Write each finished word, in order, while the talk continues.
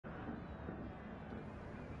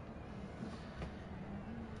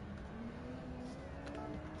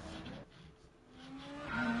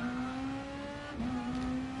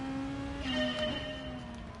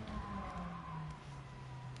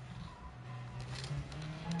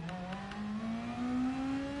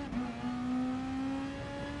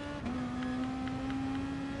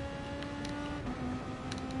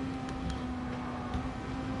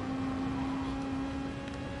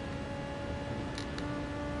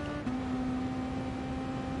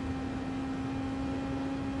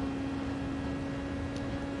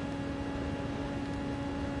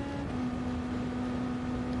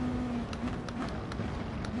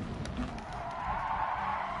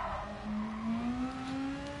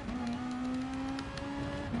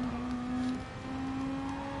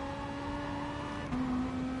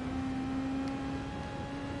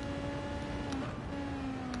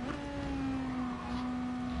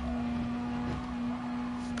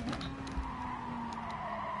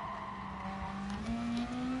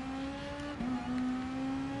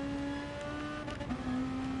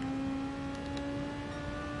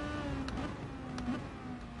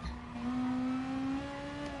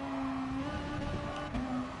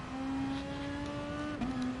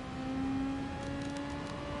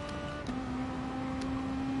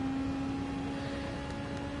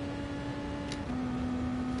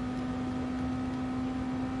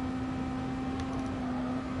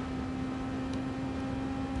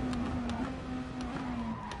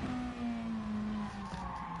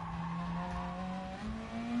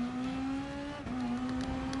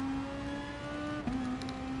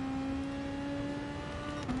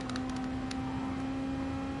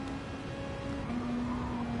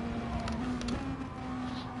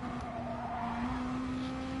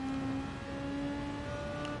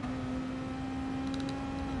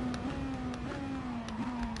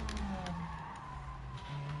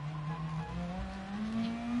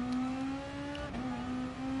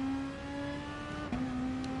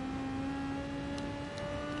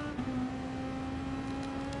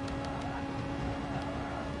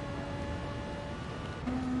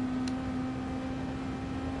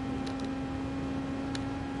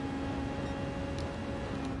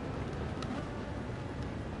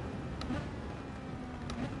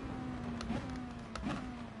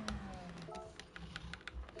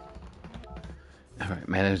Alright,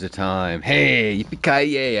 manage the time. Hey,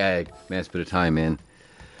 yippee-ki-yay! I managed to put a time in.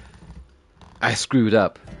 I screwed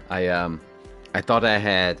up. I thought I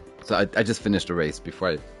had. So I just finished a race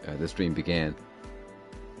before the stream began,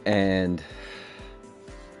 and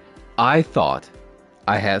I thought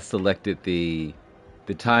I had selected the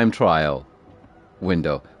time trial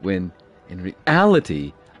window when in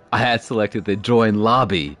reality I had selected the join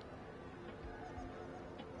lobby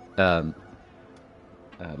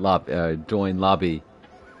join lobby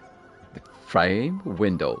frame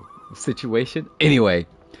window situation. Anyway,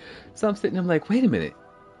 so I'm sitting. I'm like, wait a minute.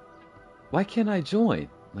 Why can't I join?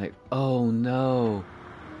 I'm like, oh no.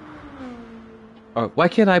 Or why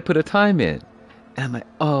can't I put a time in? And I'm like,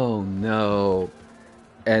 oh no.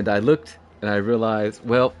 And I looked and I realized,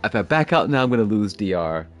 well, if I back out now, I'm going to lose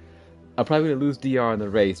DR. I'm probably going to lose DR in the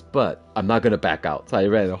race, but I'm not going to back out. So I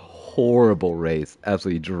ran a horrible race.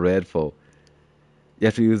 Absolutely dreadful. You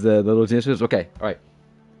have to use the little gestures? Okay, alright.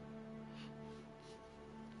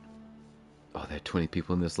 Oh, there are 20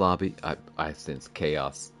 people in this lobby. I sense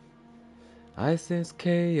chaos. I sense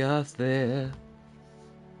chaos there.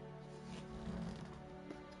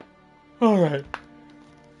 Alright.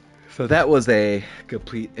 So that was a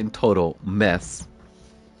complete and total mess.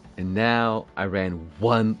 And now I ran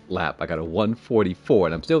one lap. I got a 144,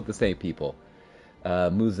 and I'm still with the same people.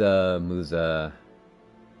 Muza,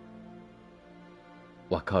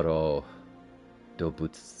 Wakaro,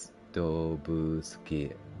 Dobusuke.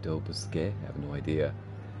 I have no idea.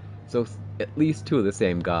 So at least two of the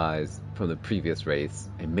same guys from the previous race,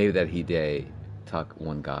 and maybe that Hide talk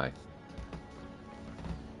one guy.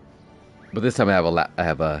 But this time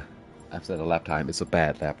I've set a lap time. It's a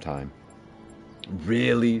bad lap time.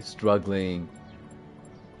 Really struggling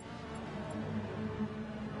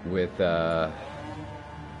with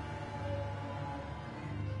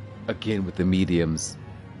again with the mediums,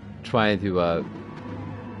 trying to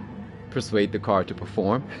persuade the car to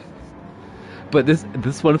perform. But this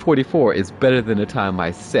 144 is better than the time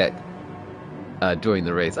I set during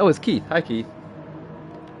the race. Oh, it's Keith. Hi, Keith.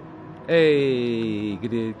 Hey,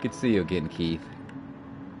 good to see you again, Keith.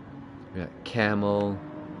 We got Camel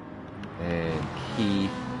and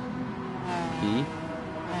Keith.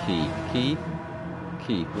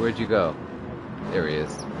 Keith, where'd you go? There he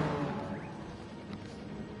is.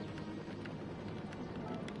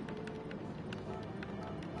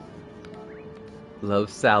 Love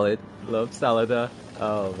salad. Love Salada.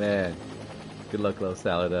 Oh man. Good luck, Love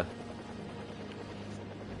Salada.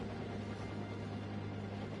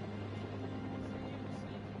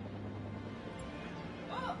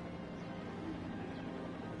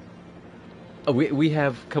 Oh, we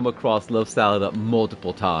have come across Love Salada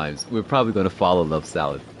multiple times. We're probably going to follow Love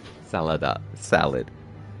Salad. Salad.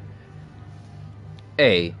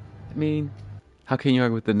 I mean, how can you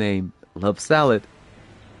argue with the name Love Salad?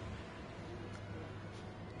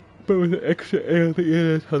 But with an extra A at the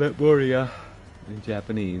end, Haneboria. In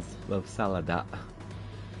Japanese, Love Salada.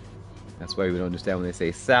 That's why we don't understand when they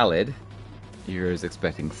say salad. You're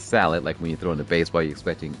expecting salad, like when you throw in the baseball, you're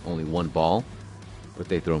expecting only one ball. But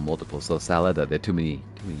they throw multiple, so salada, there are too many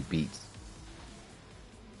beats.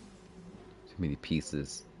 Too many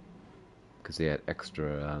pieces. Because they had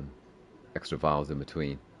extra vowels in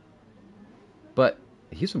between. But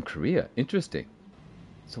he's from Korea. Interesting.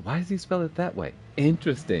 So why does he spell it that way?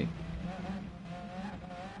 Interesting.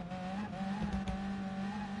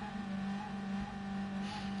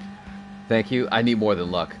 Thank you. I need more than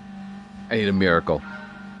luck. I need a miracle.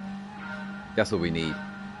 That's what we need.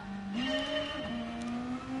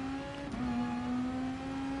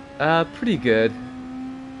 Pretty good.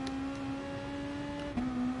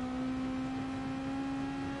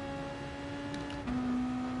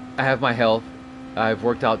 I have my health. I've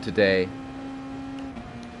worked out today.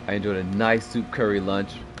 I enjoyed a nice soup curry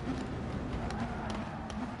lunch.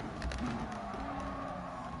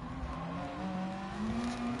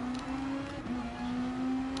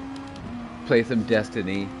 Play some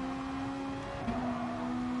Destiny.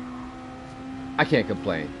 I can't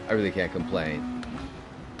complain. I really can't complain.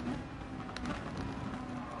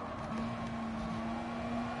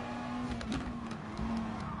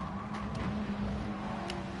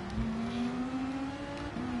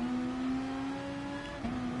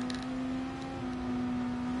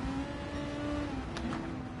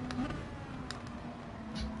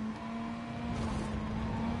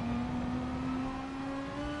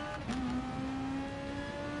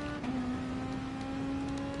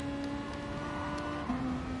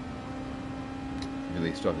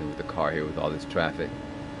 Really struggling with the car here with all this traffic.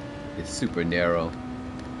 It's super narrow.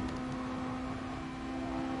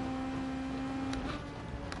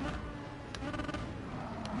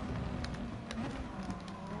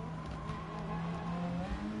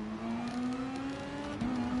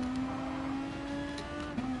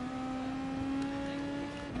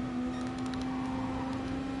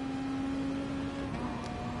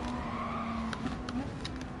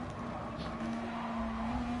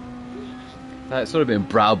 I've sort of been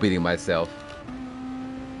browbeating myself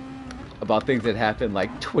about things that happened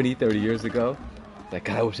like 20, 30 years ago. Like,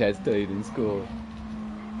 God, I wish I had studied in school.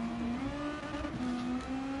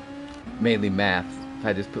 Mainly math. If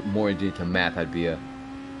I just put more energy into math, I'd be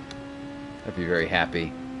very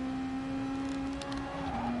happy.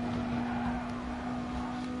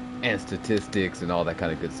 And statistics and all that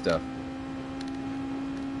kind of good stuff.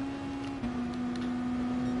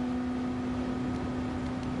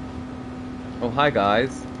 Oh, hi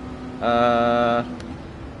guys.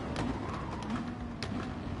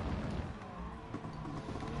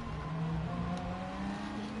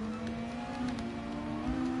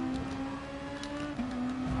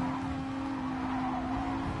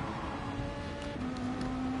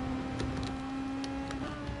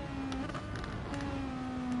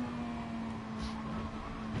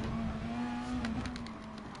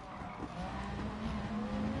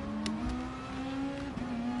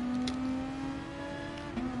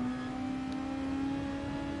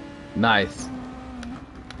 Nice.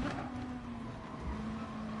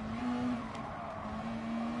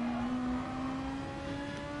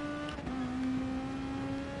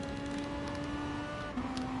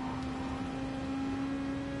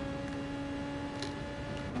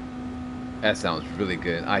 That sounds really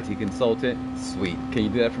good. IT consultant? Sweet. Can you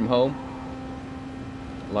do that from home?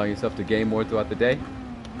 Allowing yourself to game more throughout the day?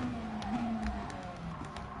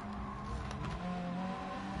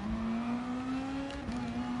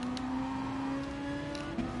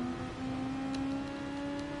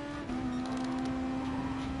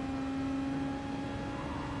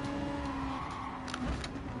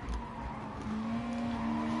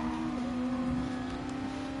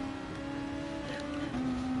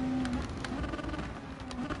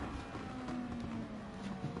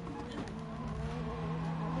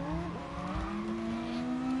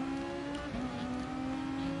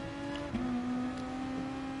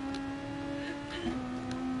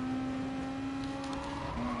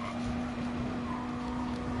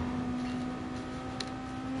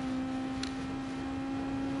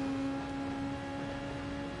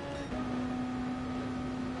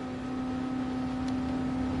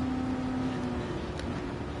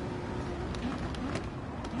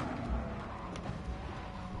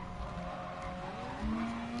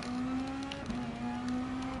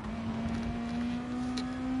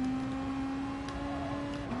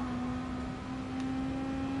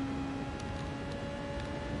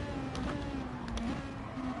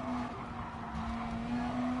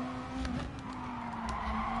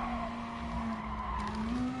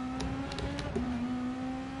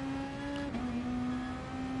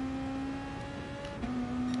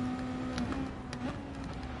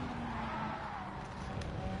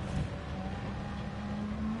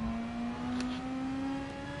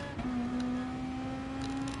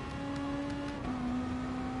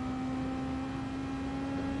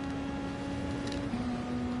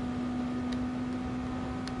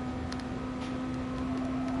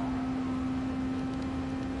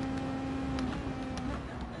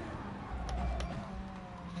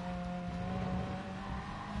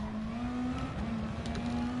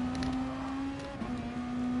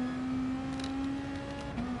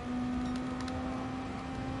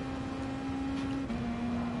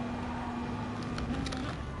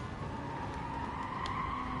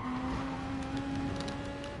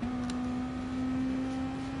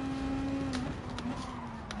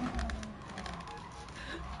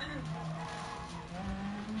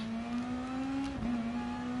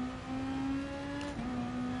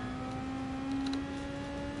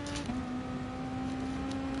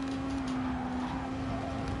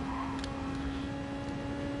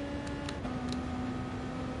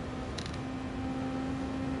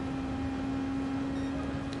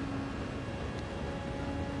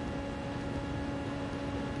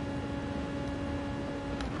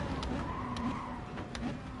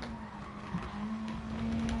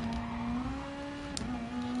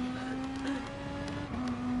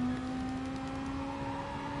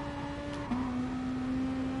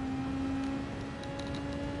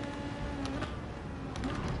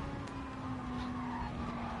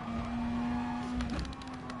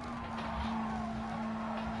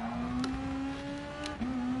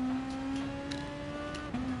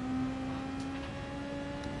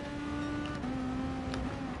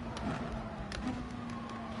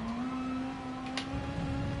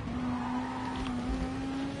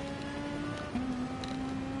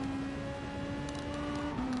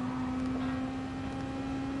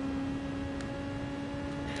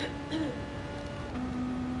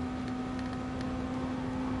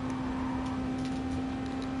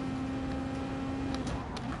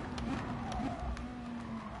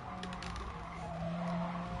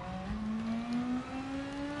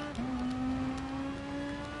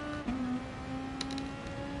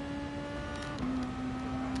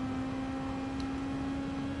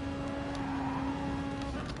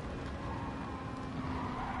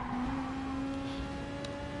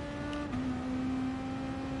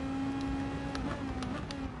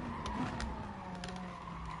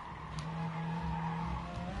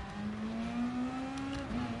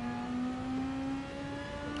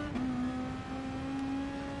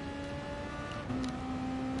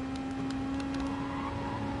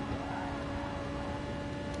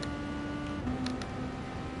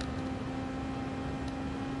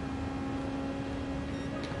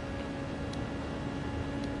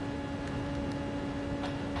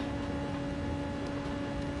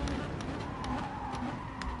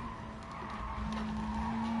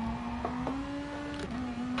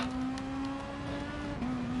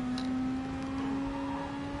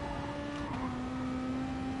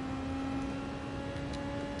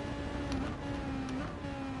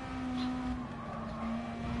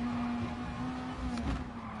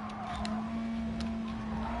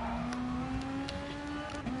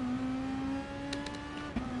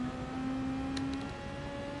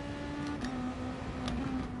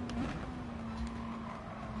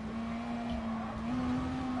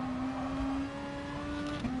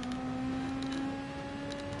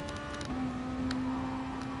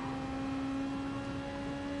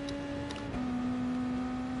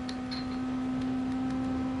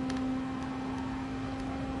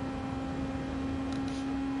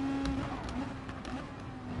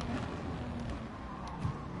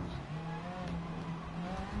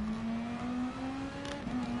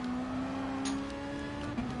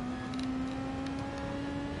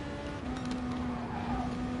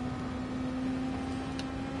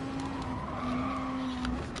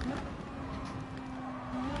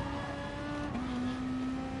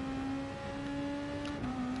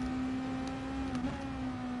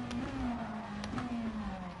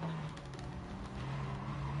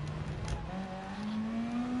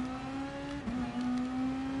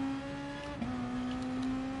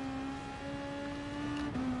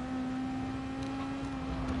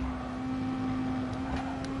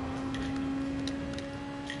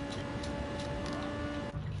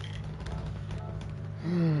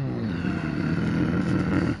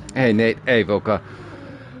 Hey, Nate. Hey, Voka.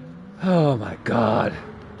 Oh my God.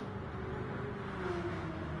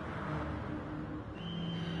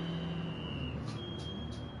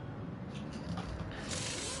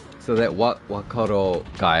 So that Wakaro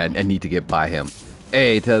guy, I need to get by him.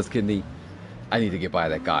 Hey, Tezkini, I need to get by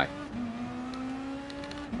that guy.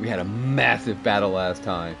 We had a massive battle last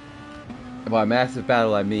time. And by massive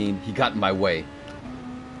battle, I mean he got in my way.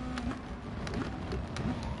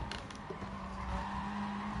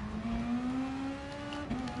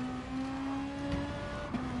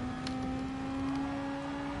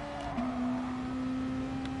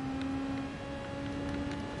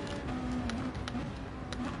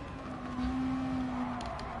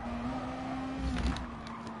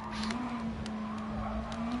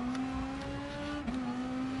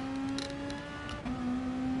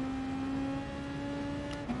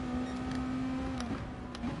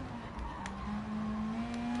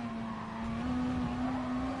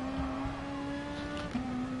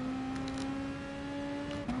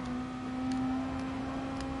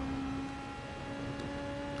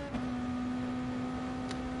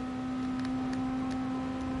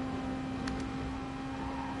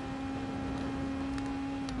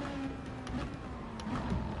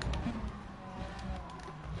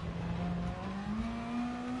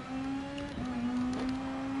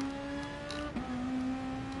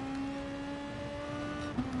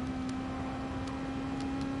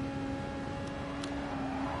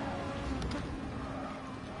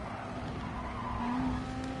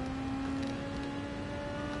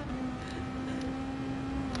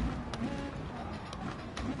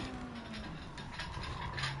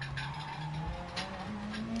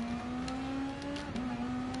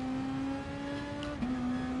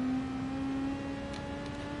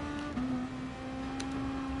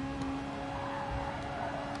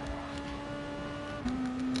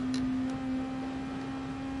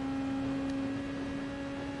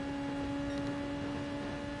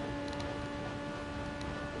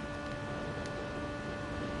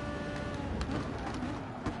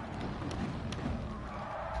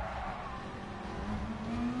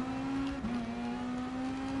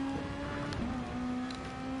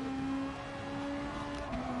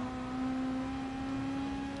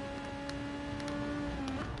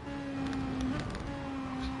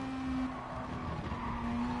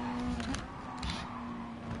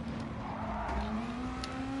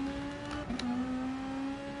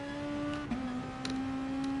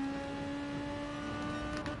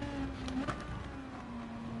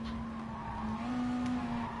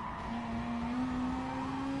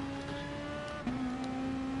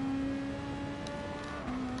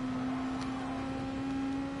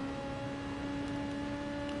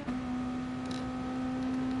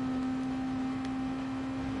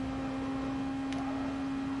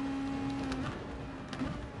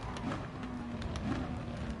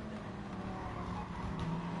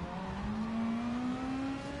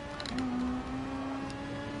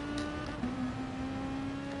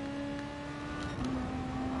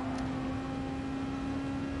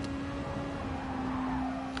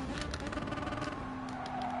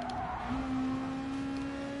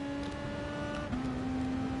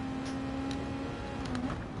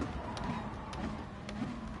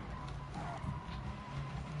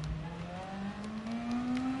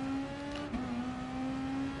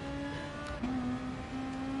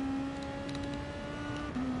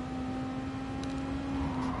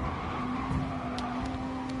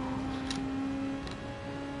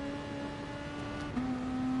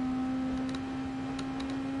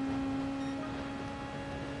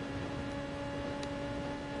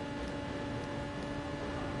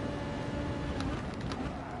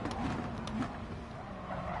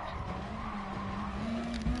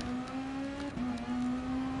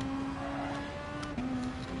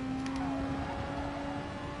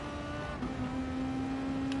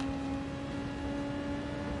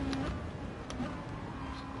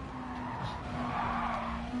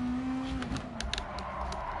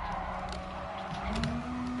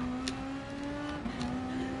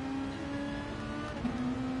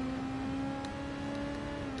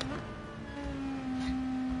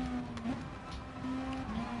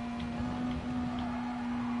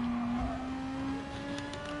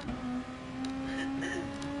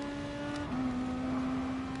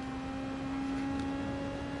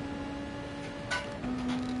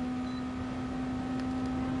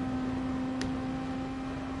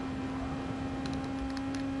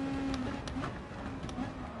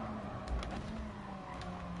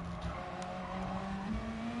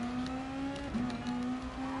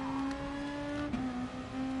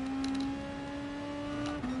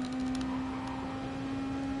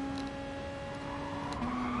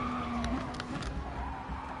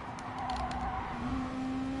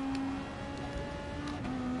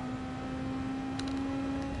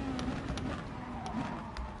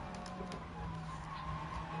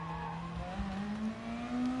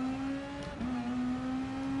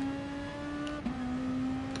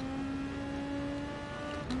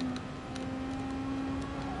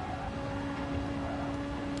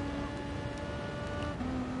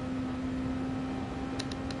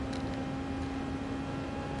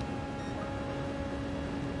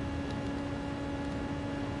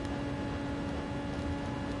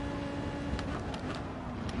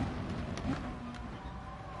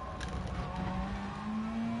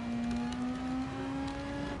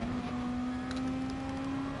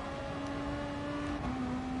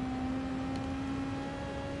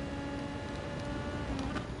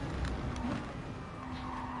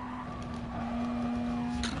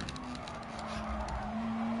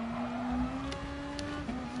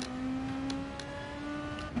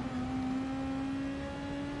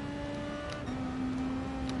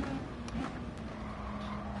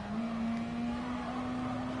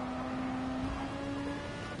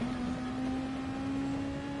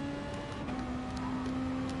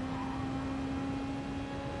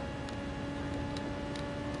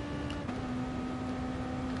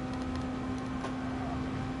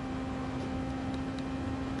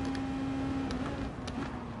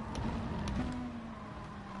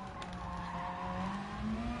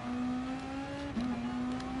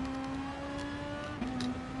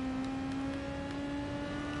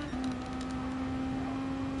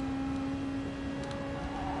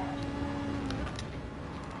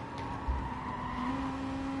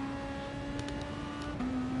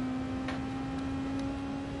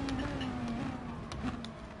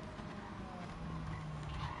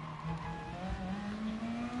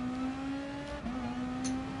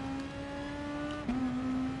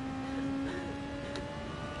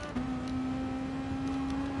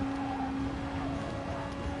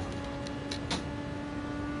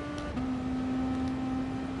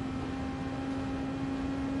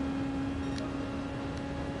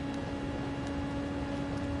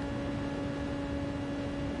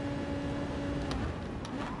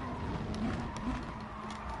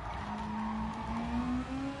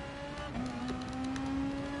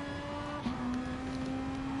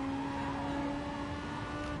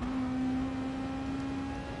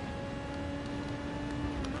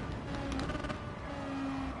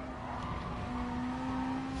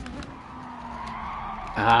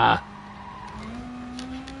 Ah.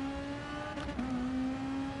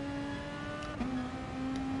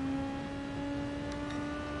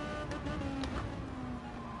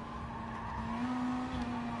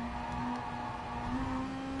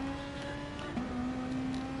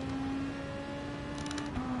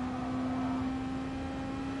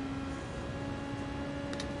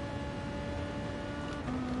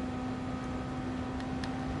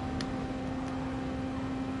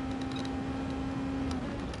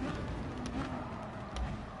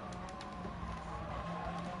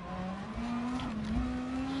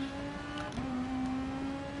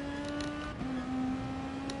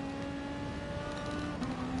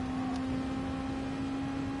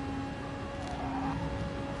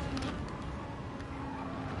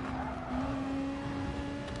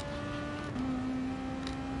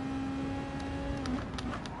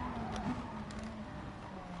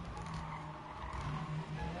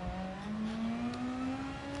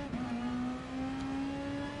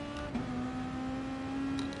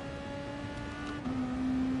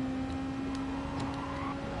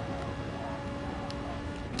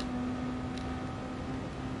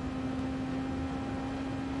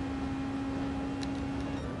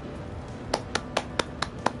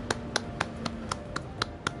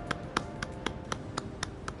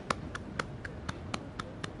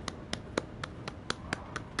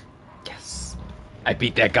 Yes. I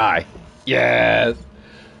beat that guy. Yes.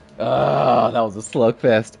 Oh, that was a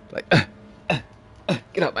slugfest. Like,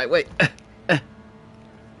 get out my way.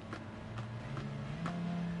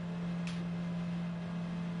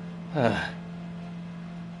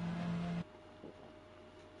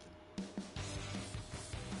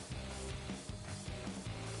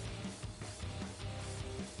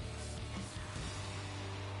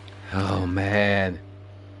 Oh man.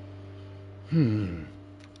 Hmm.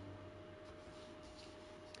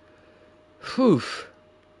 Whew.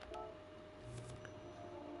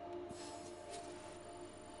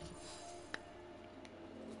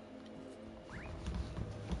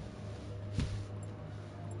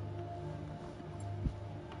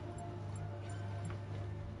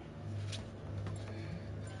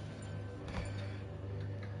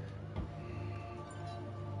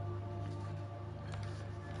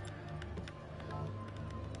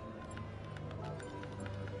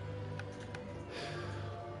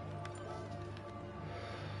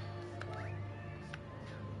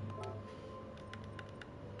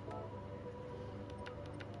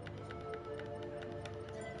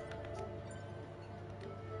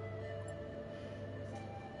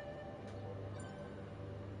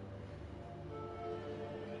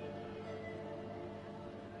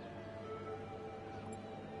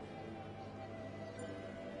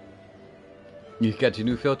 You got your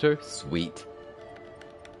new filter? Sweet.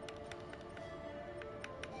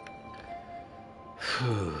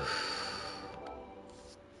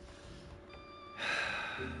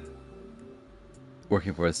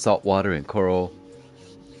 Working for a saltwater and coral.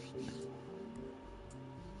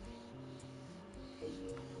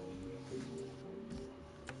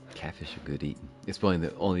 Catfish are good eating. It's probably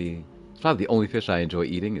the only fish I enjoy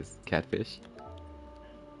eating is catfish.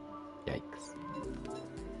 Yikes.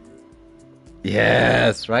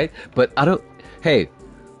 Yes, right? But I don't. Hey,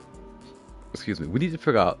 excuse me. We need to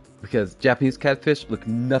figure out because Japanese catfish look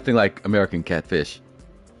nothing like American catfish.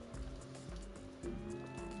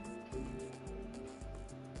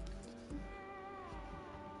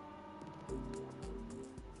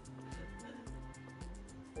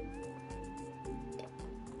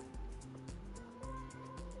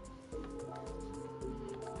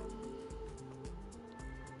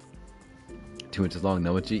 $2 long,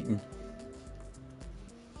 not much eating.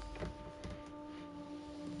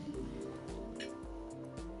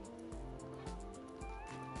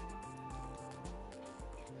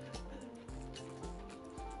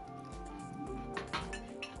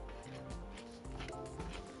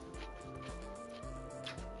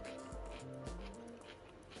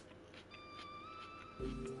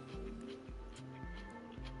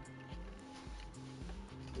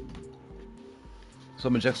 So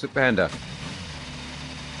Majestic Panda.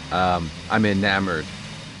 I'm enamored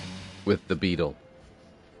with the beetle,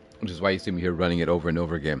 which is why you see me here running it over and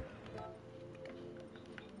over again.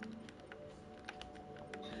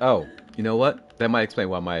 Oh, you know what? That might explain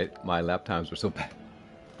why my lap times were so bad.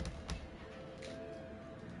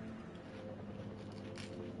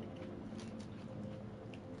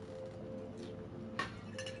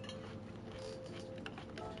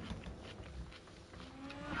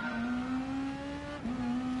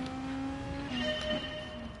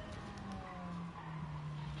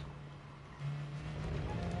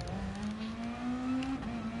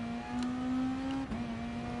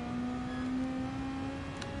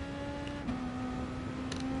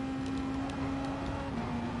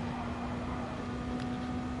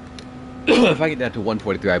 If I get down to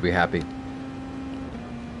 143, I'd be happy.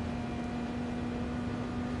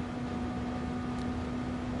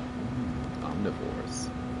 Omnivores.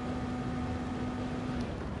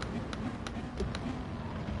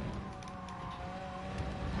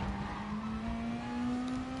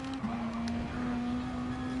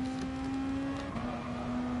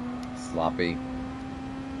 Sloppy.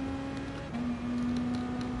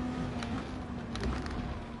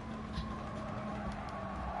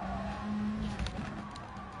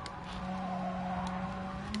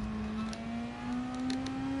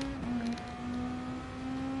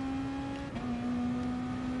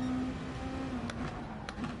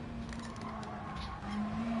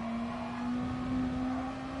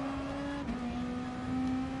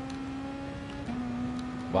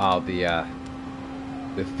 Wow, the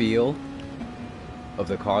feel of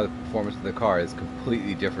the car, the performance of the car is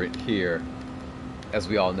completely different here, as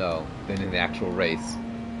we all know, than in the actual race.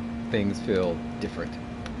 Things feel different.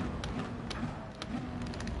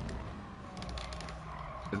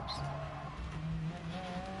 Oops.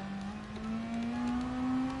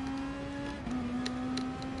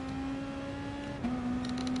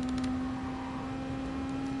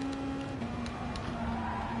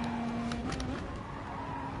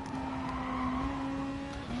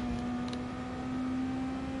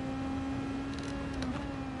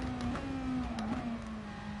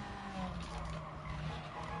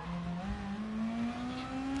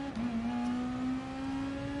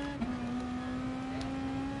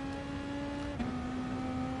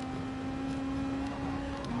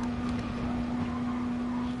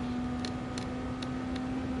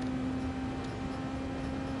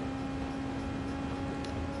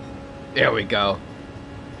 There we go.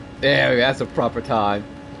 There, that's a proper time.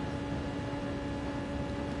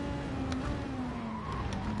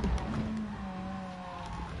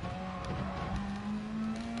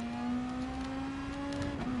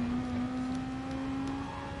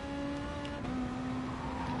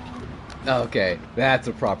 Okay, that's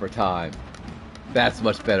a proper time. That's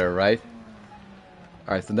much better, right?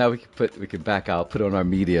 All right, so now we can back out, put on our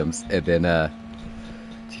mediums, and then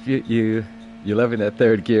you're loving that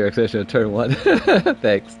third gear, especially on turn one.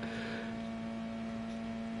 Thanks.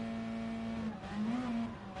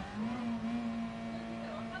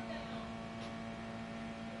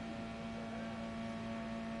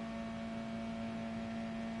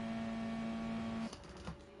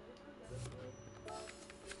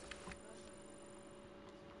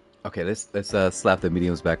 Okay, let's slap the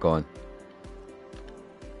mediums back on.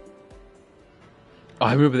 Oh,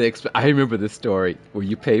 I remember this story where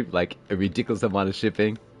you paid like a ridiculous amount of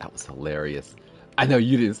shipping. That was hilarious. I know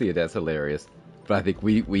you didn't see it. That's hilarious, but I think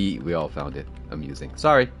we all found it amusing.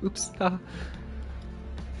 Sorry. Oops.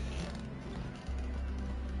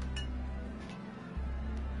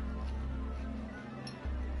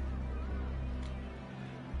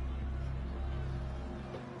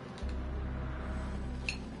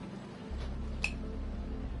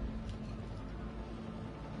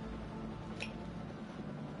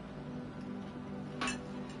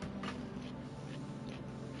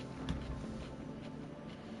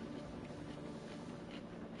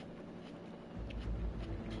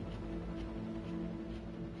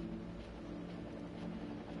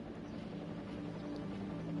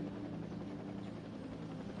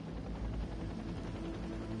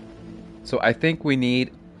 So I think we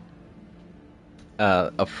need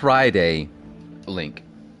a Friday link.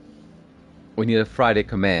 We need a Friday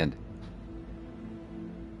command,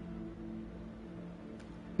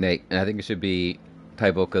 Nate, and I think it should be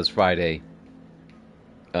Taiboka's Friday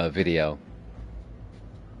video,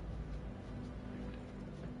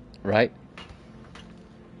 right?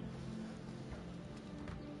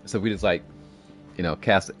 So we just like,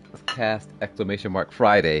 cast exclamation mark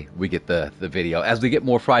Friday. We get the video. As we get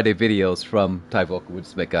more Friday videos from Taiboka, we'll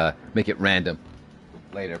just make it random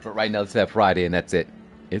later. But right now, let's have Friday, and that's it.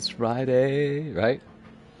 It's Friday, right?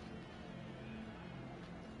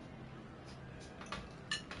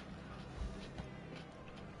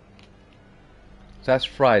 So that's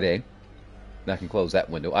Friday. Now I can close that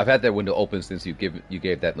window. I've had that window open since you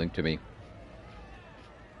gave that link to me.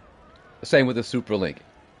 Same with the Supra link.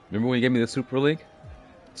 Remember when you gave me the Supra link?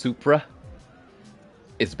 Supra?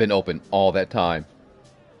 It's been open all that time.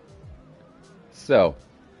 So,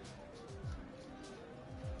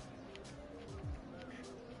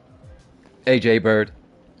 AJ Bird.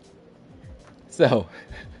 So,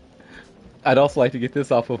 I'd also like to get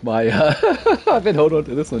this off of my. I've been holding on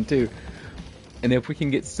to this one too. And if we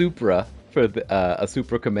can get Supra for a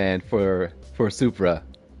Supra command for Supra,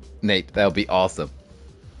 Nate, that would be awesome.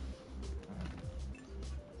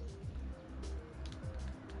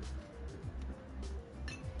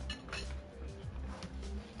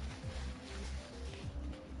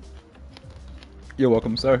 You're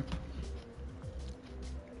welcome, sir.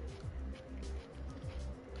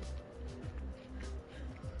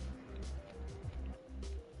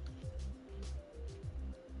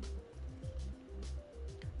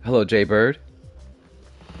 Hello, Jaybird.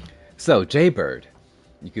 So, Jaybird,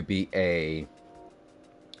 you could be a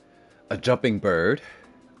jumping bird,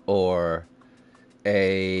 or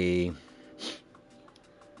a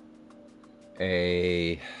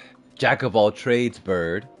jack of all trades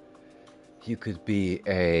bird. You could be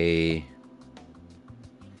a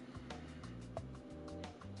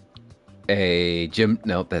gym.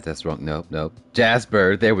 Nope, that's wrong. Nope. Jazz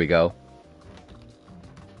bird. There we go.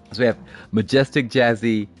 So we have majestic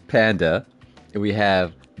jazzy panda, and we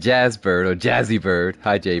have jazz bird or jazzy bird.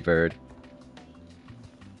 Hi, Jaybird.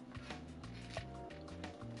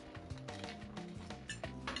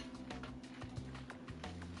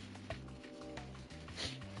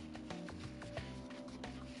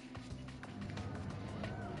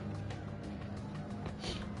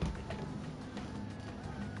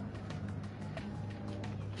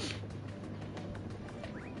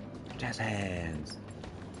 Jazz hands.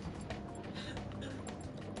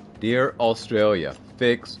 Dear Australia,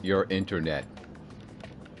 fix your internet.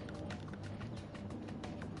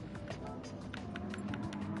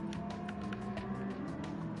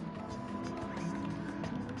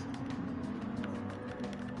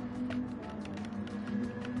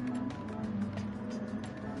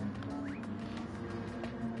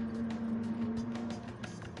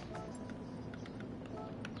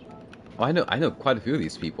 Oh, I know quite a few of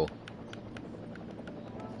these people.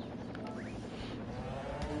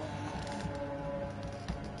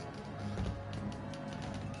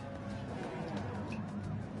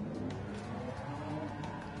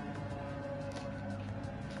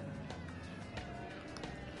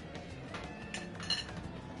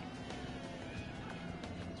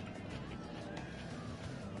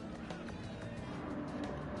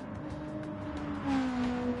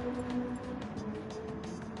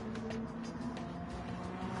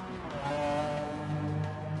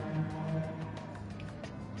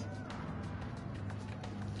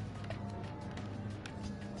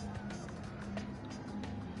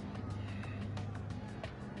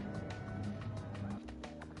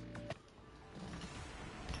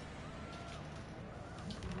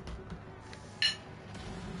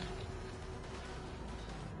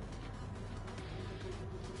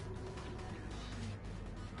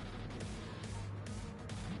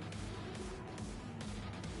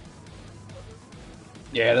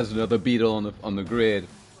 Yeah, there's another beetle on the grid.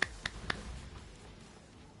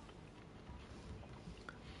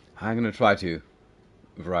 I'm gonna try to,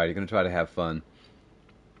 Variety. Gonna try to have fun.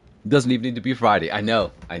 Doesn't even need to be Friday. I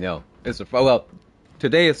know. It's well,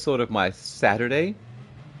 today is sort of my Saturday.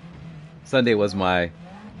 Sunday was my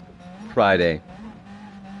Friday.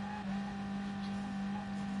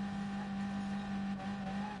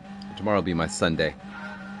 Tomorrow will be my Sunday.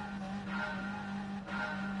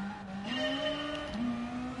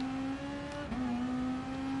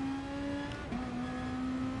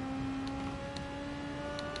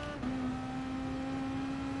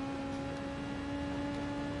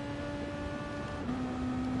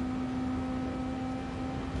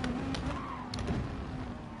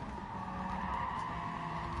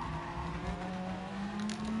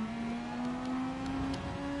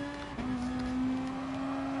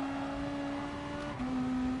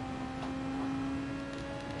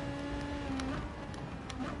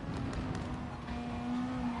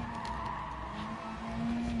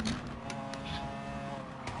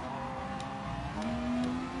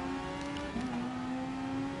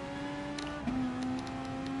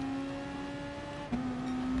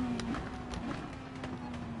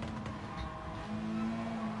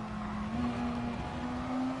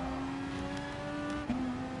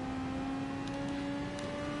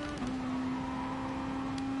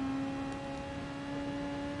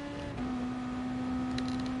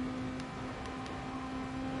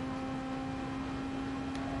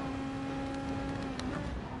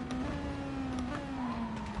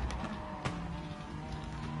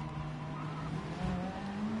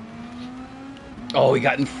 Oh, he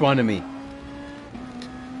got in front of me.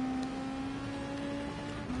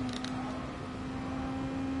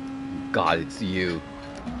 God, it's you.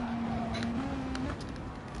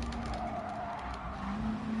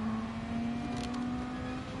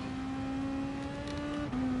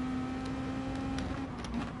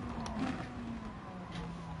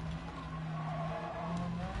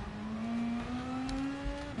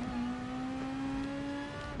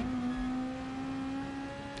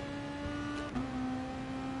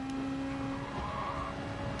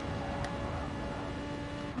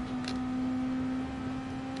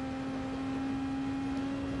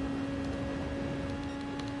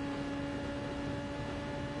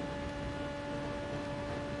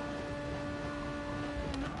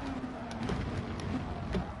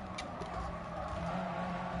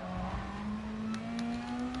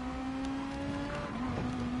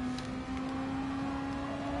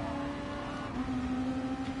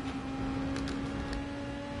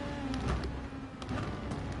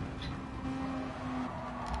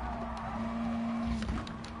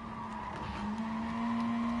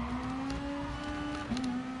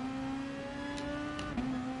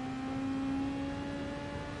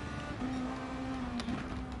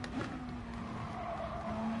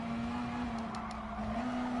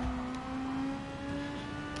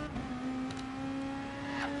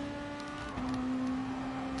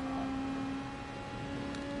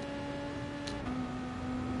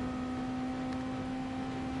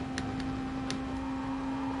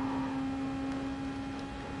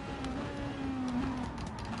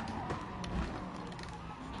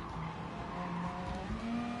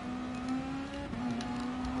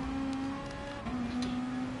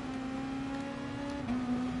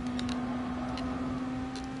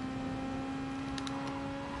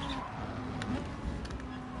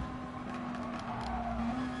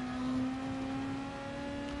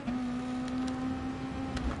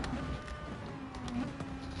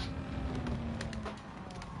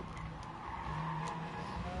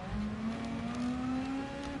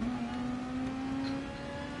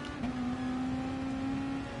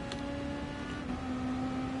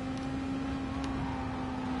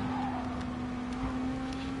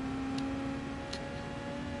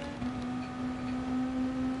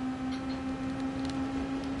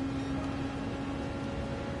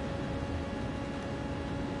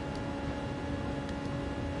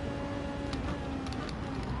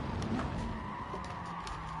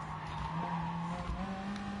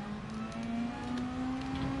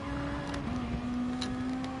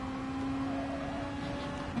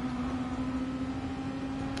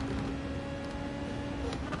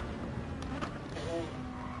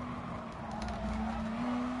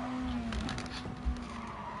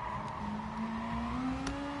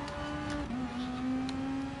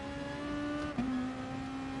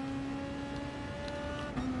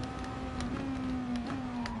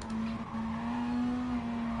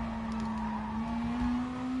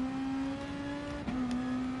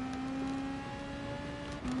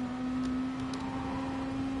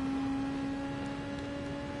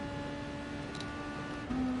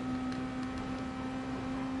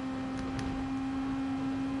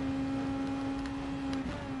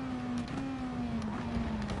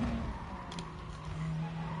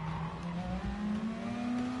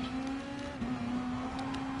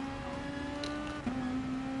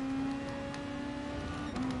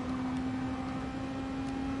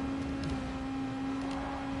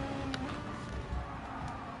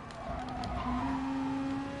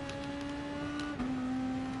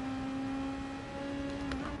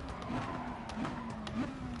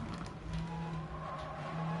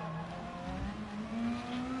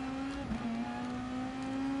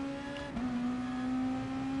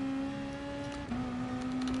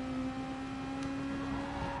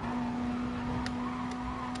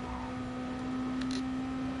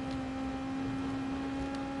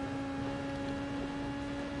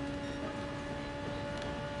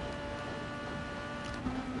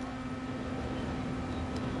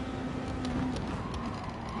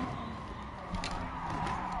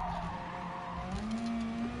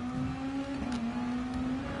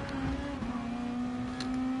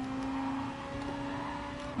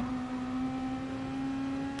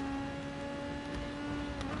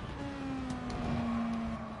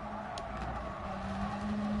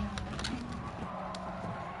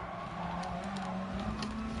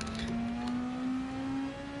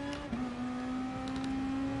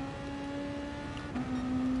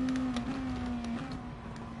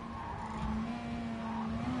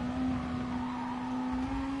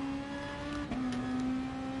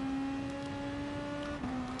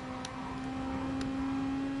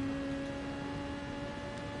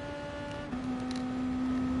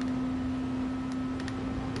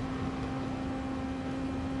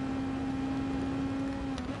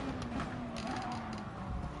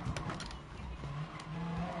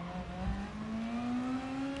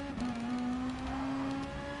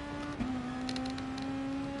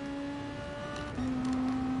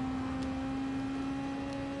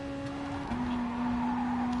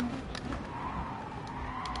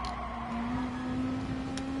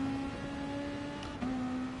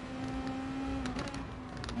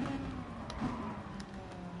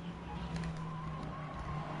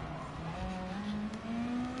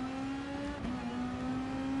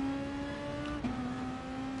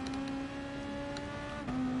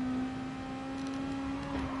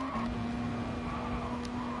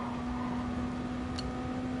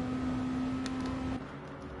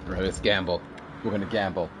 Let's gamble. We're gonna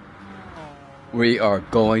gamble. We are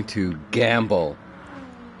going to gamble.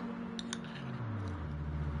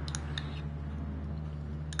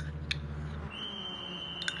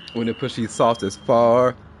 We're gonna push these softs as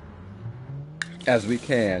far as we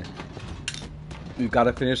can. We've got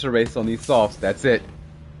to finish the race on these softs. That's it.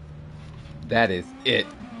 That is it.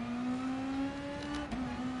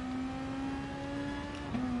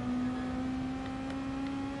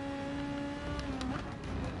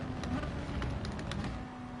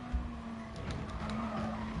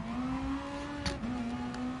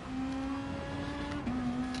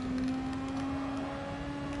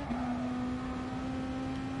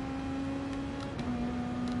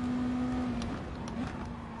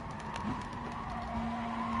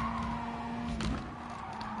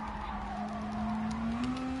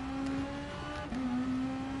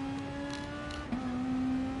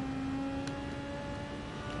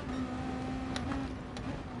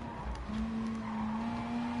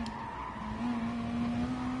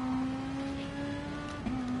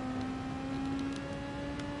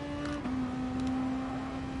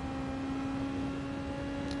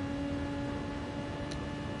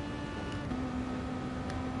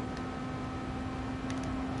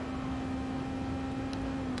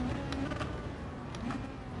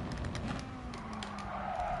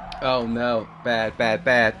 Oh no, bad, bad,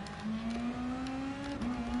 bad.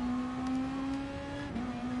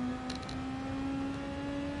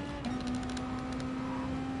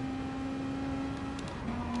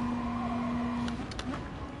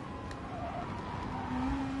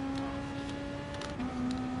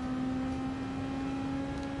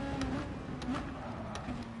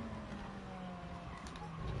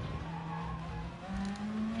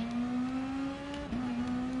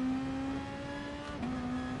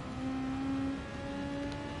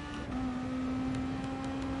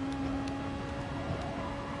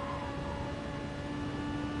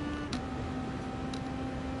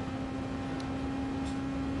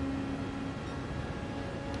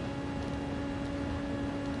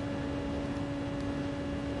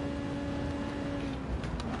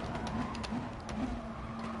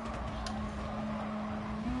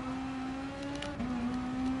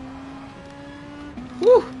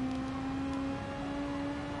 Whew.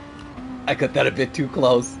 I got that a bit too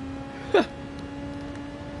close.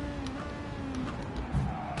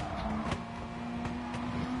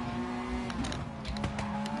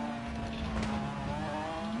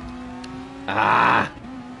 Ah!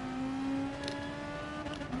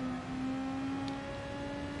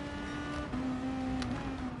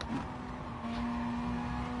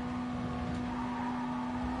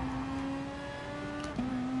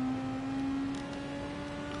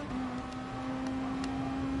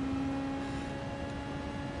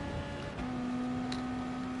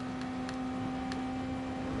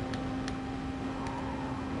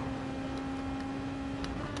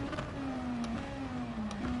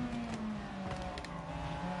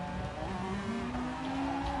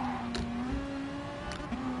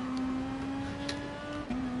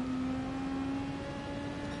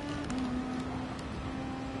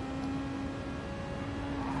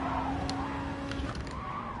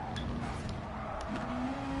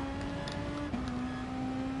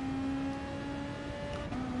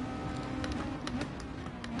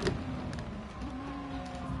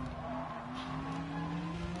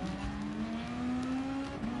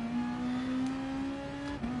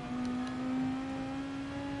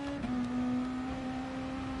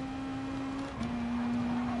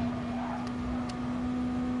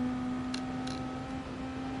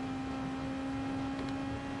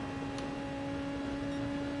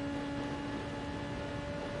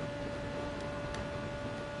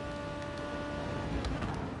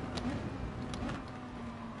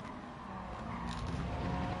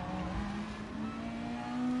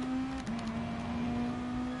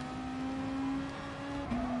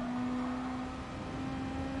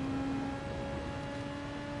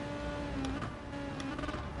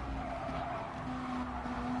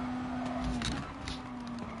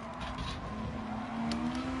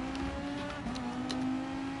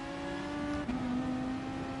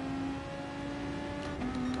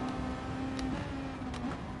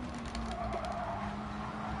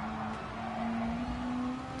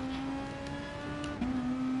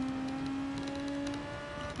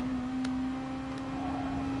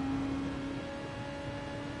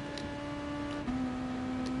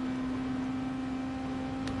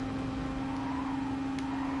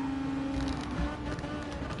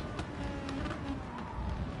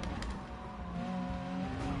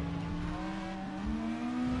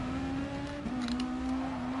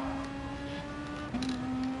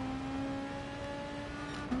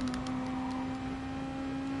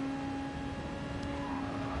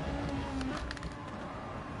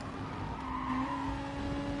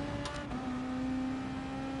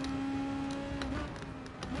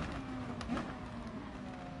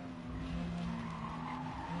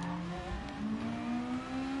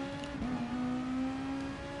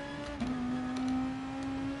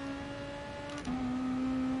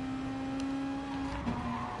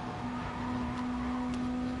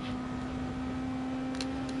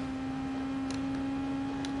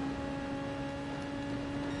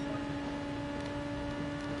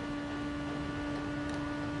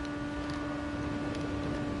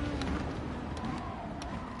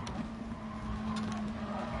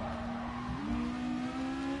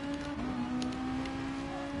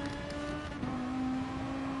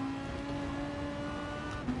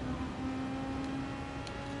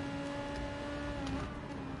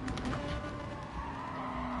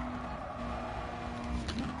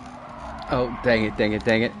 Oh, dang it, dang it,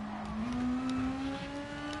 dang it.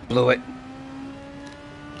 Blew it.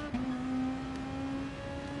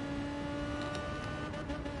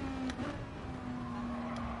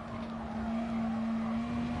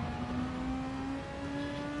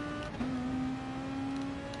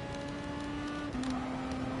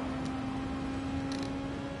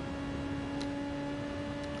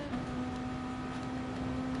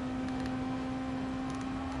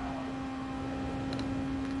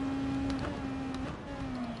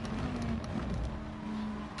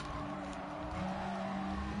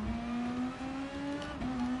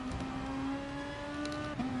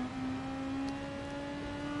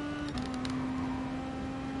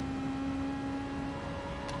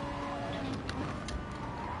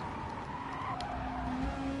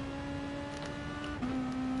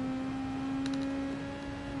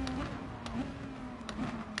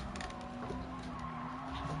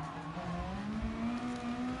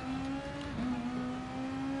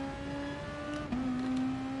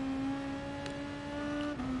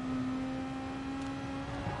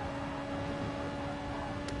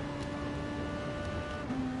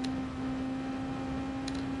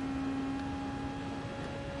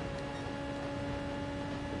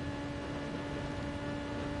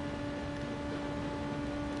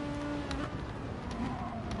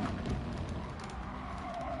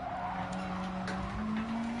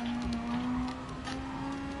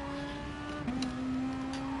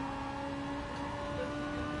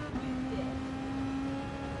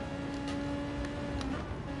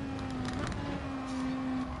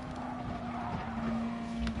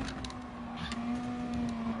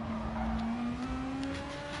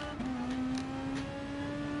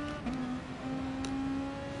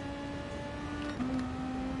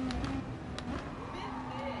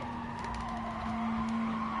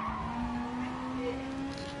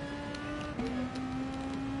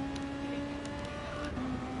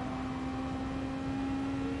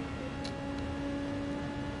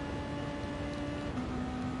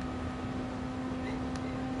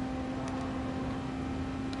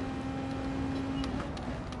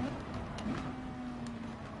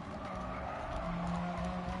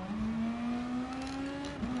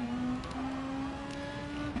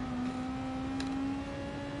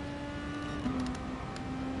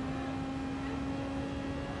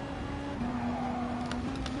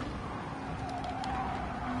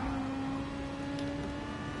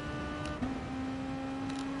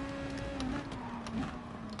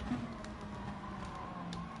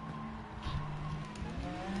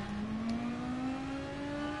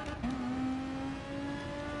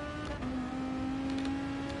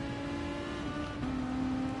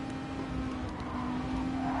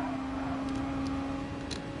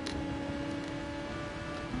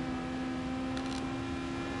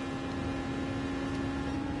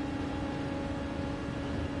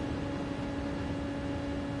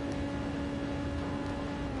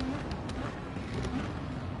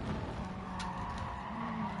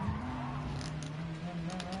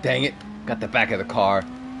 Dang it. Got the back of the car.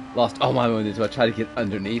 Lost all my momentum. I tried to get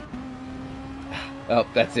underneath. Oh,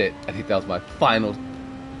 that's it. I think that was my final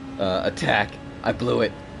attack. I blew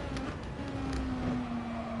it.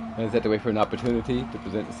 I just have to wait for an opportunity to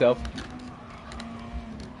present itself.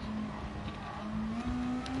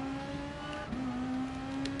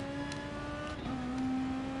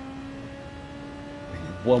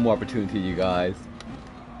 One more opportunity, you guys.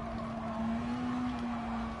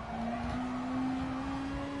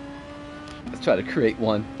 Let's try to create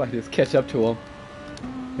one. If I can just catch up to him.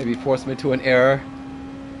 Maybe force him into an error.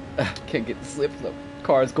 Can't get the slip. The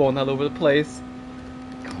car's going all over the place.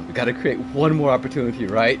 Come on, we gotta create one more opportunity,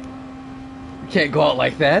 right? We can't go out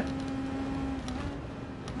like that.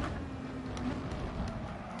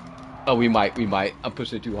 Oh, we might. I'm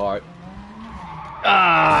pushing it too hard.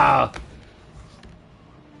 Ah!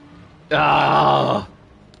 Ah!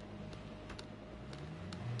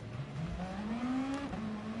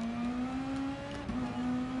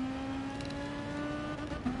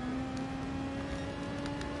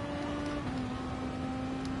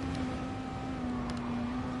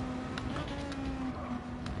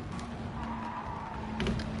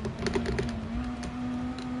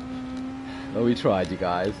 Oh, we tried, you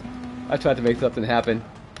guys. I tried to make something happen.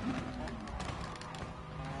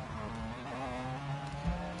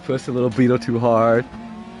 Pushed a little beetle too hard.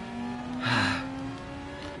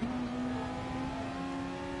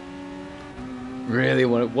 Really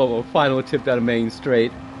wanted one more final attempt out of Main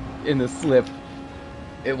Straight in the slip.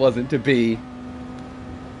 It wasn't to be.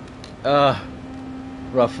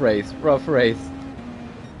 Rough race, rough race.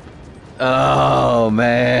 Oh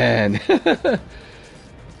man.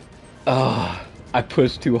 Oh, I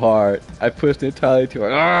pushed too hard. I pushed entirely too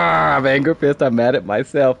hard. Ah, I'm anger pissed. I'm mad at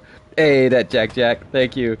myself. Hey, that Jack Jack.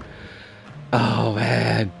 Thank you. Oh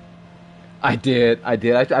man, I did. I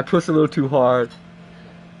pushed a little too hard.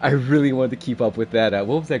 I really wanted to keep up with that.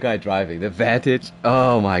 What was that guy driving? The Vantage?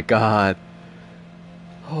 Oh my god.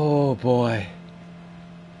 Oh boy.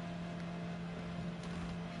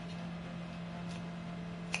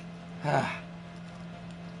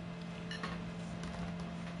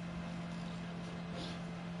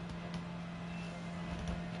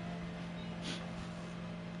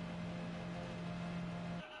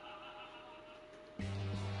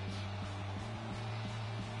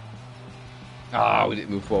 Ah, we didn't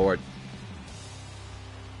move forward.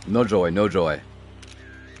 No joy, no joy.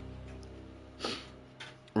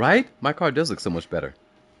 Right? My car does look so much better.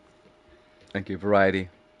 Thank you, Variety.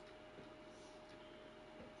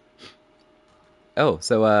 Oh,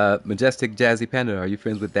 so Majestic Jazzy Panda, are you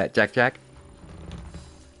friends with that Jack Jack?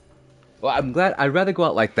 Well, I'm glad. I'd rather go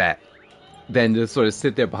out like that than just sort of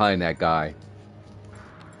sit there behind that guy.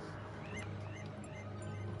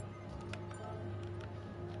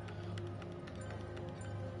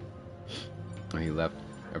 Oh, he left.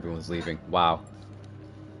 Everyone's leaving. Wow.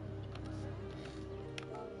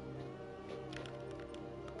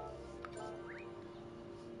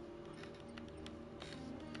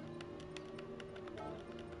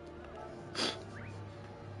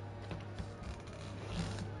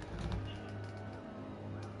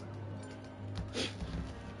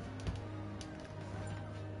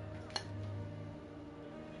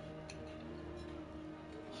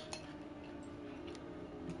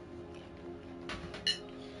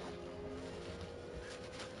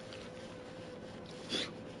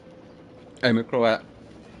 Hey, McCroat.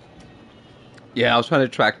 Yeah, I was trying to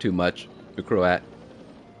track too much, McCroat.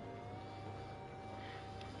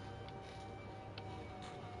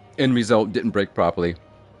 End result didn't break properly.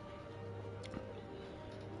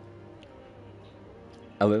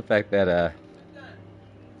 I love the fact that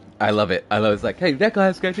I love it. I love it's like, hey, that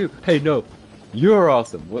guy's got you. Hey, no, you're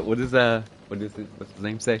awesome. What's his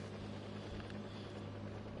name say?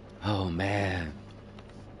 Oh man.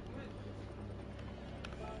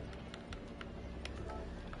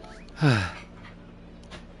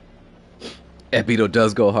 Ebito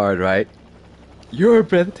does go hard, right? You're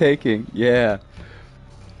breathtaking. Yeah.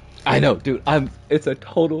 I know, dude. It's a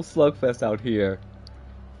total slugfest out here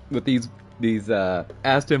with these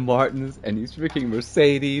Aston Martins and these freaking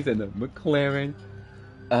Mercedes and the McLaren.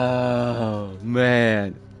 Oh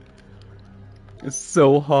man. It's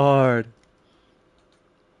so hard.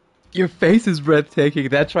 Your face is breathtaking.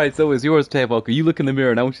 That's right, so is yours, Tavoka. You look in the mirror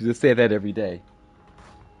and I want you to say that every day.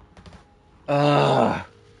 Ah.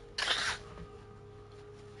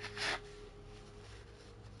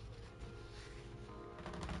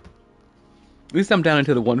 At least I'm down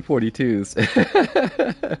into the 142s.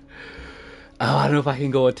 Oh, I don't know if I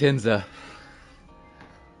can go a Tenza.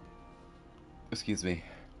 Excuse me.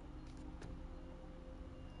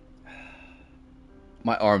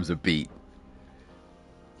 My arms are beat.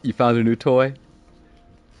 You found a new toy?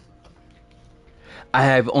 I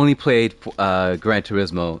have only played Gran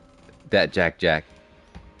Turismo, that Jack Jack.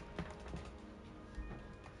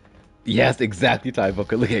 Yes, exactly, Ty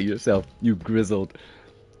Booker. Look at yourself, you grizzled,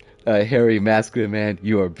 hairy, masculine man.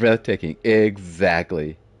 You are breathtaking.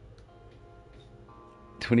 Exactly.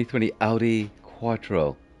 2020 Audi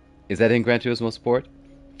Quattro. Is that in Gran Turismo Sport?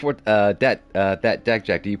 That Jack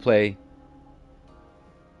Jack. Do you play?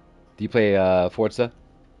 Forza?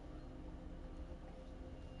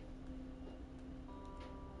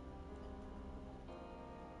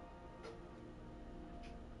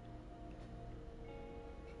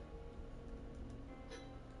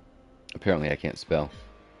 Apparently, I can't spell.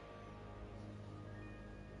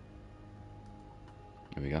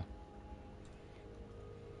 There we go.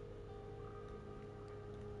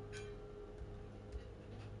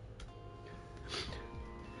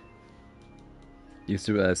 Used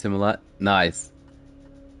to sim a lot. Nice.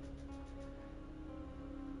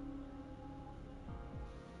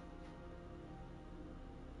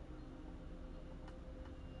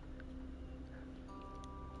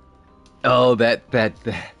 Oh, that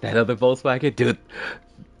other Volkswagen, dude.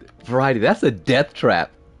 Variety. That's a death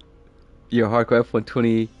trap. You're a hardcore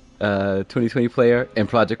F120 2020 player and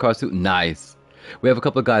Project Cars 2. Nice. We have a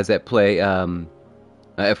couple of guys that play F1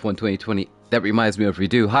 2020. That reminds me of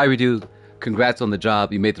Redo. Hi, Redo. Congrats on the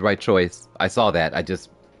job. You made the right choice. I saw that.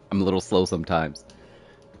 I'm a little slow sometimes.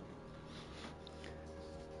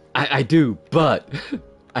 I do, but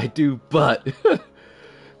I do, but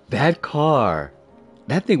that car,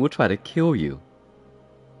 that thing will try to kill you.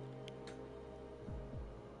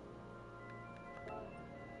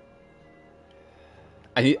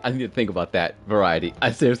 I need to think about that variety.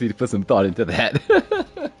 I seriously need to put some thought into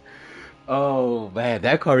that. Oh man,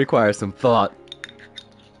 that car requires some thought.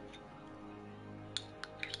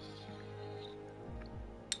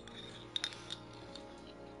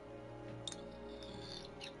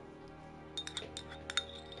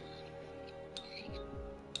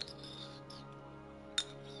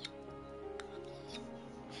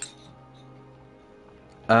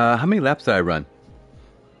 How many laps did I run?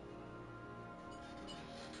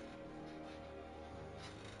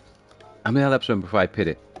 How many laps did I run before I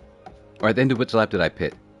pitted? Or at the end of which lap did I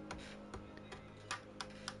pit?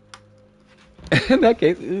 In that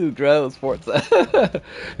case, ooh, Drow Sports.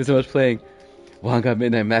 There's so much playing. Wanga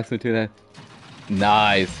Midnight Maximum 2.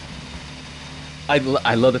 Nice. I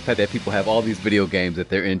love the fact that people have all these video games that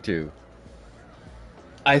they're into.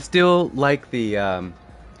 I still like the.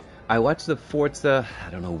 I watched the Forza. I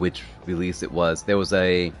don't know which release it was. There was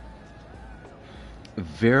a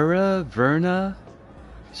Verna.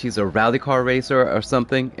 She's a rally car racer or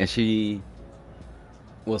something, and she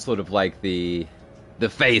was sort of like the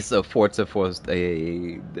face of Forza for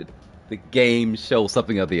the game show,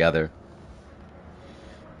 something or the other.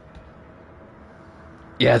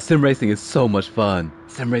 Yeah, sim racing is so much fun.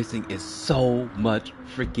 Sim racing is so much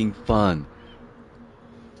freaking fun.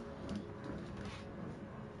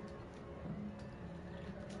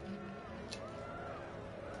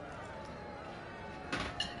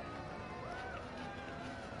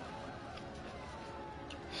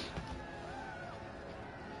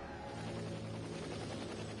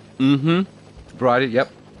 Mm-hmm. Brought it.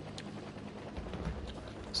 Yep.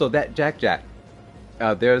 So that Jack,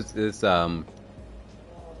 there's this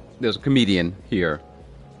there's a comedian here.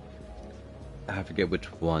 I forget which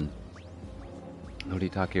one.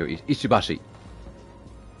 Noritake or Ishibashi.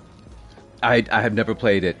 I have never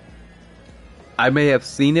played it. I may have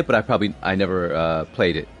seen it, but I never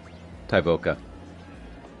played it. Taivoka.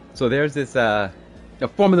 So there's this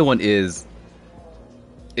Formula One is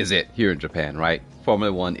it here in Japan, right?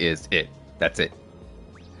 Formula One is it. That's it.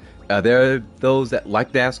 There are those that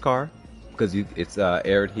like NASCAR because it's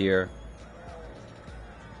aired here.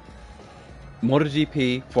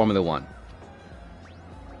 MotoGP, Formula One,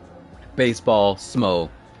 baseball, SMO,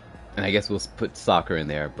 and I guess we'll put soccer in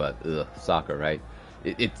there. But soccer, right?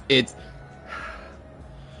 It's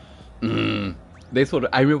they sort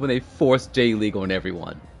of. I remember when they forced J League on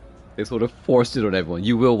everyone. They sort of forced it on everyone.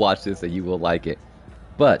 You will watch this and you will like it.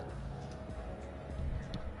 But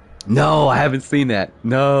no, I haven't seen that.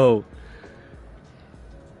 No.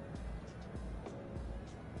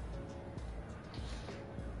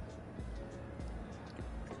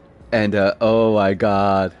 And oh my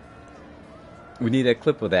god, we need a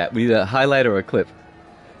clip of that. We need a highlight or a clip.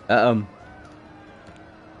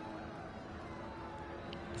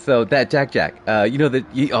 So that Jack, you know that.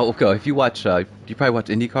 Okay, if you watch, you probably watch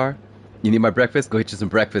IndyCar. You need my breakfast. Go get you some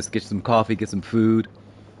breakfast. Get you some coffee. Get some food.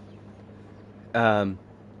 Oh,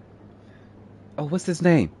 what's his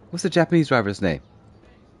name? What's the Japanese driver's name?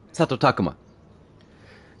 Sato Takuma.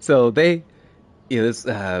 So they, this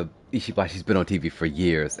Ishibashi's been on TV for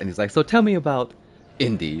years, and he's like, so tell me about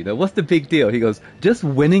Indy. What's the big deal? He goes, just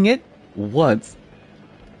winning it once.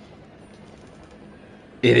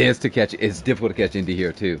 It is to catch. It's difficult to catch Indy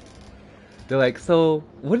here too. They're like, so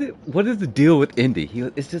what is the deal with Indy?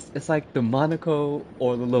 It's like the Monaco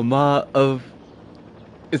or the Le Mans of.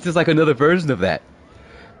 It's just like another version of that.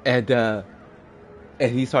 And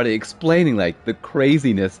he started explaining like the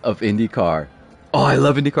craziness of IndyCar. Oh, I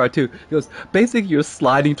love IndyCar too. He goes, basically you're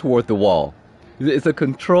sliding toward the wall. It's a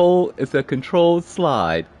controlled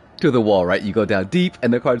slide to the wall, right? You go down deep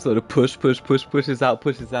and the car sort of pushes out.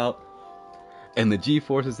 And the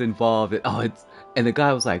G-force is involved. And the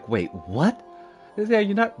guy was like, wait, what? He said,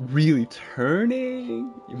 you're not really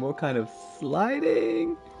turning. You're more kind of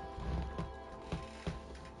sliding.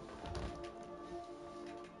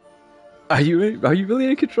 Are you really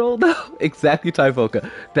in control? No, exactly, Taivoka.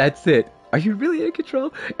 That's it. Are you really in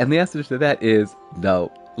control? And the answer to that is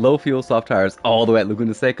no. Low fuel, soft tires, all the way at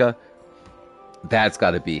Laguna Seca. That's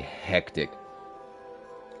got to be hectic.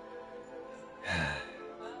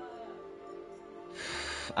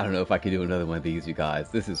 I don't know if I can do another one of these, you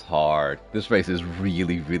guys. This is hard. This race is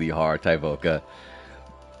really, really hard, Taivoka.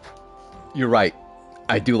 You're right.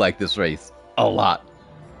 I do like this race a lot.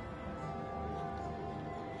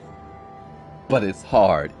 But it's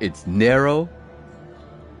hard. It's narrow.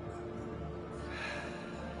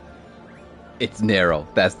 It's narrow.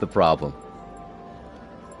 That's the problem.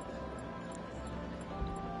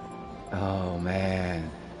 Oh, man.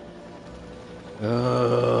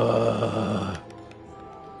 Ugh.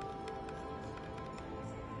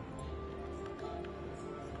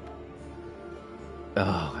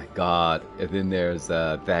 Oh my God. And then there's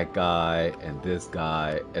that guy and this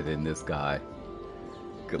guy and then this guy.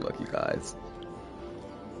 Good luck, you guys.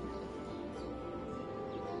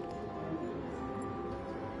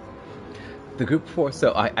 The group 4,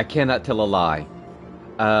 so I cannot tell a lie.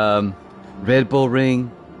 Um, Red Bull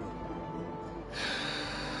Ring.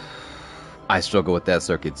 I struggle with that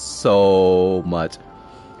circuit so much.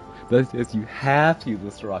 But yes, you have to use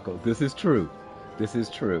Mr. Rocco. This is true. This is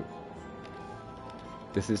true.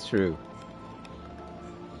 This is true.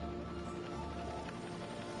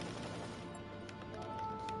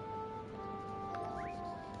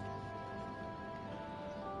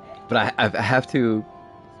 But I have to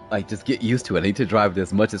like just get used to it. I need to drive it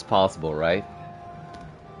as much as possible, right?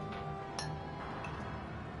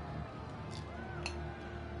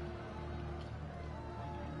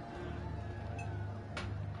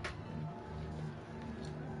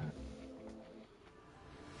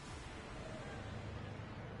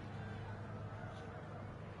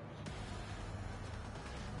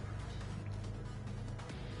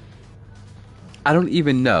 I don't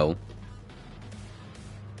even know.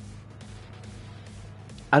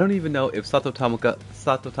 I don't even know if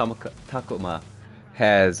Takuma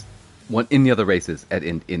has won any other races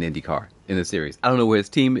in IndyCar in the series. I don't know where his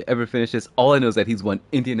team ever finishes. All I know is that he's won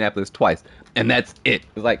Indianapolis twice, and that's it.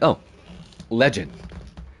 It's like, oh, legend,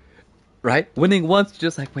 right? Winning once,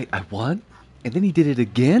 just like, wait, I won, and then he did it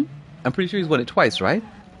again. I'm pretty sure he's won it twice, right?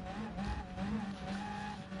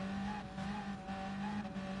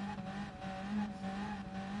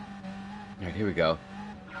 All right, here we go.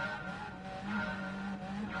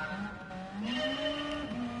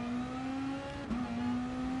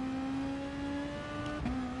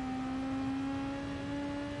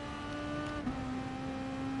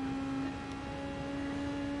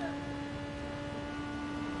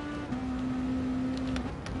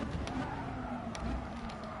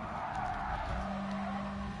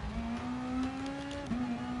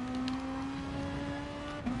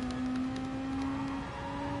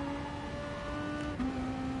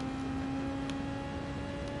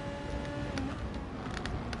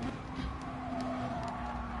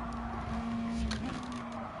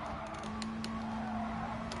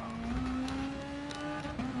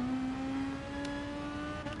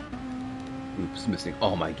 Oops, missing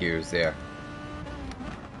all my gears there.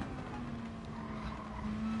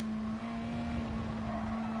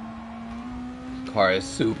 Car is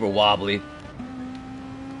super wobbly.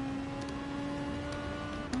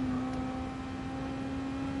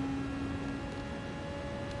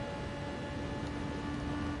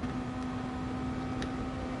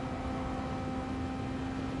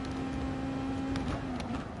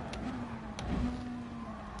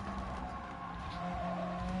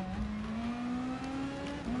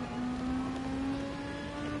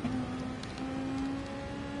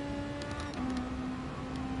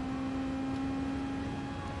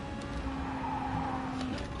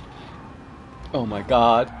 Oh my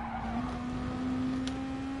God.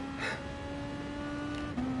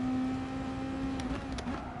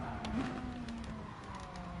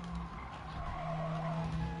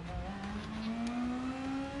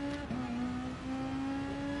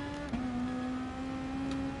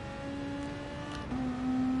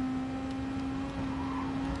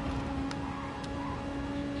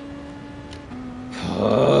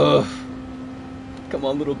 Come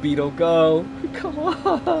on, little Beetle, go. Come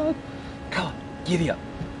on. Come on, giddy up.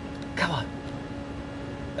 Come on.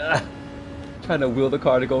 Ah, trying to wheel the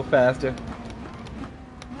car to go faster.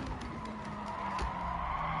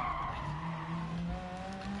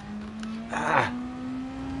 Ah.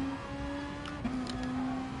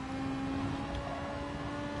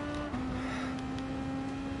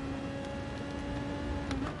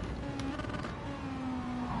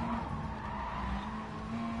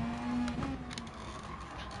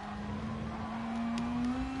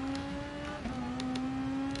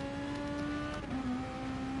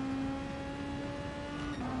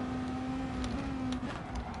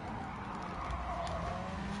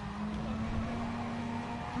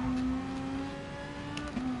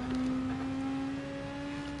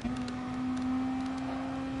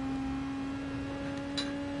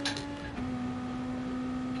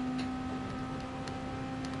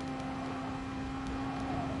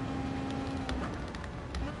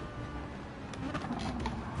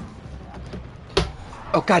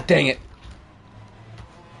 Oh, God dang it.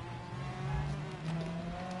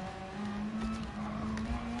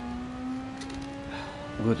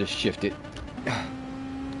 We'll just shift it.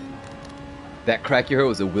 That crack you heard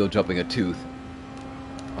was a wheel jumping a tooth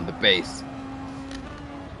on the base.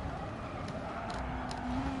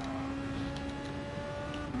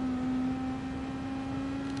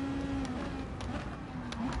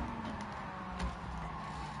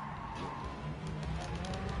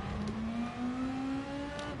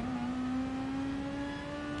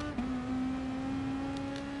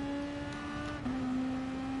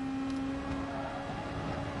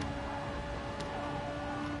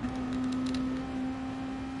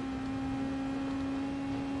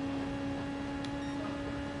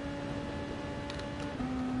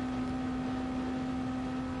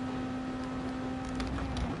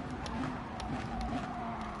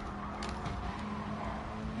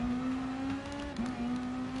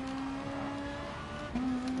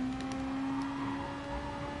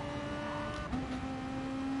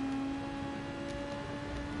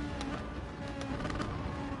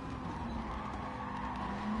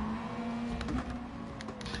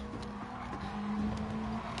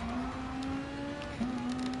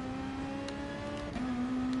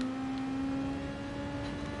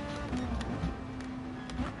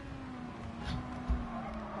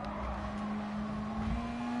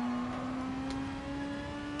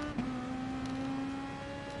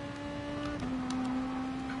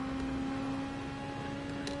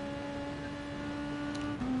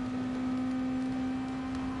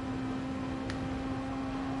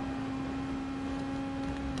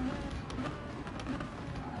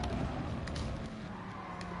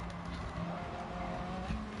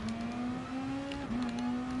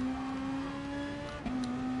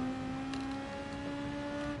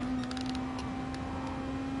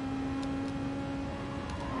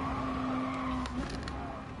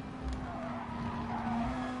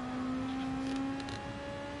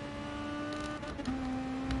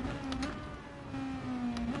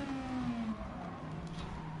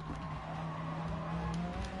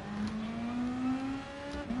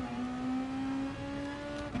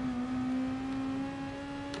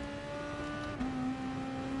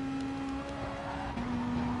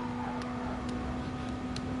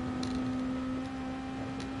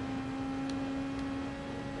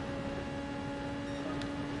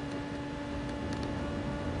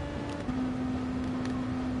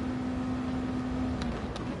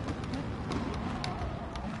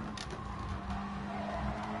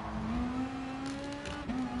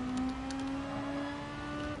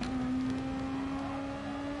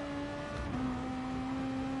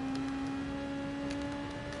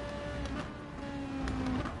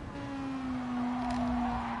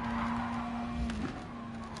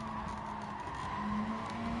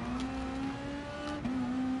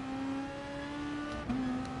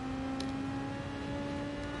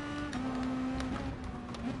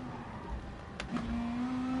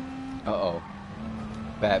 Uh-oh.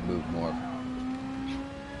 Bad move, Morph.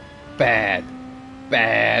 Bad.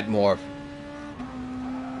 Bad Morph.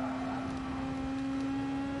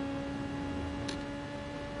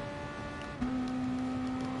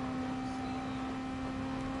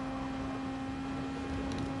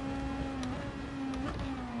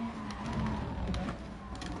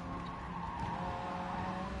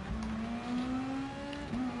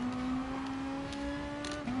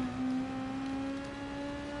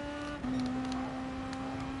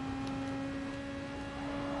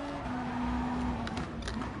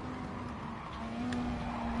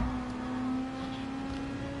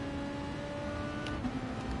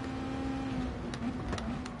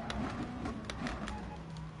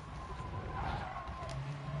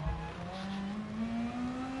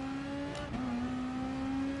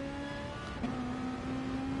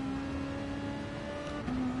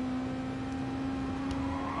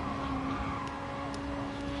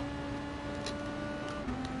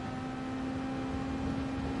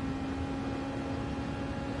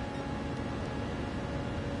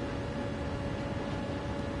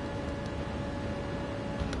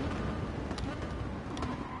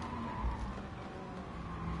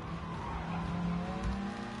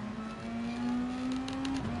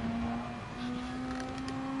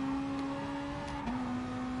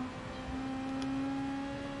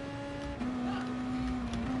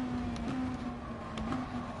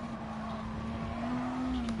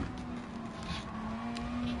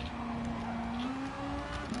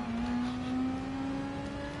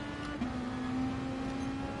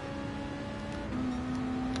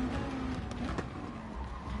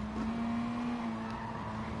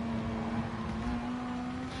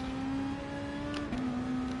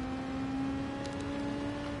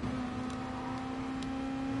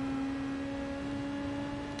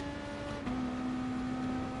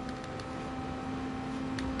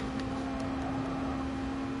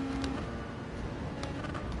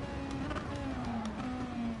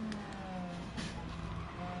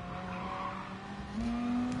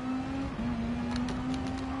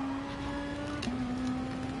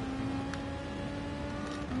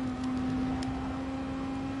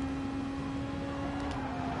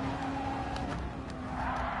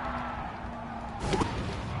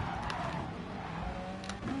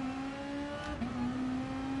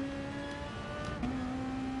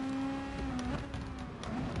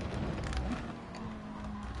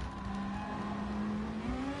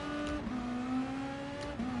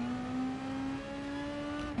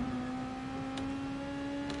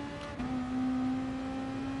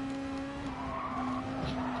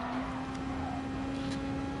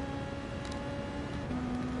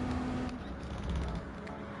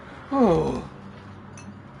 Oh.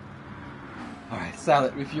 Alright,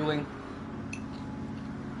 salad refueling.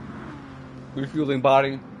 Refueling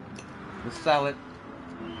body with salad.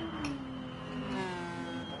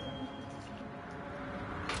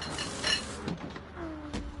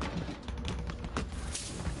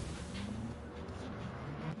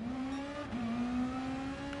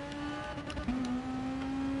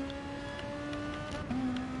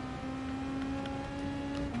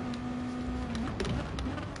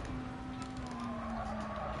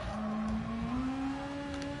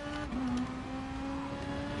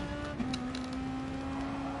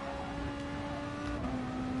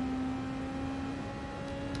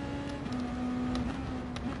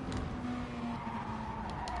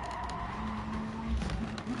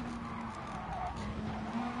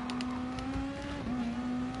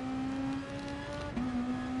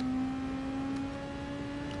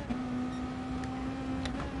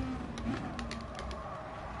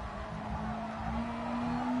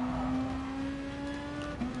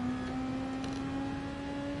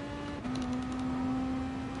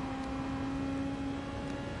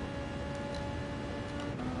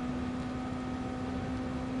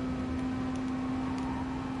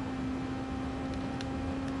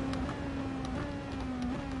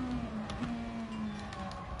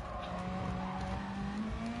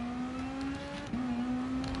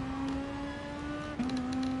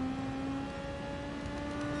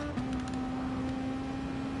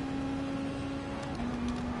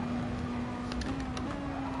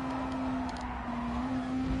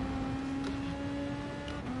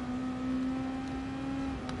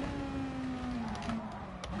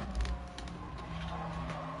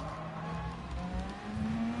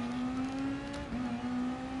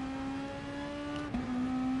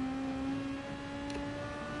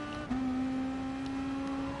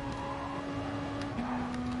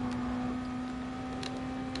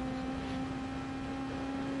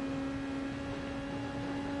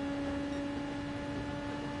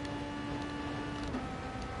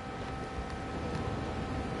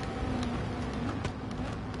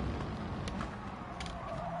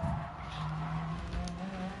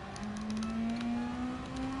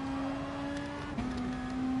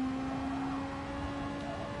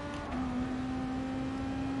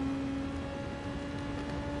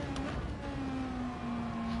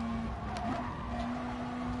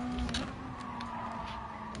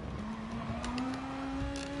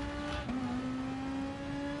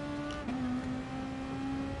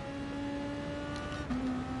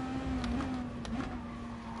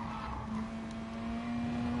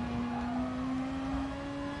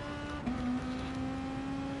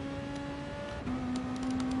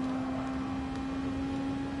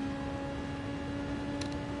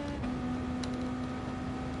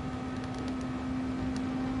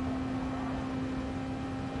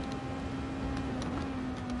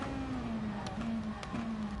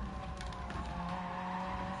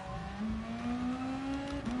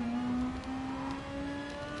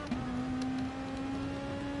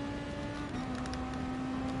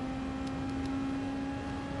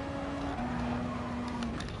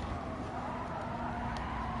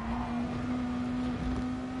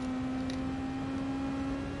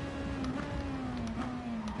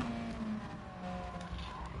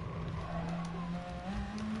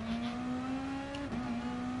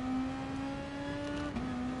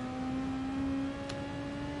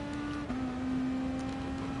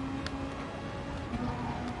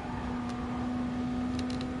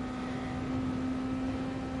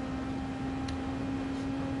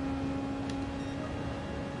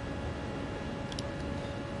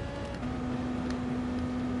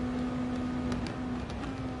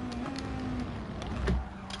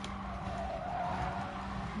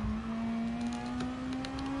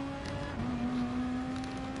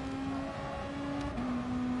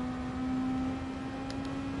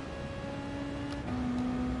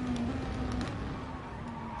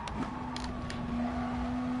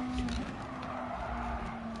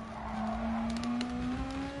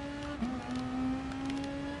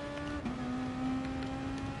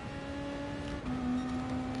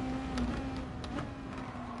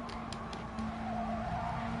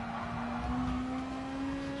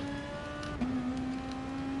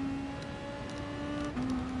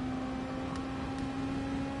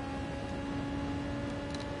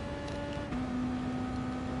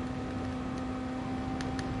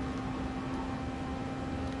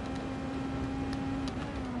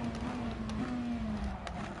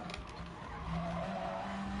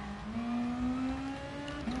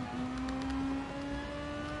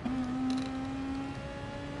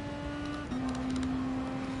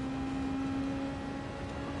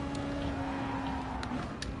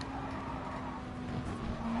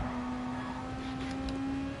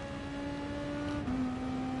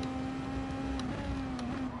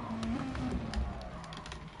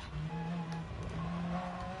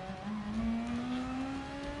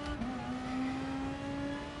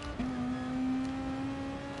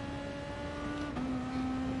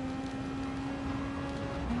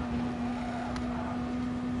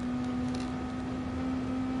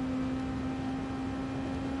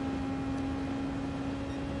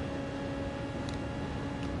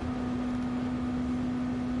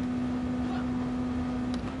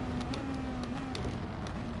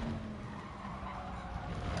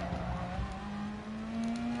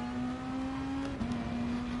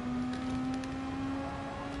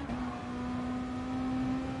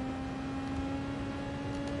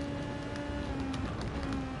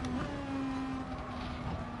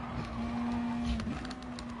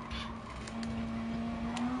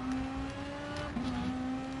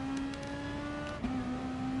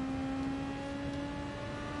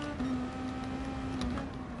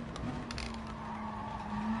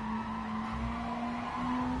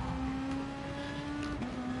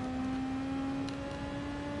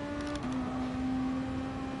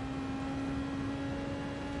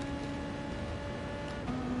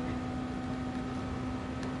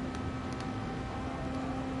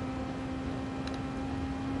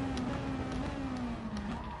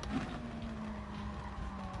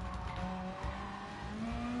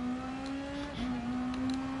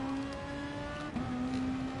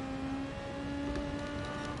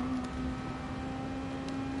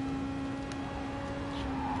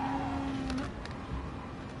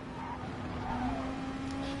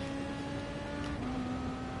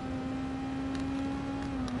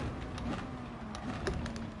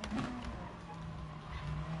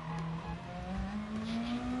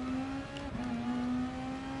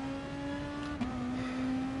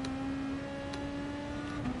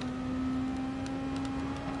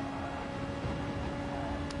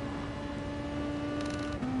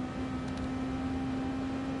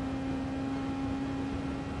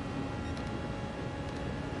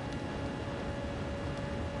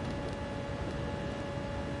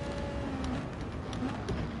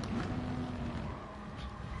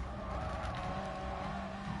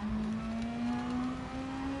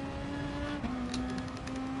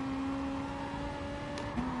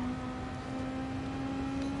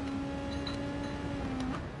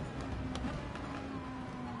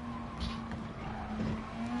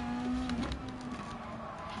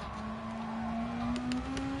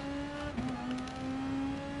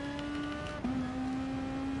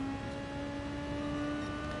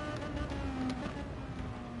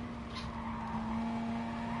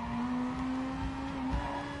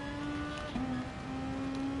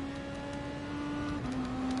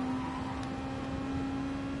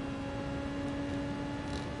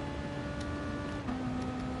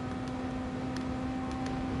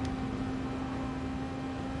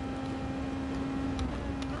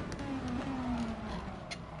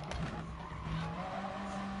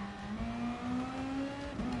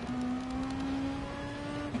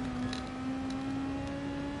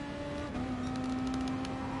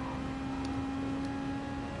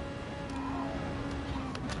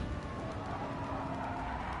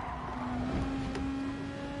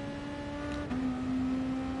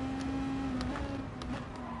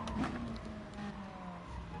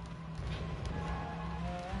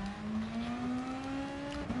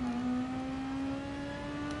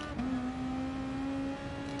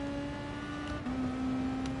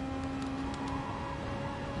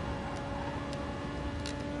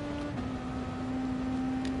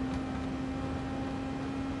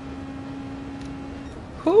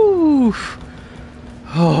 Whew.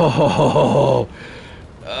 Oh,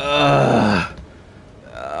 oh,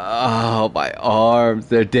 my arms.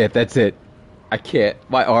 They're dead. That's it. I can't.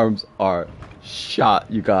 My arms are shot,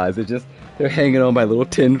 you guys. They're hanging on by little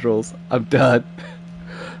tendrils. I'm done.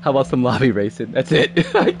 How about some lobby racing? That's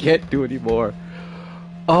it. I can't do anymore.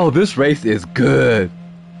 Oh, this race is good.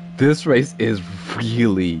 This race is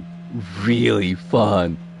really, really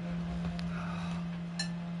fun.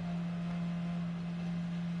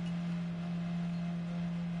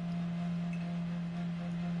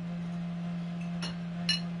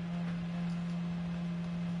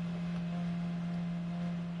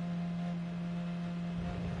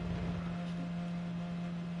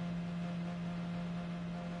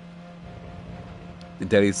 The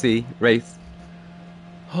Delhi Sea race.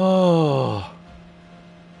 Oh,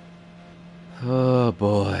 oh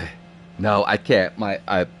boy. No, I can't.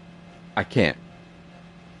 I can't.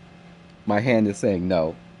 My hand is saying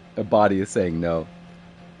no. The body is saying no.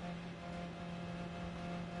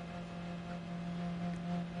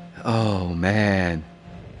 Oh man.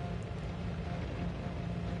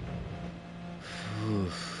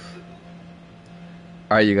 All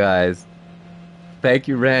right, you guys. Thank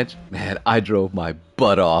you, Ranch. Man, I drove my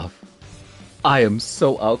butt off. I am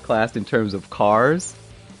so outclassed in terms of cars.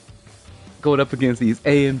 Going up against these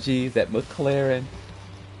AMGs at McLaren.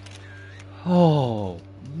 Oh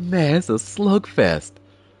man, it's a slugfest.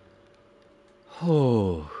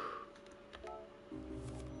 Oh.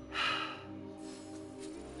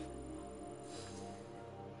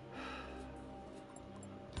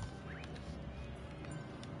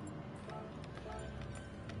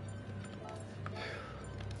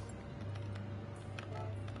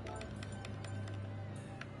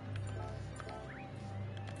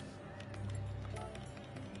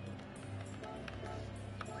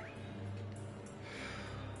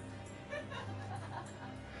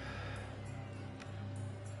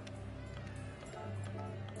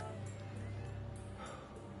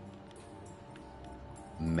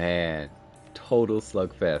 Man, total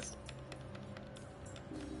slugfest.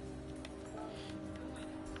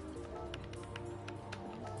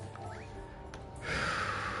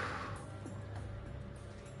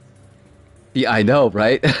 Yeah, I know,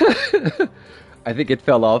 right? I think it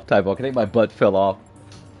fell off, Tybo. I think my butt fell off.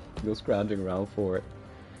 Go scrounging around for it.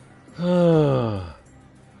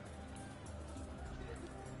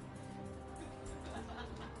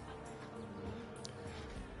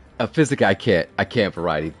 A physic I can't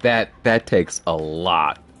variety. That takes a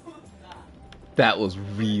lot. That was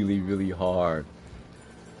really, really hard.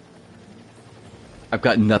 I've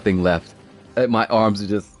got nothing left. My arms are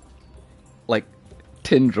just like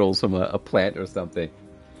tendrils from a plant or something.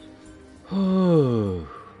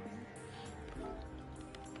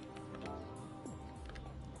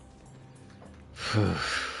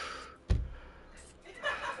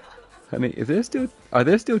 I mean, are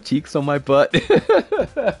there still cheeks on my butt?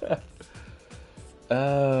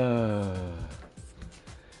 All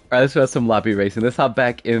right, let's try some lobby racing. Let's hop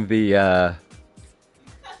back in the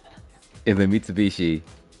Mitsubishi.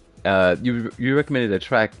 You recommended a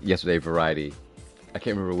track yesterday, Variety. I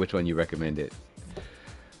can't remember which one you recommended.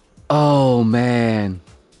 Oh man.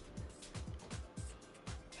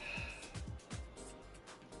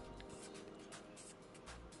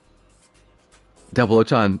 Double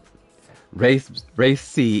Ochan, race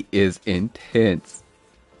C is intense.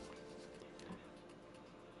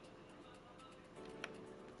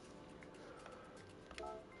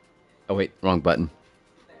 Oh wait, wrong button.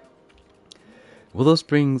 Willow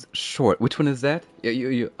Springs Short. Which one is that?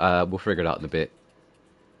 Yeah, we'll figure it out in a bit.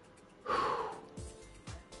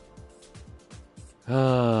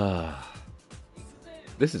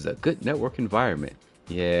 This is a good network environment.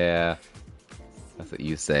 Yeah, that's what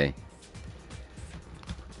you say.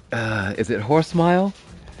 Is it Horse Mile?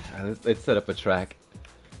 Let's set up a track.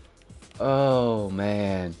 Oh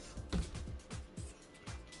man.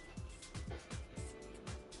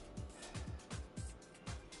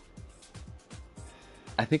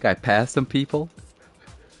 I think I passed some people.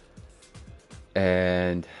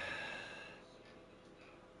 And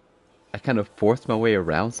I kind of forced my way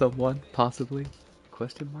around someone, possibly?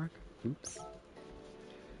 Question mark? Oops.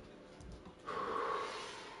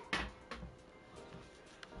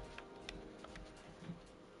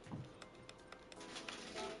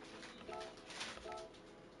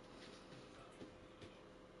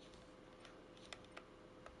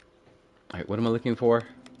 Alright, what am I looking for?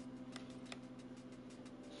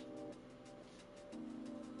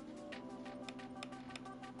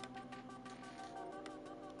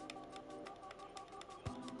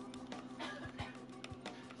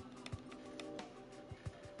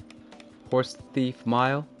 Horse Thief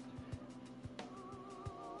Mile.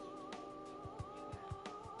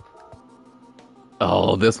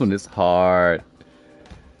 Oh, this one is hard.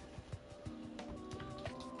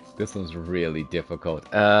 This one's really difficult.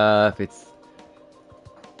 If it's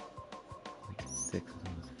 6,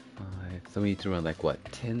 5, so we need to run like what,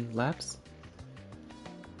 10 laps?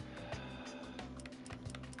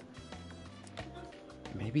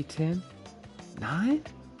 Maybe 10? 9?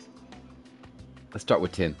 Let's start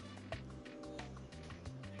with 10.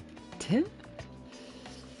 10?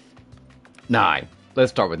 9.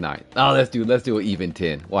 Let's start with 9. Oh, let's do an even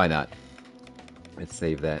 10. Why not? Let's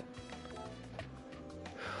save that.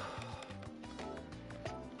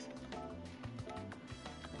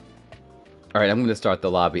 All right, I'm going to start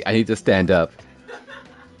the lobby. I need to stand up.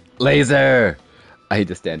 Laser! I need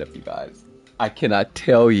to stand up, you guys. I cannot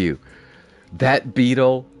tell you. That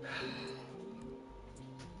beetle.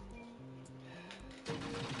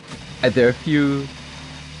 And there are a few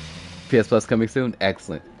PS Plus coming soon.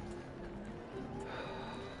 Excellent.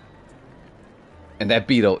 And that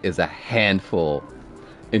beetle is a handful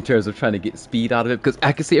in terms of trying to get speed out of it. Because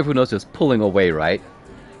I can see everyone else just pulling away, right?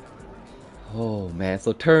 Oh, man.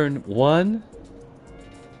 So turn 1.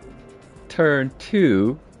 Turn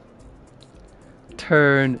 2.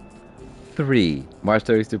 Turn 3. March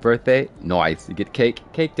 32nd birthday. Nice. You get cake.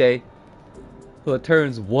 Cake day. So it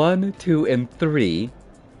turns 1, 2, and 3.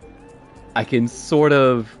 I can sort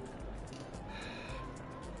of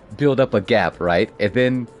build up a gap, right? And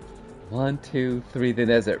then 1, 2, 3. Then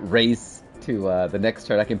as it race to the next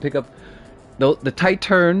turn, I can pick up the tight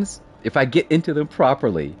turns. If I get into them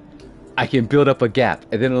properly, I can build up a gap.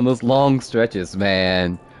 And then on those long stretches,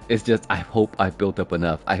 man, it's just, I hope I built up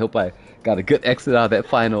enough. I hope I got a good exit out of that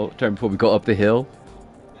final turn before we go up the hill.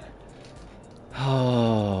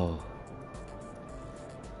 Oh.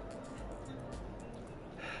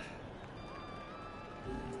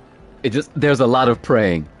 There's a lot of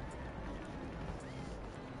praying.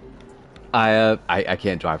 I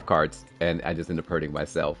can't drive carts, and I just end up hurting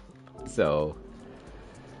myself. So,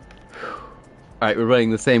 all right, we're running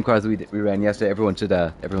the same cars we ran yesterday.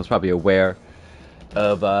 Everyone's probably aware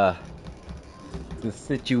of the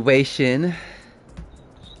situation.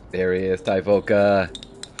 There he is, Tyvoka.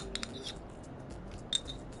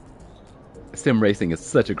 Sim racing is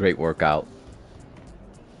such a great workout.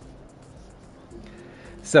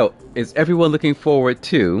 So, is everyone looking forward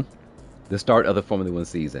to the start of the Formula One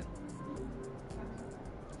season?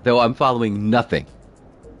 Though I'm following nothing.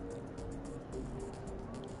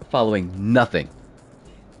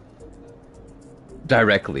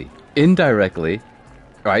 Directly. Indirectly.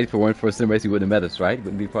 Right? If it weren't for sim racing, you wouldn't have met us, right? You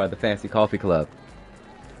wouldn't be part of the Fancy Coffee Club.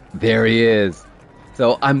 There he is.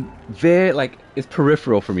 So I'm very, it's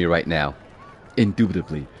peripheral for me right now.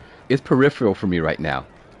 Indubitably. It's peripheral for me right now.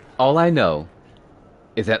 All I know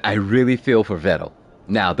is that I really feel for Vettel.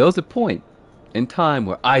 Now, there was a point in time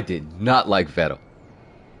where I did not like Vettel.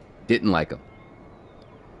 Didn't like him.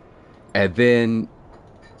 And then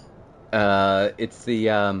it's the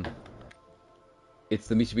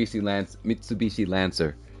Mitsubishi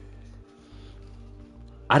Lancer.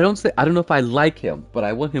 I don't know if I like him, but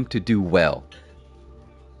I want him to do well.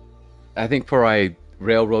 I think I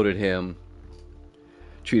railroaded him,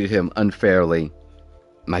 treated him unfairly,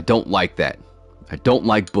 and I don't like that. I don't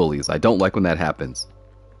like bullies. I don't like when that happens.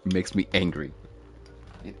 It makes me angry.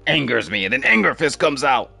 It angers me, and then anger fist comes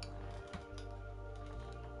out.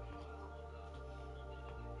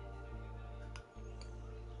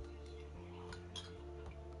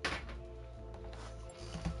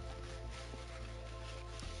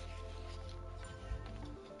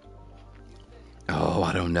 Oh,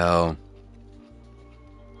 I don't know.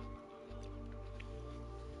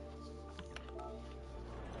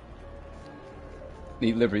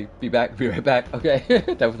 Need livery. Be back. Be right back. Okay.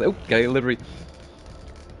 That was, gotta get livery.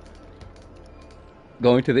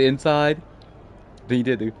 Going to the inside. Then you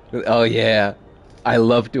did. Oh yeah, I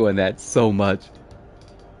love doing that so much.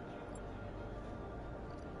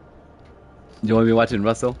 You want to be watching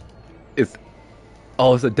Russell? It's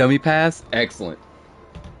a dummy pass. Excellent.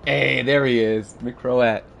 Hey, there he is,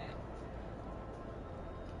 McCroat.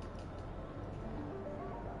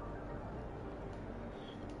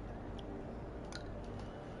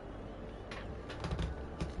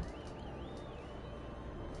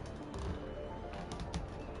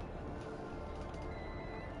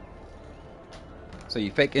 So you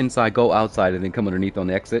fake inside, go outside, and then come underneath on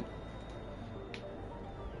the exit.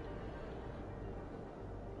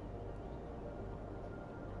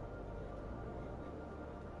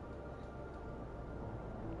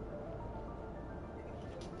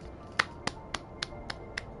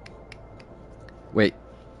 Wait,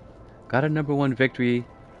 Got a #1 victory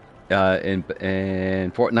in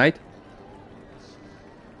Fortnite.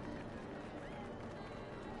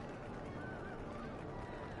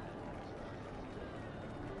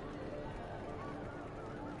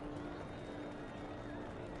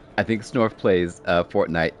 I think Snorf plays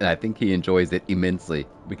Fortnite, and I think he enjoys it immensely.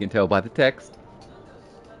 We can tell by the text.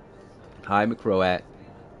 Hi, McCroat.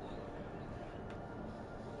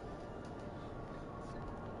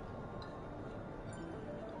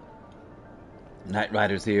 Night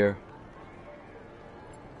Rider's here.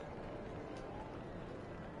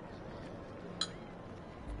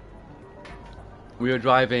 We are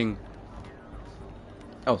driving.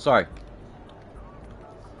 Oh, sorry.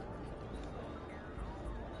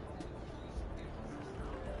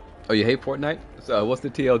 Oh, you hate Fortnite? So, what's the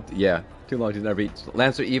TL? Yeah, too long to never reach.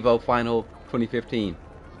 Lancer Evo Final 2015.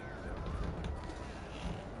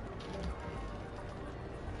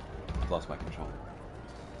 I've lost my controller.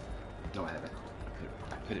 No, I haven't.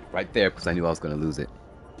 I put it right there because I knew I was going to lose it.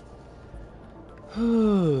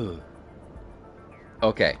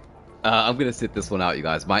 Okay. I'm going to sit this one out, you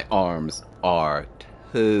guys. My arms are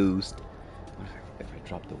toast. What if I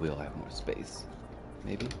drop the wheel, I have more space?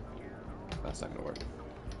 Maybe? That's not going to work.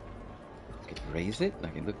 I can raise it and I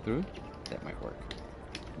can look through. That might work.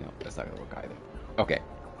 No, that's not going to work either. Okay.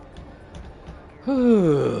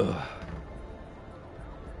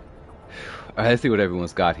 Alright, let's see what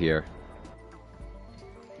everyone's got here.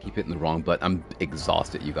 Keep hitting the wrong button. I'm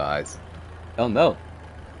exhausted, you guys. Oh no.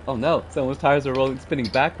 Oh no. Someone's tires are rolling, spinning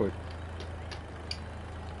backward.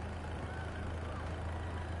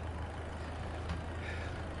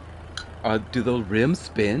 Do those rims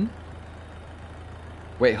spin?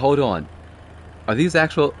 Wait, hold on. Are these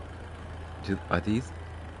actual... Are these...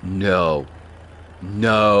 No.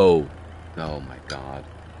 No. Oh my god.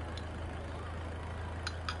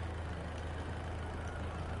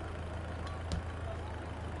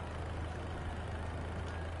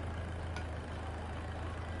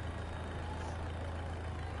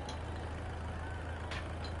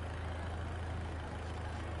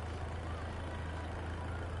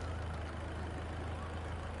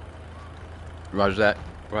 Roger that.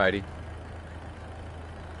 Righty.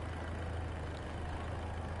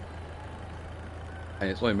 And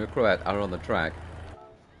it's only Croat out on the track.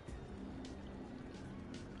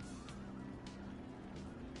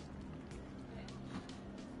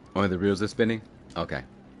 Only the reels are spinning? Okay.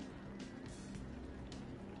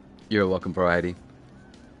 You're welcome, Variety.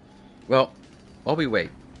 Well, while we wait,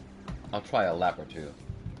 I'll try a lap or two.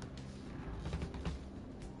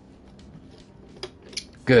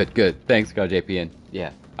 Good, good. Thanks, JPN.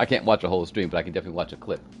 Yeah, I can't watch a whole stream, but I can definitely watch a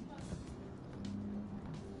clip.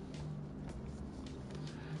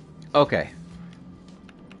 Okay.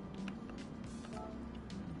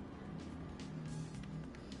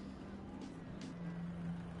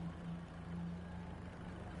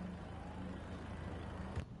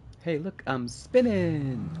 Hey, look, I'm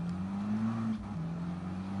spinning.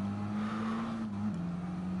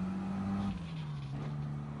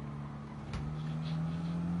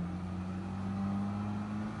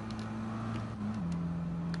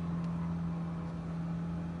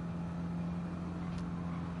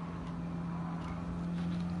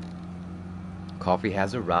 Coffee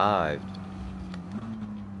has arrived.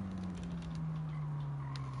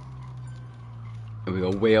 And we go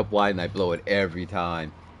way up wide and I blow it every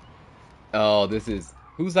time. Oh, this is...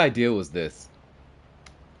 Whose idea was this?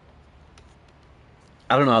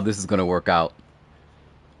 I don't know how this is going to work out.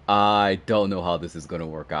 I don't know how this is going to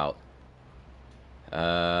work out.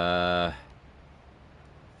 Huh.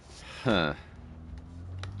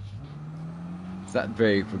 It's not a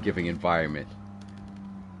very forgiving environment.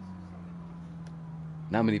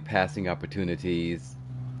 Not many passing opportunities.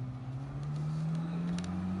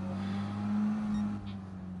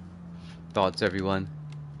 Thoughts, everyone?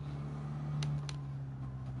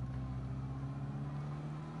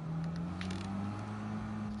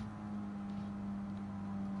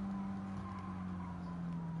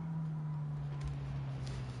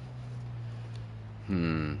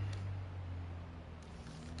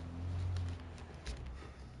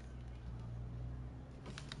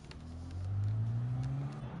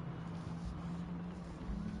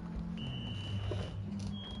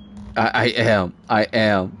 I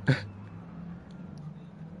am.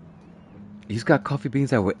 He's got coffee beans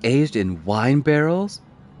that were aged in wine barrels?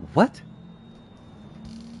 What?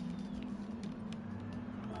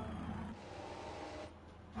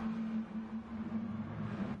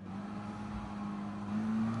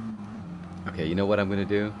 Okay, you know what I'm gonna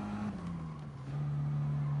do?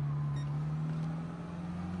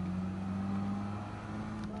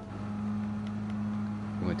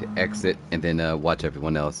 I'm going to exit and then watch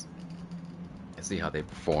everyone else and see how they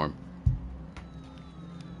perform.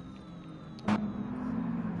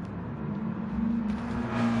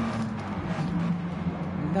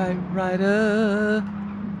 Night Rider.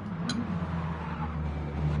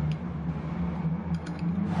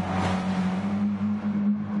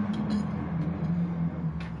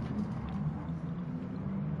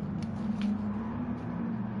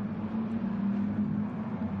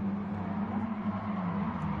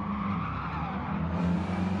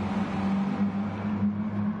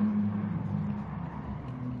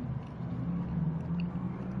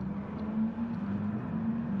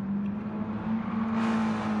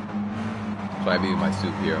 Try me with my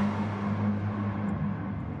soup here.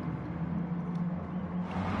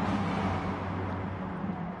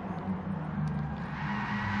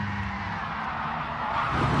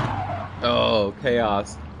 Oh,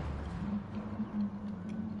 chaos.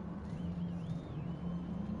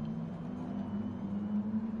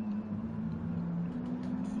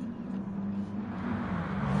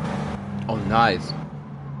 Oh, nice.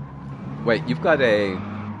 Wait, you've got a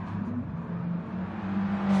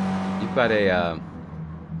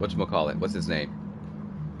whatchamacallit? What's his name?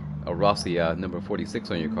 A Rossi number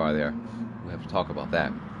 46 on your car there. We'll have to talk about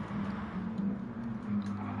that.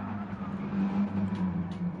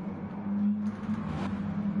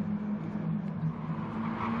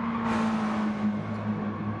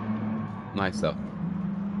 Nice though.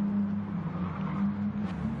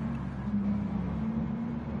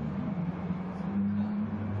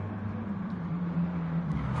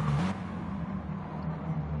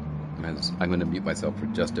 I'm going to mute myself for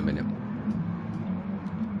just a minute.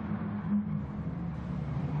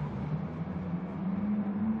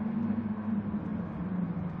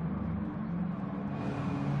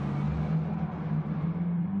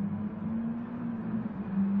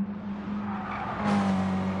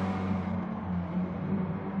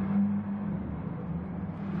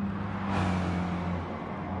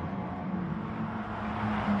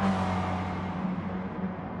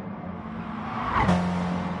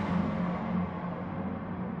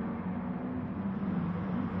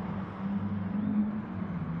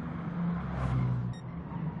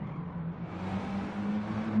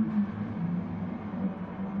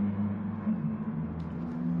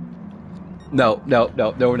 No,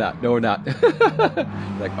 we're not. No, we're not.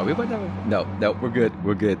 Like, are we about to? No, we're good.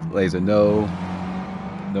 We're good. Laser, no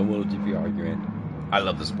MotoGP arguing. I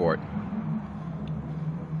love the sport.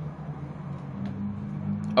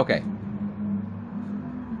 Okay.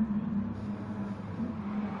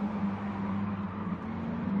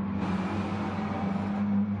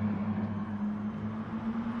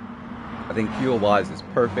 I think fuel-wise is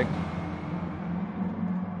perfect.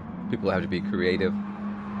 People have to be creative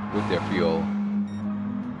with their fuel.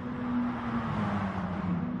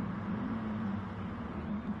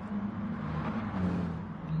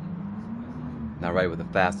 Not right with the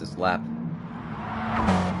fastest lap.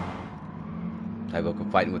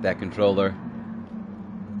 Tyvoka fighting with that controller.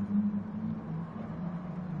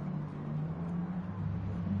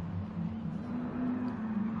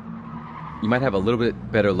 You might have a little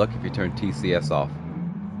bit better luck if you turn TCS off.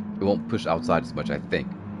 It won't push outside as much, I think.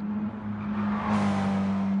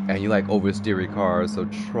 And you like oversteery cars, so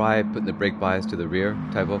try putting the brake bias to the rear,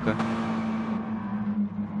 Tyvoka.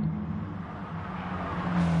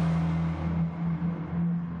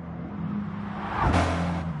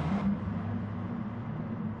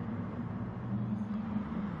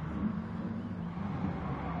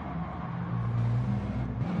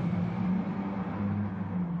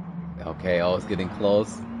 Okay, oh, it's getting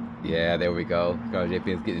close. Yeah, there we go. Car JP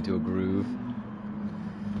is getting into a groove.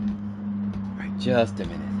 Alright, just a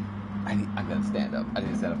minute. I'm gonna stand up. I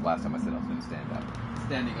didn't stand up last time I said I was gonna stand up.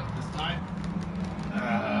 Standing up this time.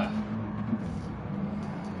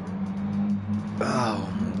 Oh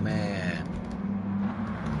man.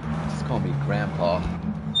 Just call me Grandpa.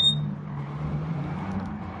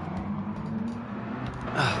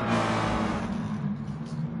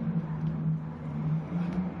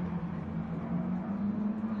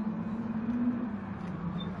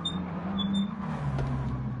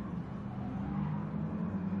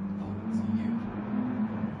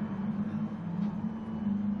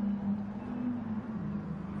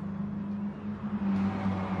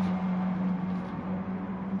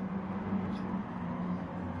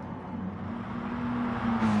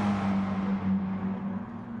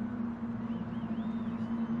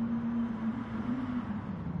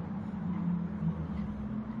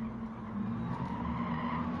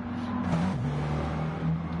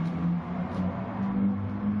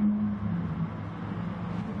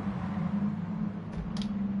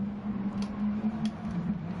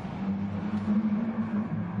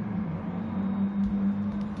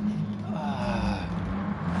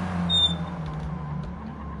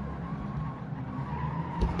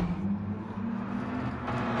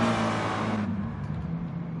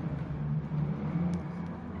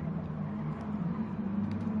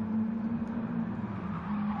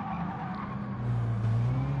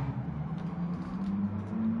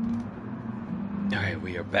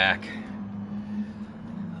 are back.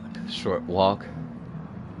 Short walk.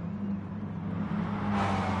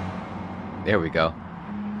 There we go.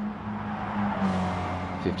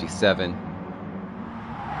 57.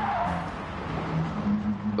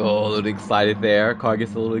 Oh, a little excited there. Car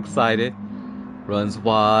gets a little excited. Runs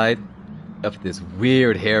wide. Up this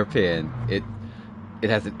weird hairpin. It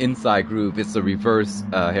has an inside groove. It's a reverse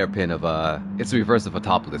hairpin of it's a reverse of a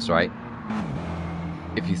topless, right?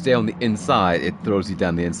 If you stay on the inside, it throws you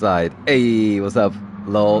down the inside. Hey, what's up,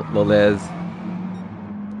 Lolez?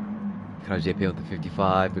 JP with the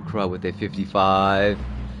 55, McCraw with the 55,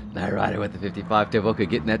 Night Rider with the 55. Tevoka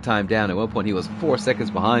getting that time down. At one point, he was 4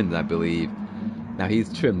 seconds behind, I believe. Now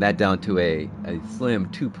he's trimmed that down to a slim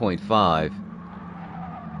 2.5.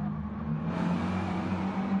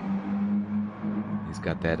 He's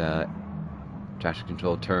got that traction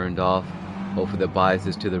control turned off. Hopefully the bias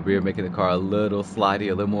is to the rear, making the car a little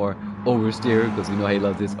slidey, a little more oversteer, because we know he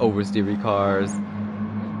loves his oversteery cars.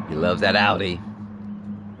 He loves that Audi.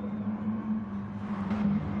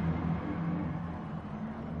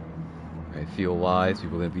 Fuel-wise,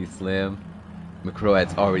 people are going to be slim.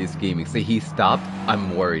 McCroat's already scheming. See, he stopped.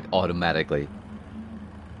 I'm worried automatically.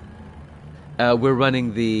 We're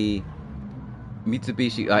running the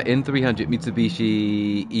Mitsubishi N300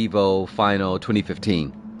 Mitsubishi Evo Final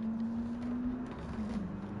 2015.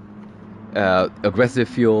 Aggressive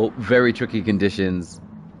fuel, very tricky conditions.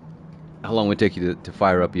 How long would it take you to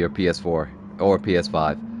fire up your PS4 or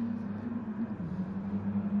PS5?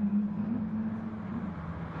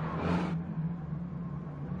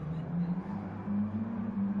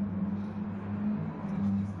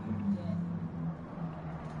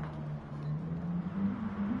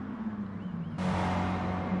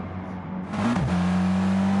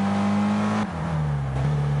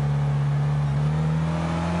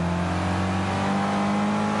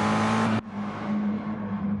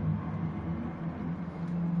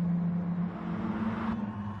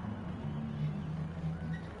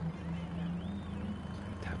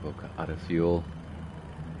 Out of fuel.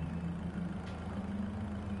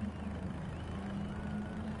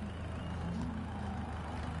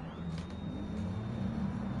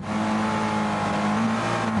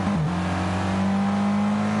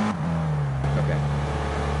 Okay.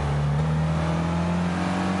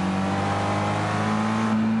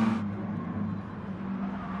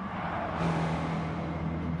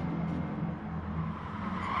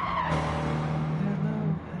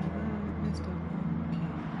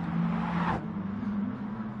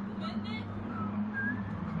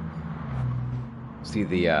 See,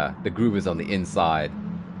 the groove is on the inside.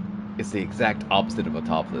 It's the exact opposite of a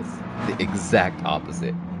topless. The exact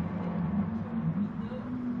opposite.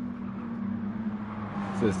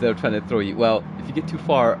 So instead of trying to throw you, well, if you get too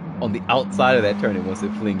far on the outside of that turn, it wants to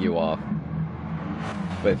fling you off.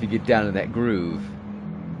 But if you get down in that groove,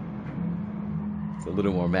 it's a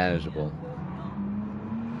little more manageable.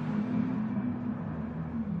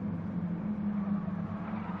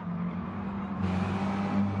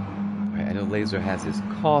 I know Laser has his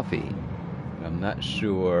coffee, but I'm not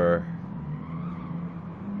sure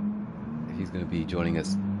if he's going to be joining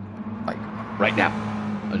us, like, right now.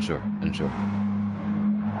 Unsure.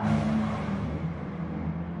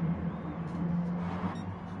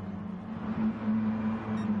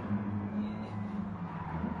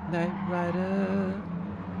 Night Rider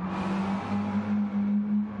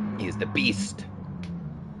is the beast.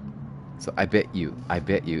 So I bet you,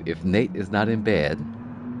 if Nate is not in bed,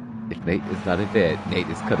 Nate is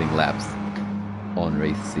cutting laps on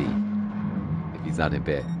race C. If he's not in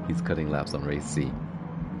bed, he's cutting laps on race C.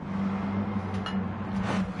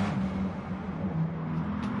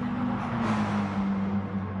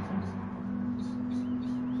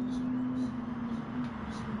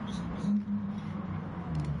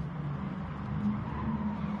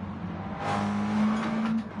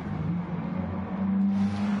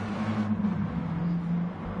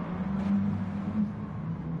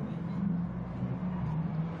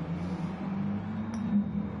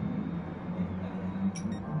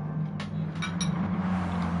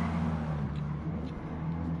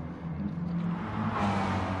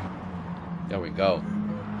 There we go.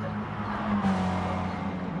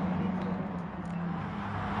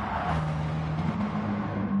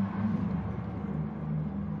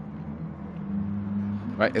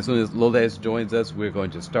 Right, as soon as Loles joins us, we're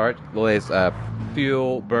going to start. Loles,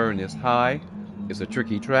 fuel burn is high. It's a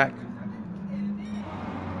tricky track.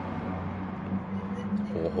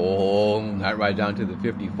 Oh, not right down to the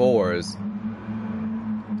 54s.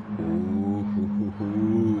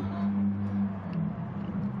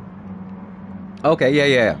 Okay,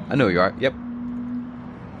 yeah. I know you are. Yep.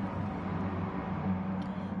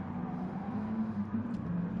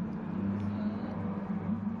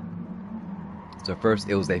 So first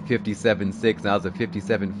it was a 57.6, now it's a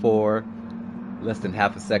 57.4. Less than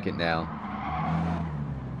half a second now.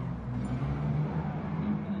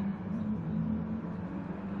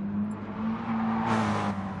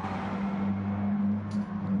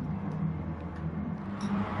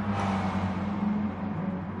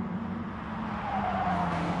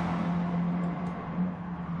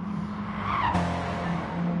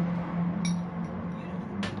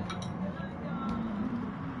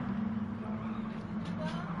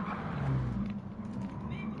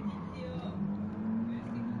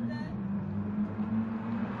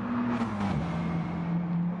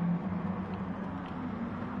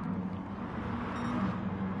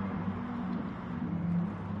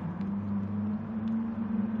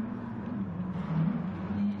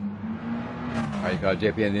 Alright, got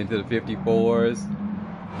JPN into the 54s.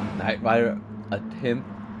 Knight Rider a tenth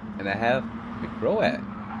and a half. McGroat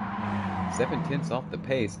 7/10 off the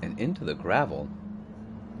pace and into the gravel.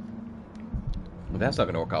 Well, that's not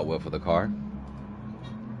going to work out well for the car.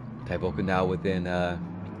 Tyvoka now within,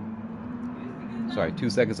 2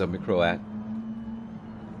 seconds of McCroat.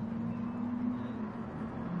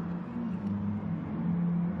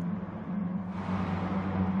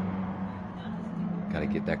 Got to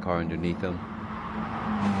get that car underneath him.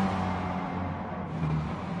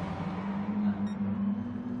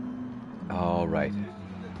 All right.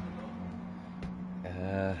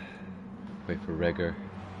 Wait for Reger.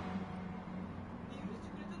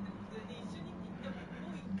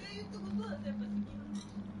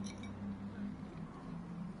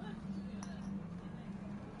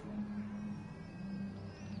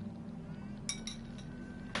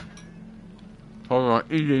 Hold on,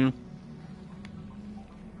 eating.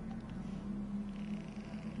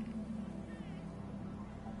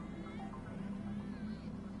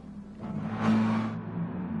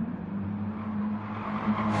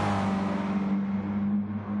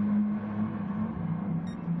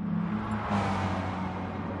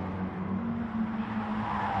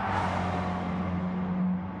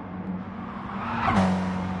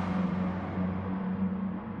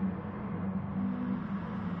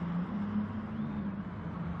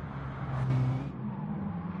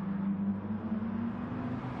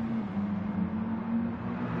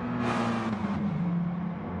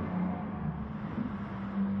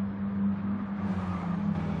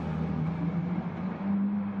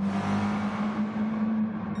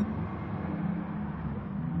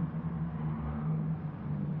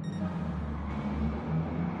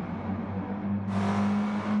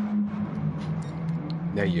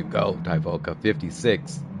 There you go, Tyvoka,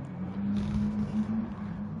 56.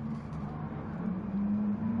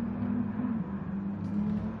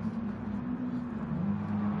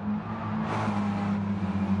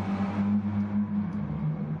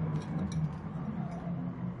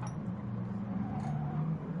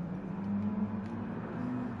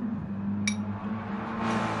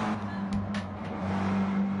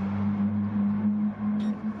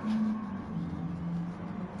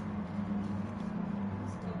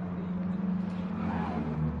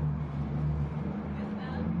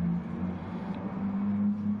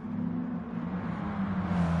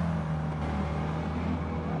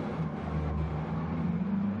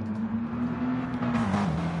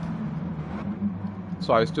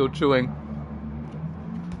 Sorry, still chewing.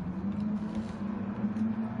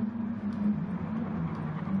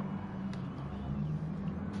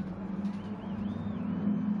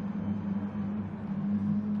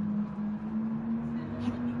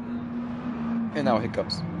 And now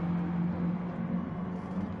hiccups.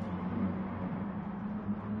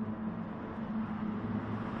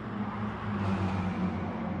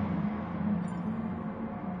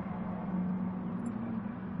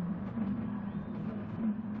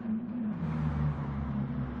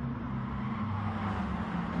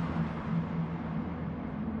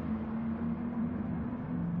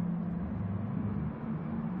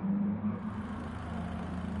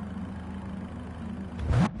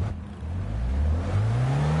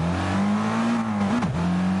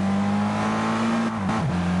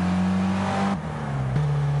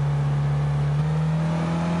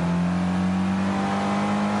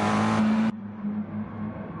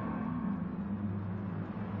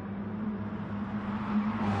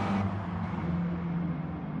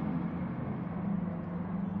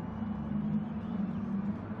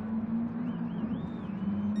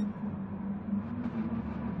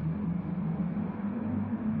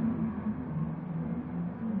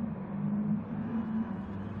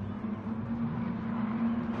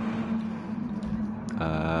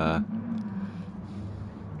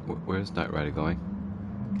 Where's Knight Rider going?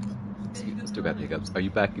 Still got hiccups. Are you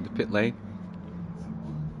back in the pit lane?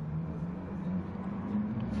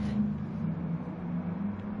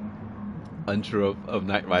 unsure of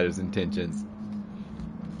Knight Rider's intentions.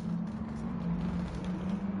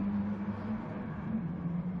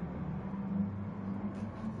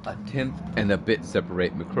 A tenth and a bit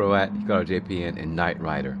separate McCroat, Hikaru JPN, and Knight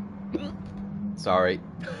Rider. Sorry.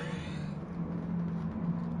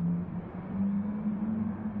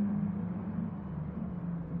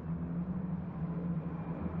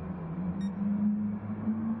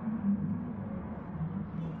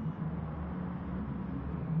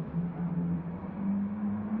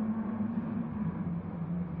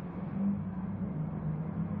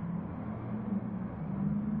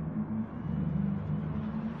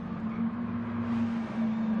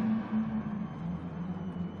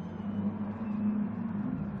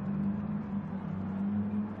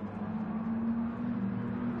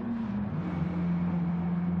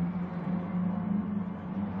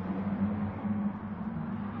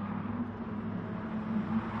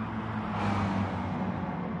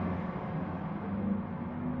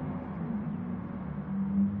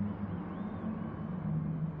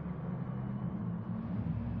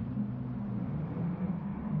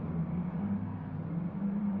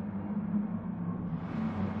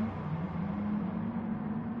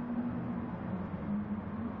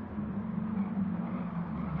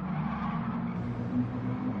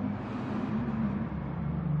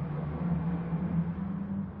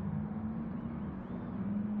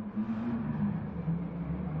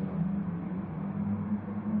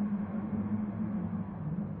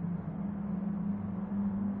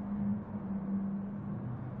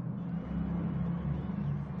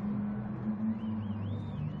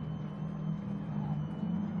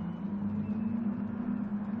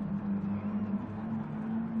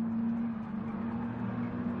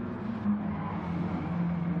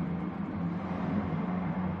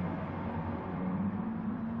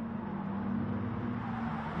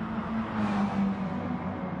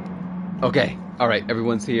 Okay, alright,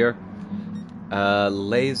 everyone's here.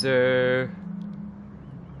 Laser.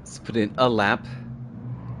 Let's put in a lap.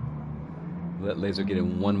 Let Laser get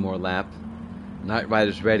in one more lap. Knight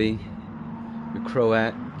Rider's ready.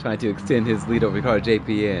 Croat trying to extend his lead over Hikaru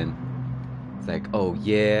JPN. It's like, oh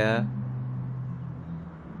yeah.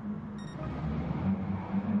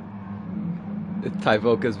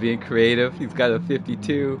 Tyvoka's being creative. He's got a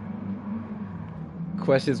 52.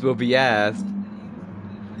 Questions will be asked.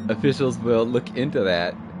 Officials will look into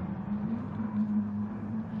that.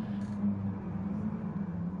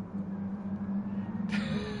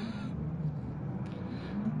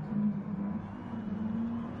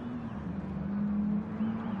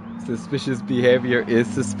 Suspicious behavior is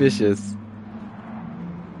suspicious.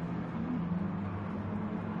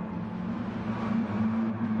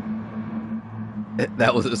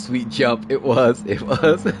 That was a sweet jump. It was. It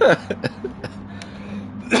was.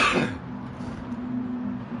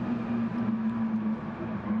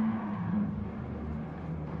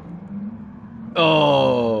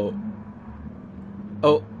 Oh.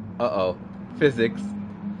 Oh. Uh-oh. Physics.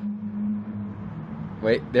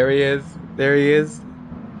 Wait, there he is. There he is.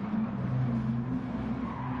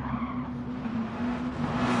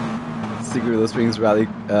 Secret of the Springs Rally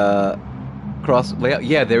cross layout.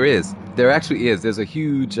 Yeah, there is. There actually is. There's a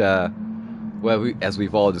huge, as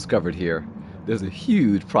we've all discovered here, there's a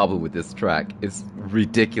huge problem with this track. It's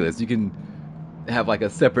ridiculous. You can have like a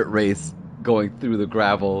separate race going through the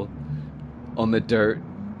gravel, on the dirt.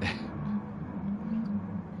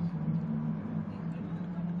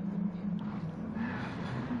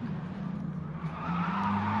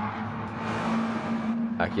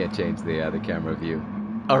 I can't change the camera view.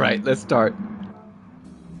 All right, let's start.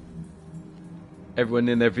 Everyone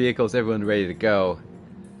in their vehicles, everyone ready to go.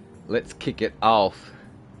 Let's kick it off.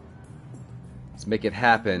 Let's make it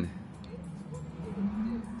happen.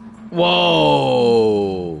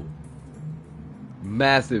 Whoa!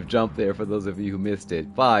 Massive jump there for those of you who missed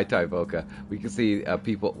it. Bye, Tyvoka. We can see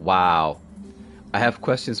people. Wow. I have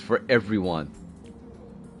questions for everyone.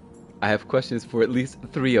 I have questions for at least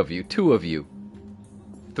 3 of you. 2 of you.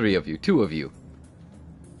 3 of you. 2 of you.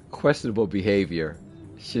 Questionable behavior.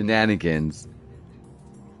 Shenanigans.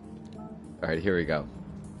 Alright, here we go.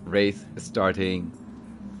 Race starting.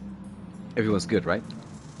 Everyone's good, right?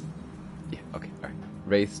 Yeah, okay, alright.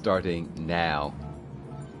 Race starting now.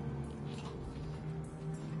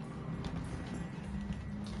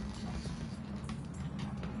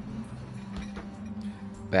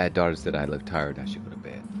 Bad daughter said I look tired. I should go to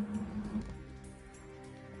bed.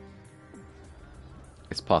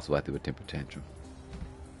 It's possible I threw a temper tantrum.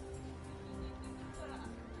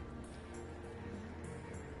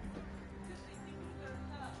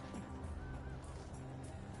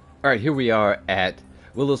 All right, here we are at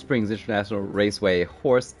Willow Springs International Raceway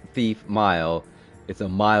Horse Thief Mile. It's a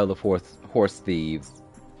mile of horse thieves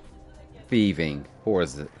thieving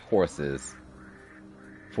horses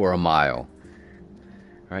for a mile.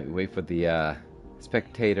 All right, we wait for the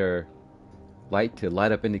spectator light to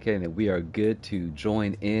light up, indicating that we are good to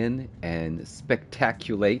join in and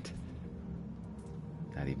spectaculate.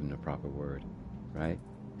 Not even the proper word, right?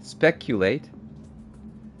 Speculate.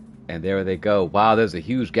 And there they go. Wow, there's a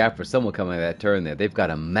huge gap for someone coming at that turn there. They've got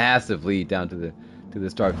a massive lead down to the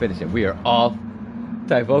start finish, and we are off.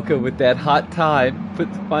 Taivoka with that hot time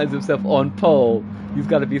finds himself on pole. He's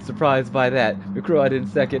got to be surprised by that. McCroy in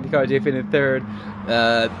second, KRJ in third,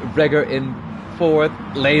 Reger in fourth,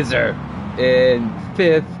 Laser in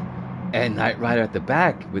fifth, and Knight Rider at the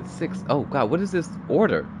back with sixth. Oh God, what is this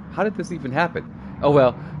order? How did this even happen? Oh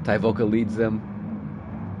well, Taivoka leads them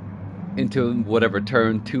into whatever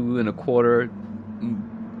turn,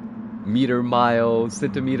 2.25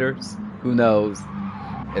 centimeters. Who knows?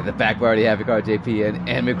 At the back, we already have RJP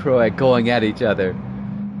and McCroy going at each other,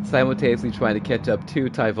 simultaneously trying to catch up to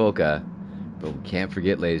Taivoka. But we can't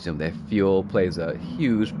forget, ladies and gentlemen, that fuel plays a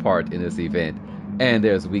huge part in this event, and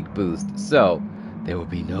there's weak boost, so there will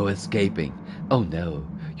be no escaping. Oh no,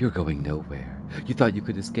 you're going nowhere. You thought you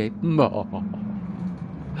could escape? Well,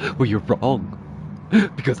 you're wrong,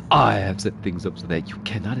 because I have set things up so that you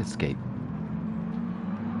cannot escape.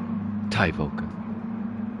 Taivoka,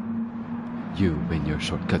 you and your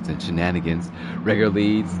shortcuts and shenanigans. Reger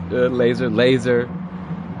leads, Laser.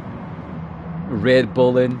 Red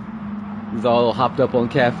Bullin is all hopped up on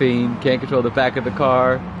caffeine, can't control the back of the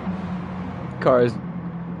car. Car is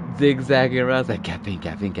zigzagging around. It's like caffeine,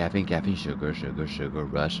 sugar,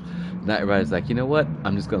 rush. Knight Rider's like, you know what?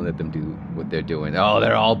 I'm just gonna let them do what they're doing. Oh,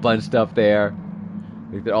 they're all bunched up there.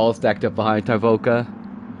 They're all stacked up behind Taivoka.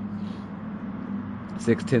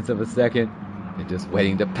 0.6 of a second. They're just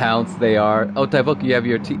waiting to pounce. They are. Oh, Taivoka, you have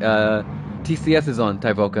your TCSs on,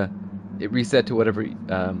 Taivoka. It reset to whatever,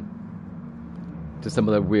 to some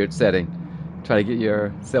other weird setting. Try to get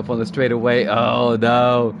yourself on the straightaway. Oh,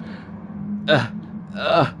 no.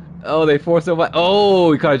 Oh, they forced him.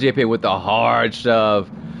 Oh, he caught JP with the hard shove.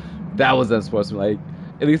 That was unsportsmanlike.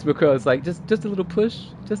 At least McCrow like, just a little push.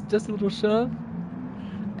 Just a little shove.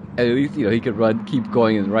 And at least, he could keep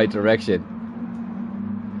going in the right direction.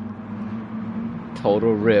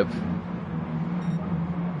 Total rip.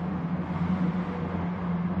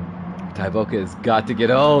 Taivoka has got to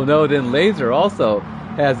get. Oh no! Then Laser also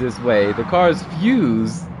has his way. The car's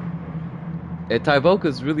fuse. And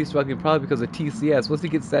Taivoka's really struggling, probably because of TCS. Once he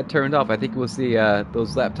gets that turned off, I think we'll see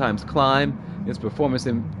those lap times climb. His performance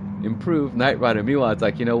improve. Knight Rider, meanwhile, it's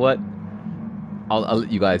like, you know what? I'll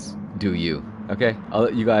let you guys do you. Okay? I'll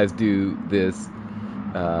let you guys do this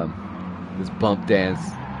this bump dance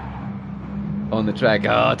on the track.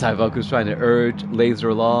 Oh, Taivoka's trying to urge Laser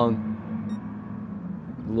along.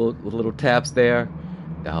 Little taps there.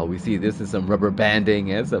 Oh, we see this is some rubber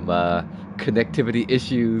banding and some connectivity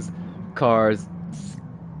issues. Cars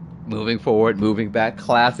moving forward, moving back.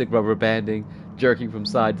 Classic rubber banding, jerking from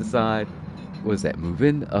side to side. What is that?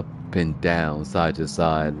 Moving up and down, side to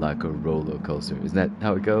side, like a roller coaster. Isn't that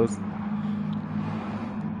how it goes?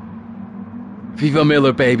 Viva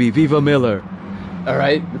Miller, baby! Viva Miller!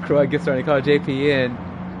 Alright, McCroy gets starting to call JP in.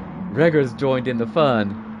 Reger's joined in the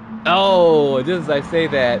fun. Oh, just as I say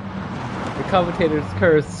that, the commentator's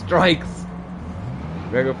curse strikes.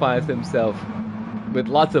 Reger finds himself with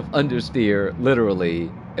lots of understeer, literally,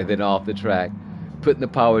 and then off the track, putting the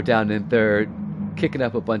power down in third, kicking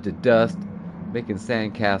up a bunch of dust, making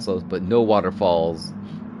sand castles, but no waterfalls.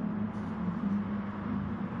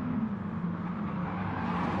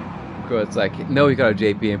 It's like, no, you got a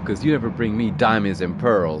JPM because you never bring me diamonds and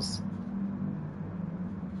pearls.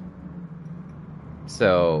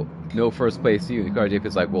 So, no first place to you. Ricardo JP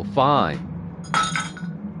is like, well, fine.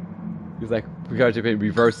 He's like, Ricardo JP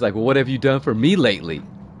reverses like, well, what have you done for me lately?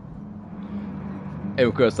 And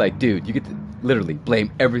Ricardo's like, dude, you get to literally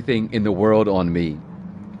blame everything in the world on me.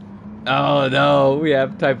 Oh no, we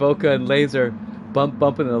have Taivoka and Laser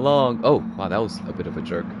bumping along. Oh, wow, that was a bit of a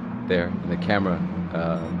jerk there in the camera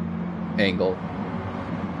angle.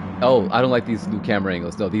 Oh, I don't like these new camera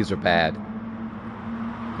angles. No, these are bad.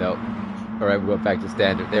 No. Alright, we went back to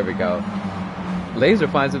standard. There we go. Laser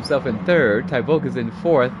finds himself in third. Taivoka's in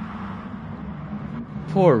fourth.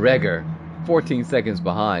 Poor Reger. 14 seconds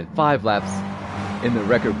behind. 5 laps in the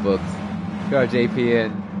record books.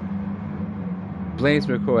 JPN blames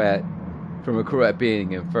McCroy for McCroy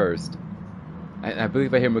being in first. I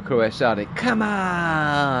believe I hear McCroy shouting, come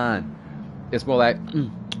on! It's more like,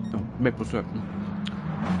 maple syrup.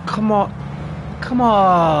 Come on! Come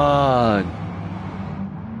on!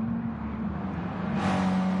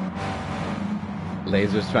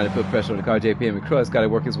 Laser's trying to put pressure on the car. JP and McCroy's got to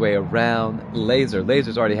work his way around Laser.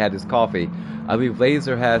 Laser's already had his coffee. I believe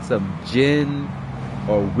Laser has some gin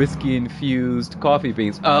or whiskey-infused coffee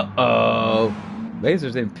beans. Uh-oh.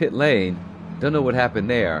 Laser's in pit lane. Don't know what happened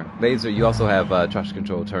there. Laser, you also have traction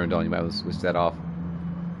control turned on. You might want to switch that off.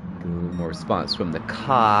 Get a little more response from the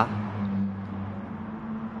car.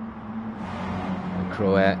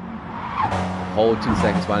 Croat. Hold 2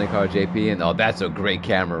 seconds behind the car, JP. And oh, that's a great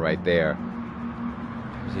camera right there.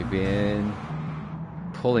 JP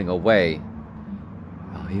pulling away.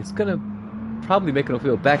 Oh, he's gonna probably make him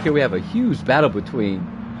feel back here. We have a huge battle between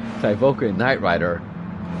Tyvoka and Knight Rider.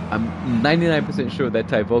 I'm 99% sure that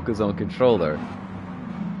Tyvoka's own controller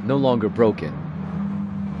no longer broken.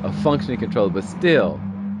 A functioning controller, but still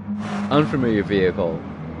unfamiliar vehicle.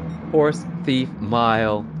 Horse, thief,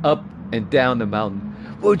 mile, up and down the mountain.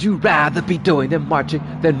 Would you rather be doing than marching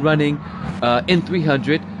than running in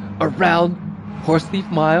 300 around Horse Thief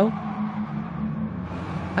Mile?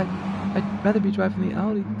 I'd rather be driving the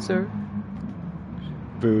Audi, sir.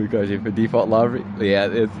 Boo, because for default lottery. Yeah,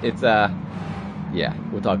 it's yeah,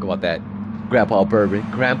 we'll talk about that.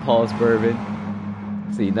 Grandpa's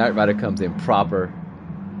bourbon. See, Knight Rider comes in proper.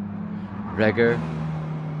 Regger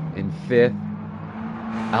in 5th.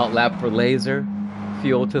 Outlap for Laser.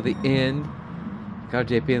 Fuel to the end. Car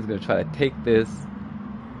JP is going to try to take this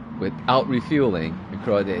without refueling.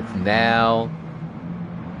 It's now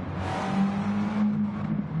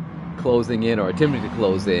closing in or attempting to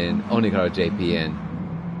close in. Only car JPN.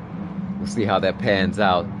 We'll see how that pans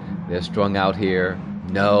out. They're strung out here.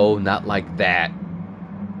 No, not like that.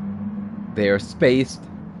 They are spaced.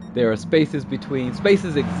 There are spaces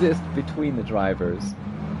exist between the drivers.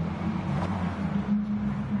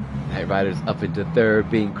 Knight Rider's up into 3rd,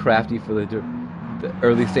 being crafty for the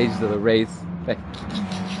early stages of the race.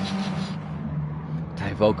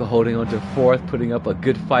 Tyvoka holding on to 4th, putting up a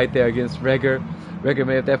good fight there against Regger. Regger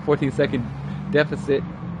may have that 14-second deficit.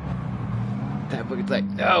 Tyvoka's like,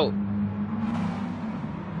 no!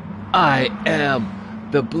 I am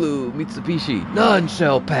the blue Mitsubishi. None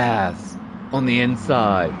shall pass on the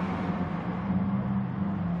inside.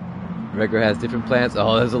 Regger has different plans.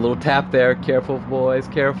 Oh, there's a little tap there. Careful, boys.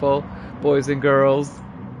 Careful, boys and girls.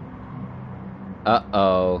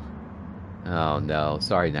 Uh-oh. Oh, no.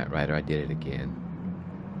 Sorry, Knight Rider. I did it again.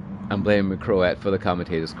 I'm blaming McCroat for the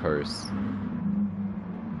commentator's curse.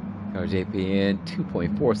 RJPN,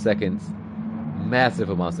 2.4 seconds. Massive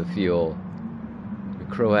amounts of fuel.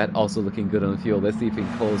 McCroat also looking good on the fuel. Let's see if he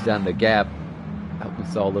can close down the gap. Oh, we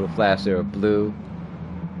saw a little flash there of blue.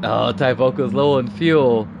 Oh, Tyvoka's low on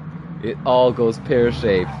fuel. It all goes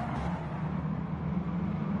pear-shaped.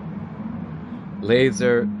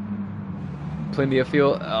 Laser. Plenty of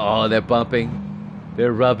fuel. Oh, they're bumping.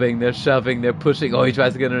 They're rubbing. They're shoving. They're pushing. Oh, he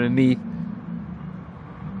tries to get underneath.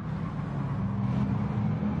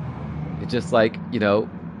 It's just like, you know,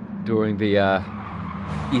 during the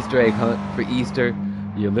Easter egg hunt for Easter.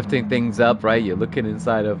 You're lifting things up, right? You're looking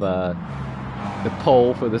inside of the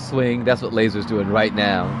pole for the swing. That's what Laser's doing right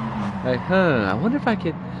now. Like, I wonder if I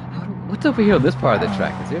could... What's over here on this part of the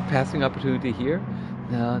track? Is there a passing opportunity here?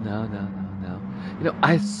 No. You know,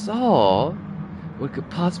 I saw what could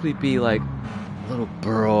possibly be like a little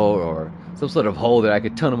burrow or some sort of hole that I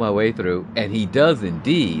could tunnel my way through. And he does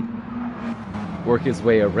indeed work his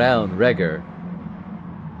way around Regger.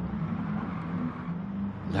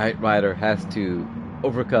 Knight Rider has to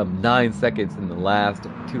overcome 9 seconds in the last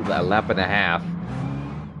lap and a half.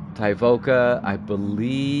 Tyvoka, I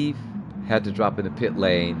believe, had to drop in the pit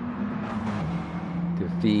lane to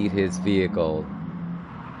feed his vehicle.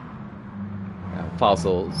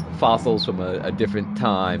 Fossils from a different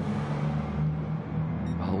time.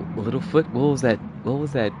 Oh, Littlefoot. What was that?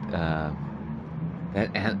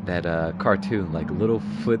 That cartoon, like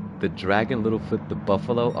Littlefoot the dragon, Littlefoot the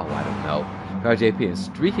buffalo. Oh, I don't know. RJP is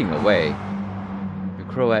streaking away.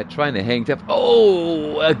 McCroat trying to hang tough.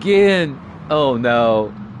 Oh, again. Oh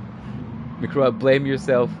no. McCroat, blame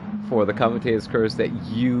yourself for the commentator's curse that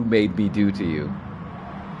you made me do to you.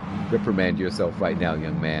 Reprimand yourself right now,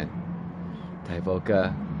 young man.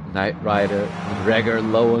 Tyvoka, Knight Rider, Regger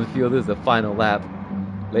low on fuel. This is the final lap.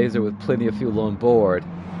 Laser with plenty of fuel on board.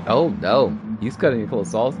 Oh no, he's cutting it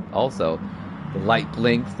close also. The light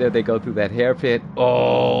blinks. There they go through that hairpin.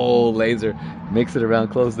 Oh, Laser makes it around,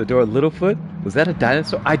 close the door. Littlefoot? Was that a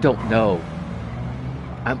dinosaur? I don't know.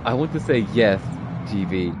 I want to say yes,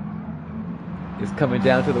 GV. It's coming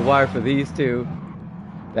down to the wire for these two.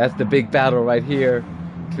 That's the big battle right here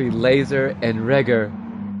between Laser and Regger.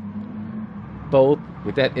 Both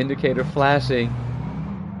with that indicator flashing.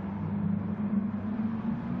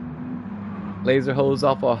 Laser hose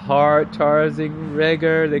off a hard charging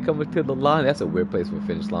rigger. They come to the line. That's a weird place for a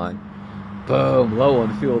finish line. Boom, low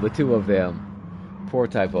on fuel, the two of them. Poor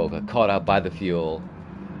Typho got caught out by the fuel.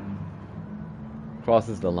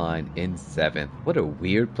 Crosses the line in 7th. What a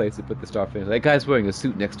weird place to put the start finish. That guy's wearing a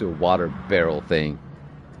suit next to a water barrel thing.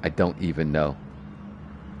 I don't even know.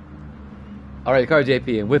 Alright, Car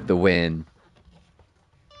JPN with the win.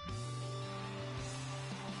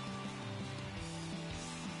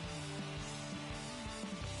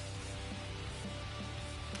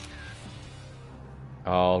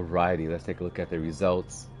 Alrighty, let's take a look at the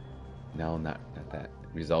results. No, not that.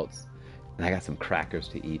 Results. And I got some crackers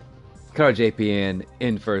to eat. Car JPN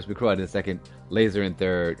in first, Bicrod in second, Laser in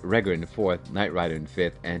third, Regger in fourth, Knight Rider in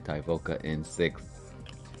fifth, and Tyvoka in sixth.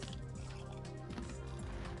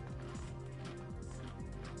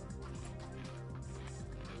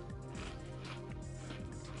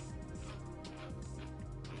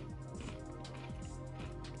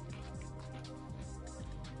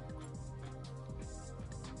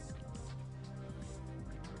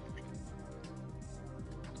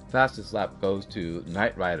 Fastest lap goes to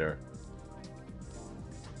Knight Rider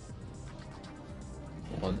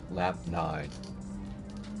on lap 9.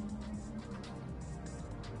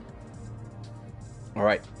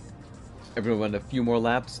 Alright, everyone run a few more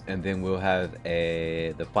laps and then we'll have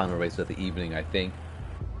the final race of the evening, I think.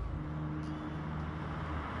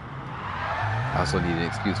 I also need an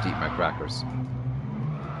excuse to eat my crackers.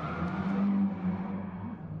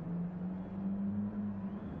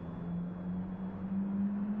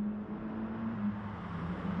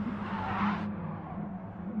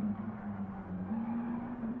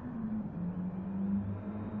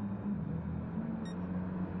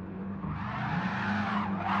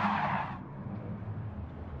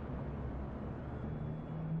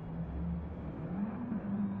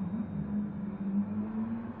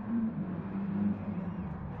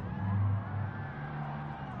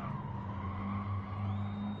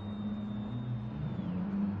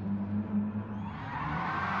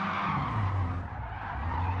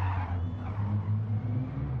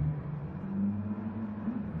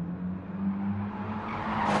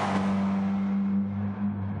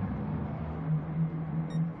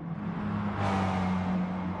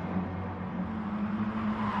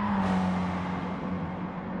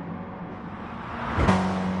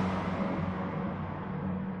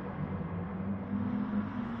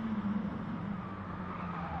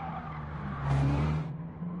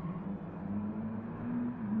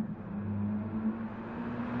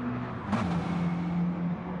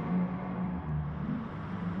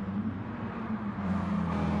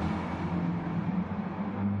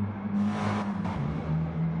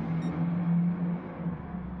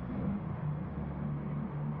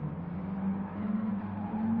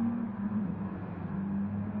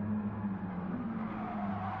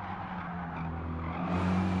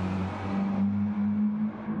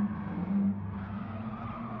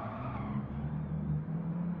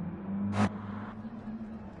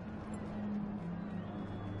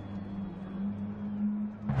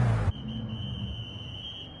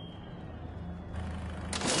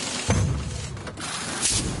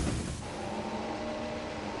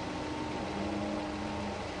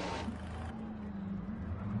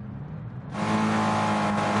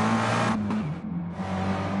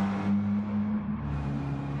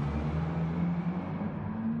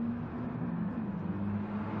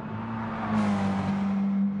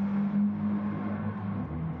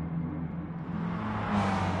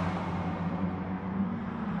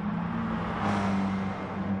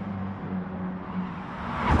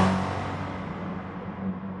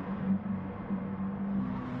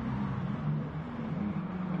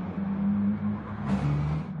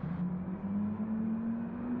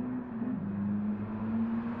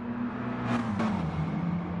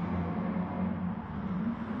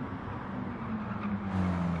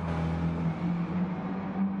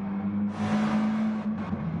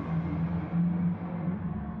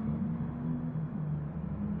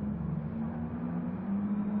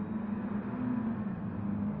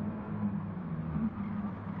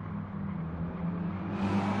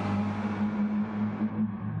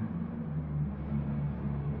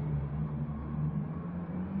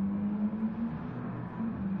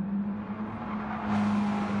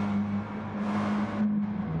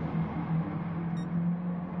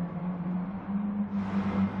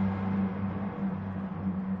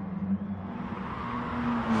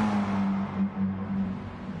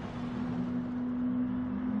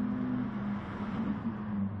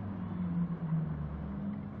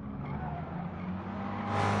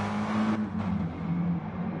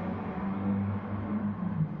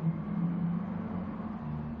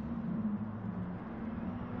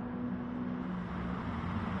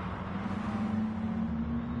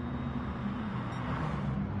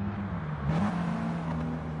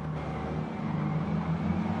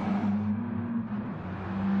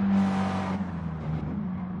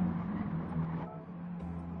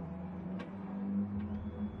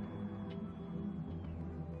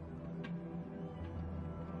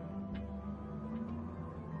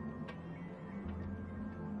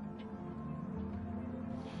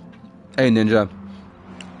 Hey, Ninja.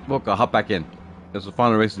 Look, hop back in. It's the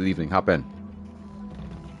final race of the evening. Hop in.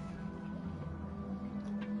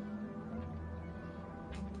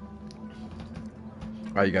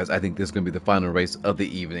 All right, you guys. I think this is going to be the final race of the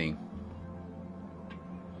evening.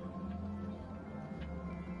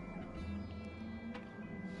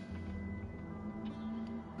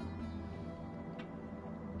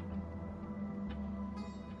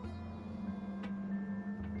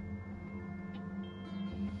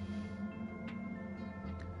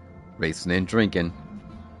 Racing and drinking.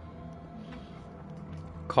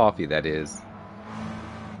 Coffee, that is.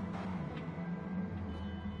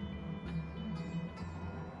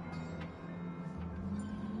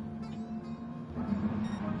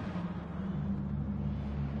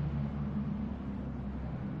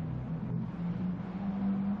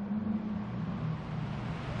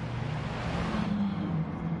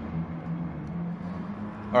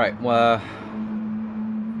 All right, well,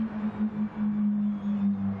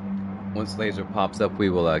 once laser pops up, we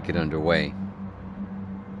will get underway.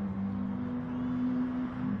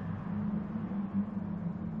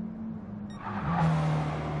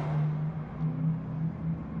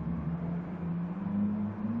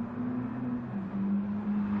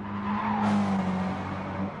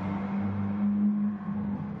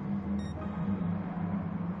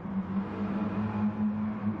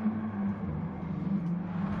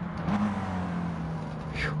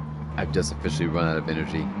 I've just officially run out of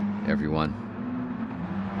energy, everyone.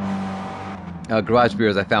 Garage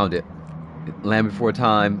Beers, I found it. Land Before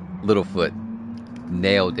Time, Littlefoot.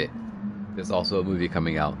 Nailed it. There's also a movie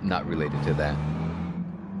coming out, not related to that.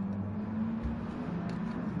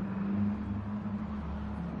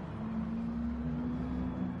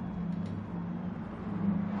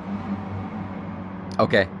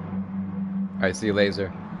 Okay. Alright, see you,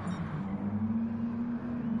 Laser.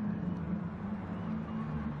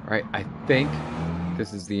 Alright, I think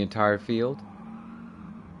this is the entire field.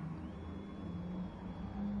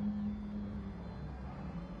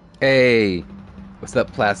 Hey! What's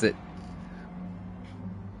up, Placid?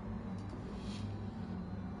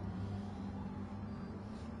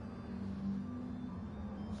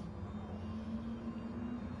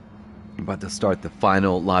 I'm about to start the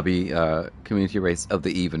final lobby community race of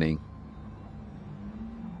the evening.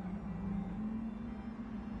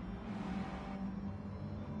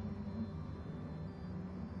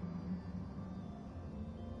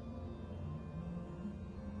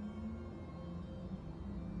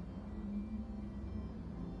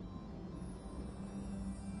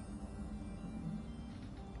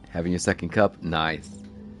 Having your second cup? Nice.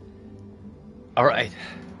 All right.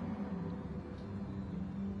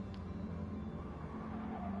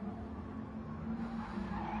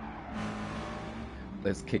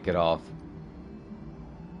 Let's kick it off.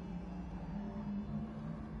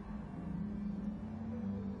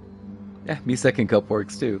 Yeah, me second cup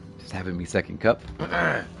works too. Just having me second cup.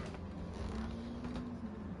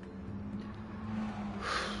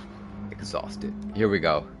 Exhausted. Here we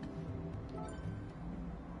go.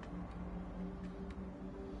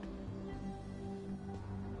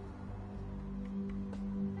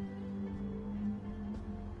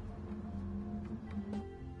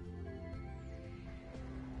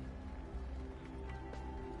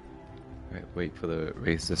 Alright, wait for the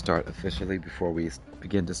race to start officially before we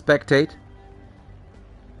begin to spectate.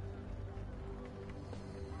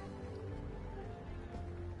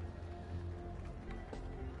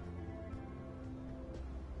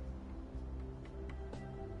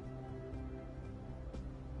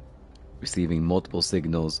 Receiving multiple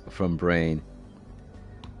signals from brain.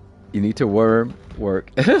 You need to work.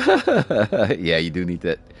 Yeah, you do need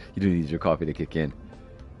that. You do need your coffee to kick in.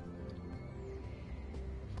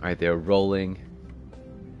 All right, they're rolling.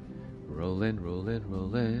 Rolling.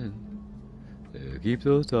 Keep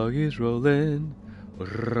those doggies rolling.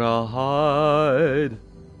 Ride.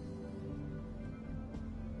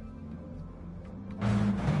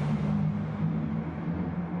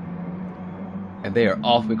 And they are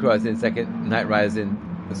off. McCross in second. Night Rise in.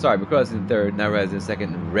 Sorry, McCross in third. Night Rise in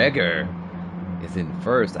second. Regger is in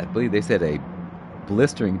first. I believe they said a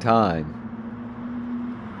blistering time.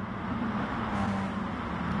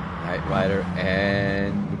 Night Rider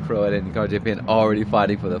and McCrow and JPN already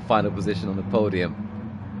fighting for the final position on the podium.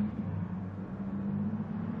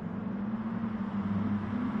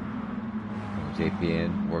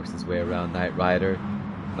 JPN works his way around Night Rider.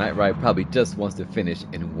 Night Rider probably just wants to finish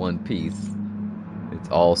in one piece. Let's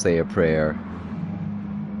all say a prayer.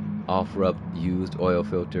 Offer up used oil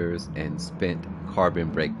filters and spent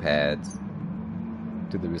carbon brake pads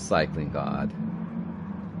to the recycling god.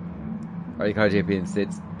 Car JPN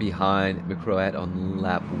sits behind McCroat on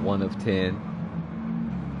lap 1 of 10.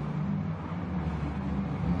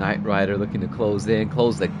 Knight Rider looking to close the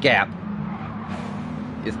gap.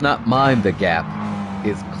 It's not mind the gap,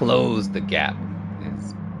 it's close the gap.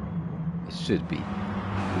 It should be.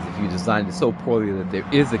 Because if you designed it so poorly that there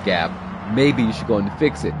is a gap, maybe you should go and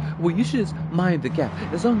fix it. Well, you should just mind the gap.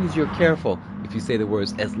 As long as you're careful. If you say the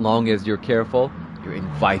words, as long as you're careful, you're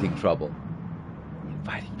inviting trouble.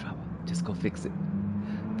 Inviting trouble. Just go fix it.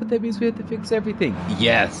 But that means we have to fix everything.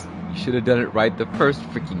 Yes, you should have done it right the first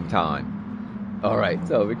freaking time. Alright,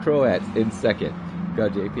 so McCroat's in second.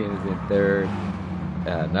 God JPN is in third.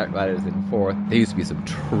 Knight Rider's in fourth. There used to be some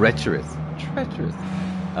treacherous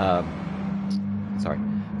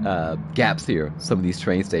gaps here, some of these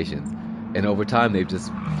train stations. And over time, they've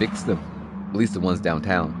just fixed them. At least the ones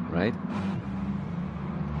downtown, right?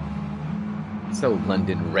 So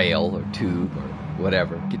London Rail or Tube or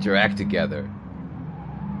whatever, get your act together.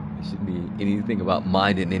 There shouldn't be anything about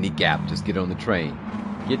minding any gap. Just get on the train.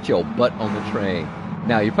 Get your butt on the train.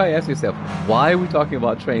 Now, you probably ask yourself, why are we talking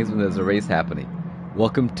about trains when there's a race happening?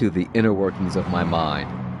 Welcome to the inner workings of my mind.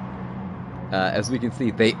 As we can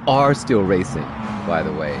see, they are still racing, by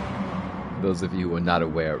the way. For those of you who are not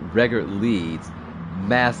aware, Reger leads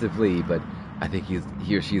massively, but I think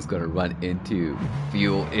he or she is going to run into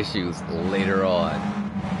fuel issues later on.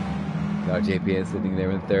 Our JPN sitting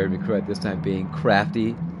there in third, McCroat this time being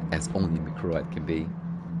crafty, as only McCroat can be.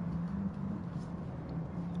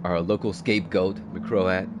 Our local scapegoat,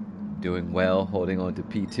 McCroat, doing well, holding on to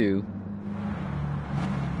P2.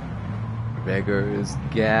 Reger's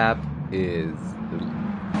gap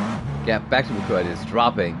back to McCroat is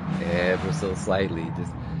dropping ever so slightly.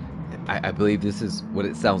 I believe this is what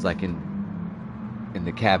it sounds like in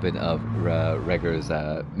the cabin of Reger's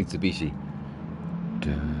Mitsubishi.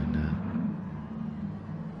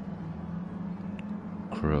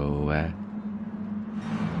 Croat.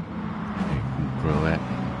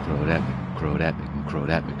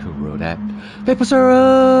 Paper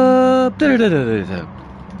syrup!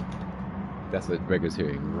 That's what Reger's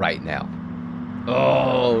hearing right now.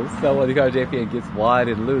 Oh, someone the car JPN gets wide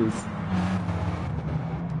and loose.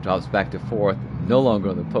 Drops back to fourth, no longer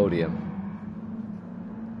on the podium.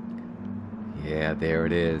 Yeah, there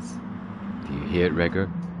it is. Do you hear it, Reger?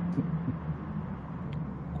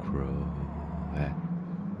 Croat.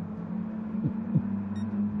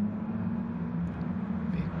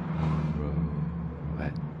 Big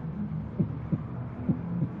Croat.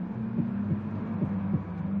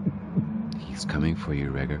 He's coming for you,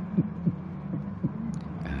 Reger.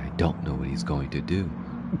 And I don't know what he's going to do.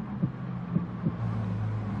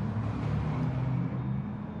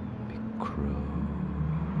 Big Croat.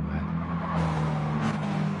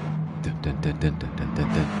 Dun, dun, dun, dun, dun, dun,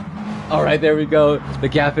 dun. All right, there we go. The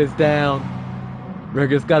gap is down.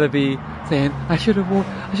 Reger's got to be saying, I should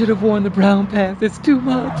have worn the brown pants. It's too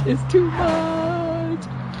much. It's too much.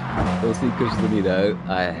 We'll see, because we need a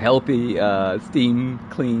healthy steam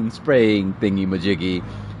clean spraying thingy majiggy.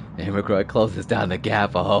 And McCroat closes down the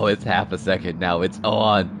gap. Oh, it's half a second now. It's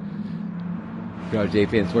on.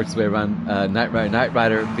 JPN's works his way around Knight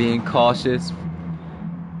Rider being cautious,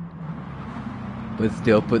 but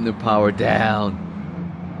still putting the power down.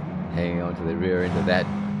 Hanging on to the rear end of that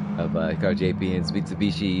of Car JPN's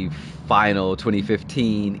Mitsubishi final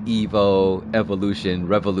 2015 Evo Evolution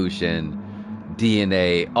Revolution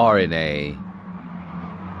DNA RNA.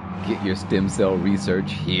 Get your stem cell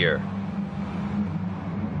research here.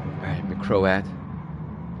 Alright, McCroat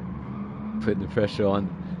putting the pressure on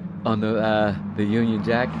the Union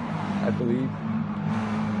Jack, I believe.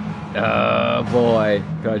 Oh boy,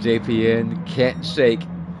 Car JPN can't shake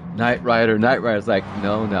Knight Rider. Knight Rider's like,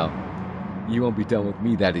 no, you won't be done with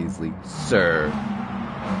me that easily, sir.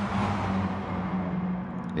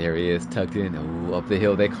 There he is, tucked in. Ooh, up the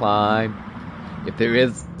hill they climb. If there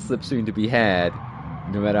is slipstream to be had,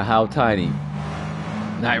 no matter how tiny,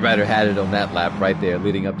 Knight Rider had it on that lap right there,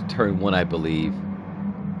 leading up to turn 1, I believe.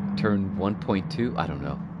 Turn 1.2? I don't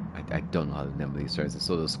know. I don't know how to number these turns. It's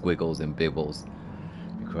sort of squiggles and bibbles.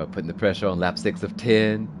 Putting the pressure on lap 6 of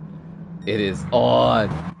 10. It is on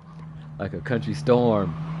like a country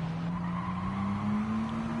storm.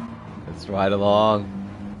 Let's ride along.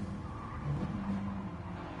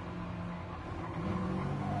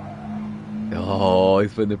 Oh,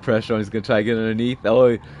 he's putting the pressure on. He's going to try to get underneath.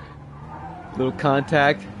 Oh, little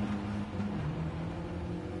contact.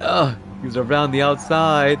 Oh, he's around the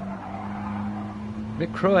outside.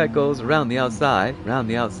 McCroat goes around the outside, round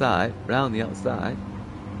the outside, round the outside.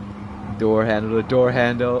 Door handle to door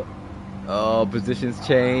handle. Oh, positions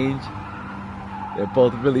change. They're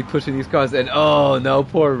both really pushing these cars. And oh no,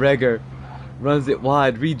 poor Reger. runs it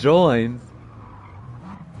wide, rejoins.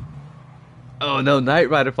 Oh no, Knight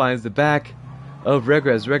Rider finds the back of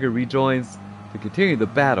Regger as Regger rejoins to continue the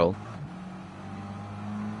battle.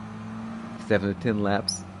 7 to 10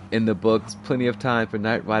 laps in the books. Plenty of time for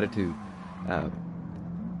Knight Rider to I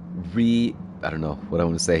don't know what I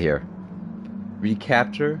want to say here.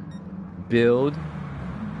 Recapture, build.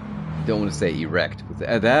 Don't want to say erect.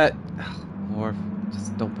 That, or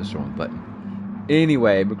just don't push the wrong button.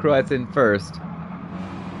 Anyway, McCroat's in first.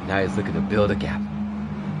 Now he's looking to build a gap.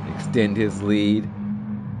 Extend his lead.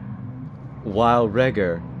 While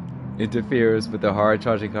Regger interferes with the hard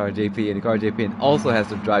charging car JP, and the car JP also has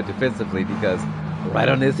to drive defensively because right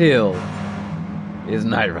on his hill is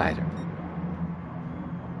Knight Rider.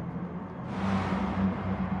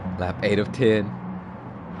 Lap 8 of 10.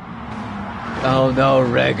 Oh no,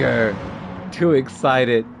 Regger! Too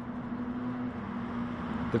excited.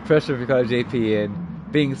 The pressure of car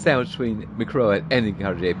JP being sandwiched between McCroat and the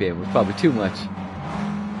car JP was probably too much.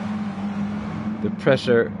 The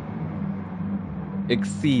pressure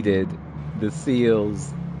exceeded the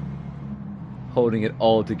seals holding it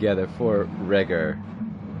all together for Regger.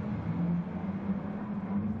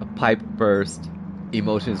 A pipe burst,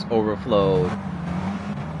 emotions overflowed,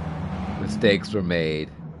 mistakes were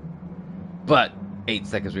made. But 8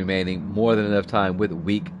 seconds remaining, more than enough time with a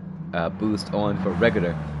weak boost on for Regger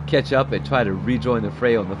to catch up and try to rejoin the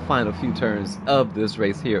fray on the final few turns of this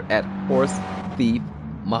race here at Horse Thief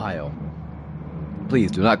Mile.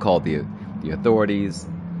 Please do not call the authorities.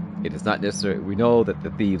 It is not necessary. We know that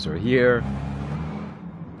the thieves are here,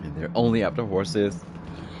 and they're only after horses.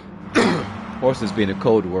 Horses being a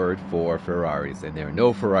code word for Ferraris, and there are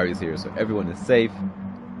no Ferraris here, so everyone is safe.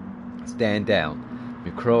 Stand down.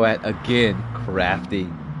 McCroat again, crafty.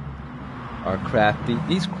 Our crafty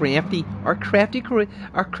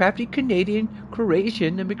Canadian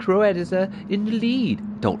creation, and McCroat is in the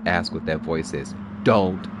lead. Don't ask what that voice is.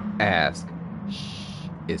 Don't ask. Shh.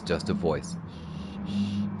 It's just a voice. Shh.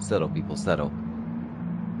 Settle, people, settle.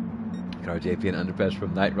 RJP and under pressure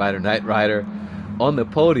from Knight Rider. Knight Rider on the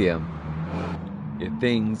podium. If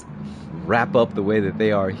things wrap up the way that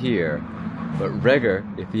they are here. But Regger,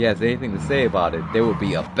 if he has anything to say about it, there will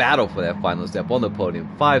be a battle for that final step on the podium.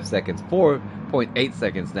 5 seconds, 4.8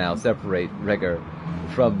 seconds now separate Regger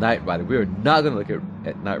from Knight Rider. We are not going to look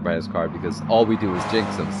at Knight Rider's card because all we do is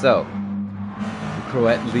jinx him. So,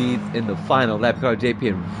 McCroat leads in the final lap. Car JP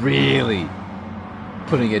and really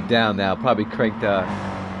putting it down now. Probably cranked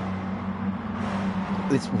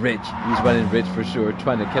it's Rich. He's running Rich for sure,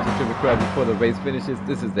 trying to catch up to McCroat before the race finishes.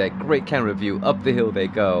 This is that great camera view. Up the hill they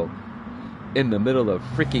go. In the middle of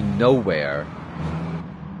freaking nowhere.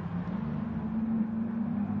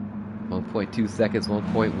 1.2 seconds,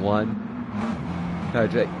 1.1.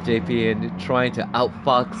 JP trying to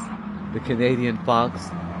outfox the Canadian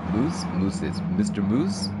Fox. Moose is Mr.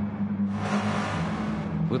 Moose?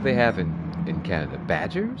 What do they have in Canada?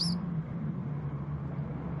 Badgers?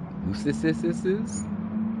 Mooses?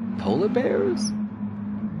 Polar bears?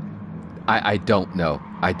 I don't know.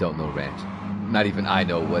 I don't know, Ranch. Not even I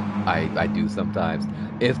know what I do sometimes.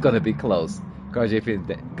 It's gonna be close. Car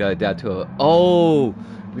JP got it down to a... Oh!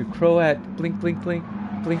 McCroat, blink, blink, blink,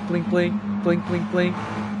 blink, blink, blink, blink, blink, blink,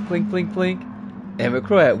 blink, blink, blink. And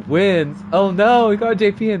McCroat wins. Oh no, Car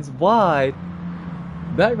JPN's wide.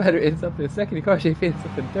 Knight Rider ends up in second. Car JP ends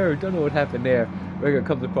up in third. Don't know what happened there. Regger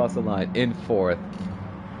comes across the line in fourth.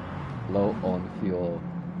 Low on fuel.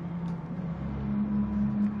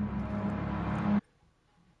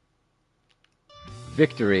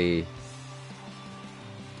 Victory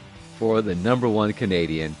for the #1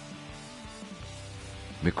 Canadian,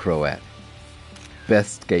 McCroat.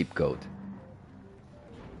 Best scapegoat.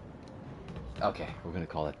 Okay, we're gonna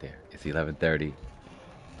call it there. It's 11:30.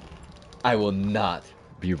 I will not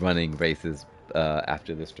be running races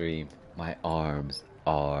after the stream. My arms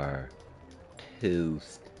are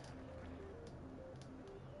toast.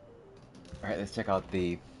 Alright, let's check out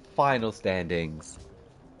the final standings.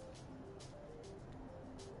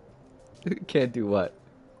 Can't do what?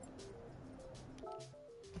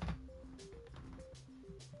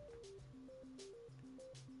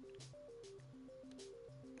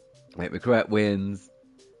 Right, McCroat wins.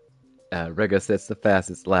 Regger sets the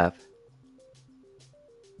fastest lap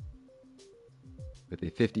with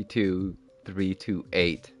a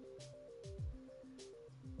 52.328.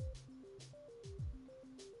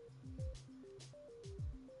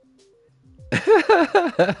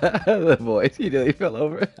 The voice, he nearly fell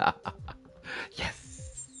over.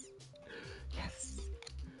 Yes. Yes.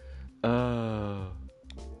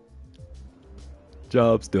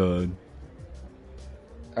 Job's done.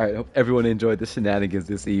 Alright, hope everyone enjoyed the shenanigans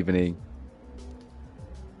this evening.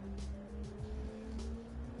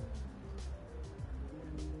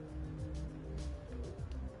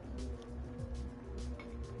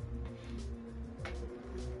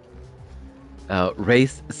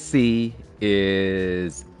 Race C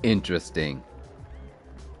is interesting.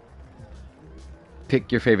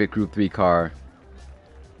 Pick your favorite Group 3 car.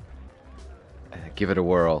 Give it a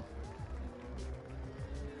whirl.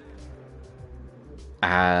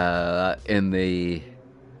 In the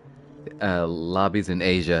lobbies in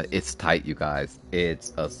Asia, it's tight, you guys.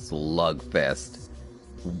 It's a slugfest.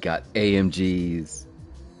 We got AMGs,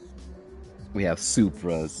 we have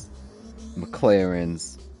Supras,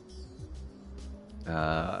 McLarens.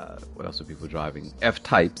 What else are people driving? F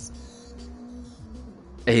types,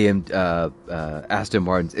 Aston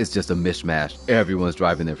Martins. It's just a mishmash. Everyone's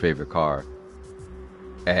driving their favorite car,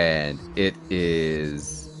 and it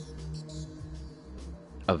is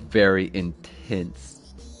a very intense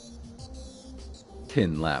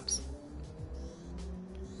 10 laps.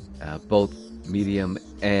 Both medium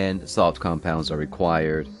and soft compounds are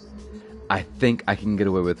required. I think I can get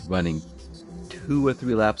away with running 2 or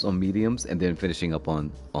 3 laps on mediums and then finishing up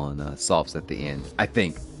on softs at the end. I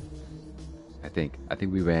think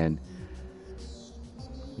we ran.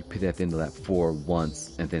 You pitted at the end of lap 4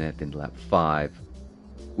 once, and then at the end of lap 5,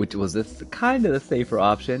 which was kind of the safer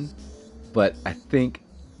option. But I think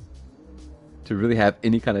to really have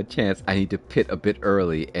any kind of chance, I need to pit a bit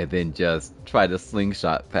early and then just try to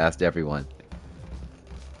slingshot past everyone.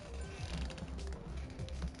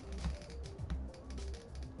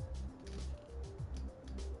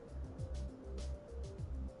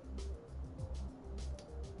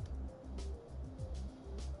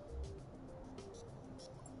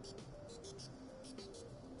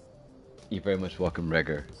 You're very much welcome,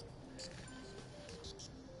 Regger.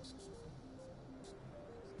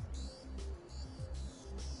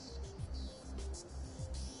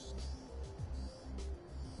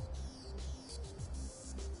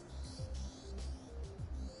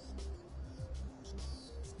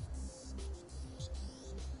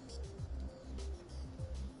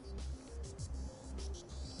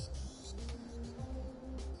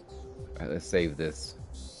 All right, let's save this.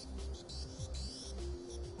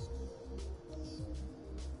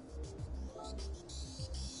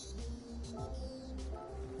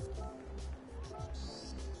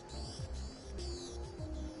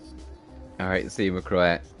 All right, see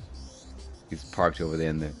McCroy. He's parked over there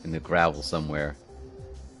in the gravel somewhere.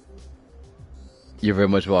 You're very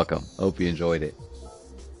much welcome. Hope you enjoyed it.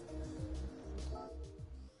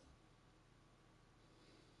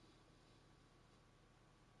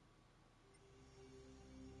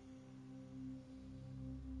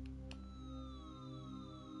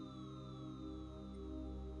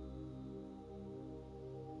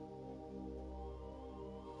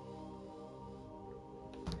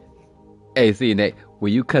 Hey, see you, Nate. Were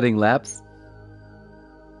you cutting laps?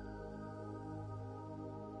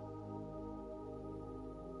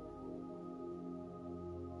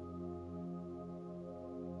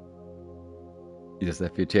 You just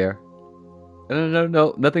left your chair?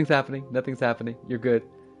 No. Nothing's happening. Nothing's happening. You're good.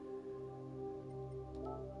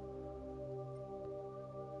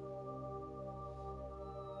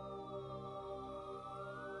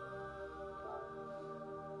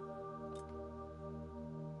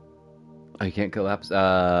 Oh, you can't collapse.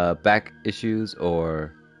 Back issues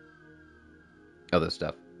or other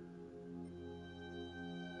stuff.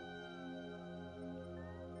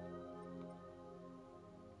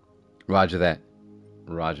 Roger that.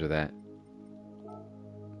 Roger that.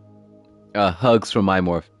 Hugs from my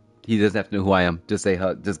morph. He doesn't have to know who I am. Just say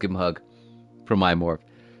hug. Just give him a hug from my morph.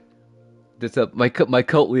 This my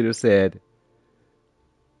cult leader said.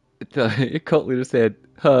 Your cult leader said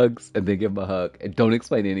hugs and then give him a hug and don't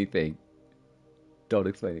explain anything. Don't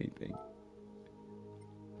explain anything.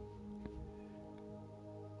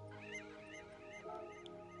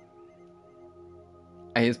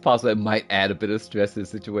 And it's possible it might add a bit of stress to the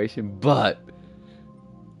situation, but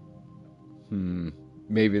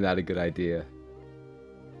maybe not a good idea.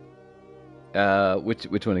 Which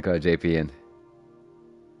one to call JP in?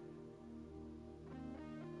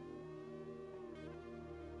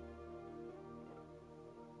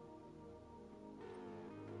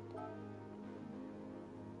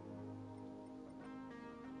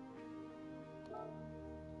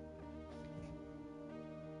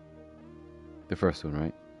 The first one,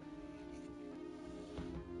 right?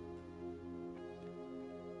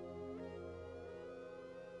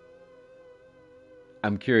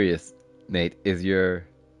 I'm curious, Nate. Do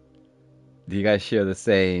you guys share the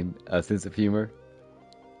same sense of humor?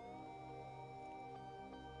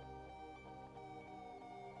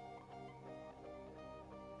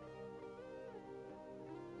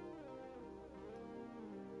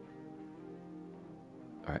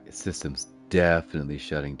 All right, system's definitely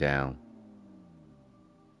shutting down.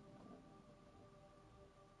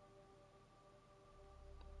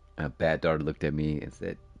 My bad daughter looked at me and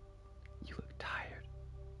said, "You look tired.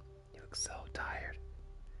 You look so tired."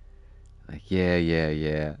 Like, yeah, yeah,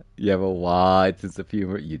 yeah. You have a wide sense of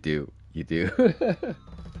humor. You do. You do.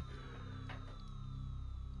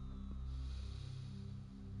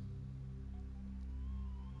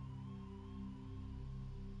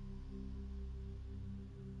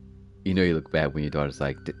 You know you look bad when your daughter's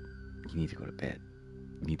like, "You need to go to bed.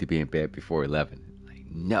 You need to be in bed before 11." Like,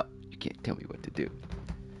 no, you can't tell me what to do.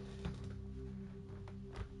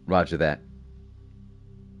 Roger that.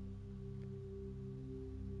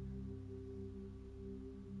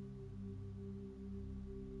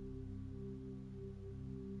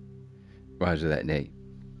 Roger that, Nate.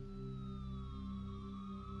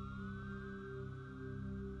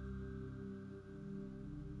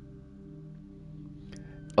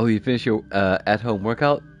 Oh, you finished your at-home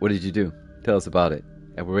workout? What did you do? Tell us about it.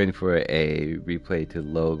 And we're waiting for a replay to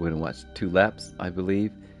load. We're going to watch 2 laps, I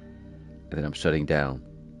believe. And then I'm shutting down.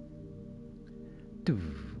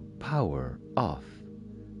 Power off.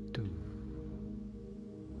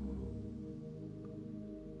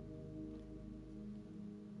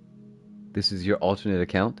 This is your alternate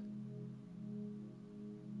account?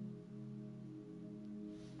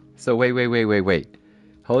 So wait.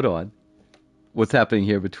 Hold on. What's happening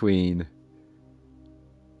here between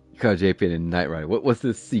JPN and Knight Rider? What's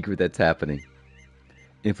the secret that's happening?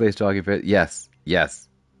 In-place jogging fit? Yes.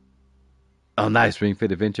 Oh, nice. Ring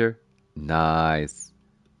Fit Adventure? Nice.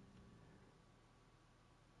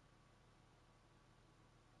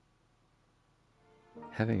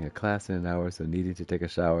 Having a class in an hour, so needing to take a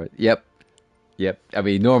shower. Yep. I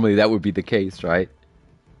mean, normally that would be the case, right?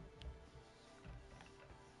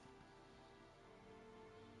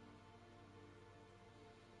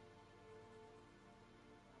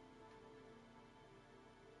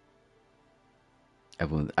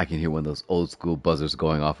 I can hear one of those old school buzzers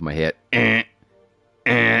going off in my head.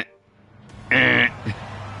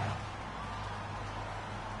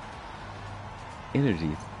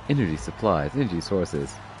 Energy supplies, energy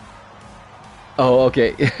sources. Oh,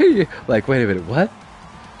 okay. Like, wait a minute, what?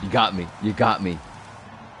 You got me.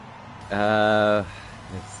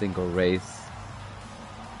 Single race.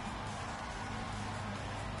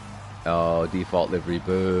 Oh, default livery,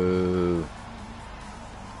 boo.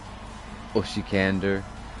 Oshikander,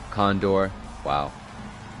 Condor, wow.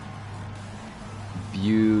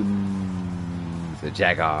 Bune's a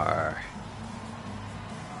Jaguar.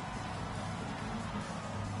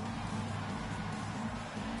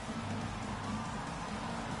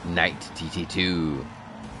 Knight TT2.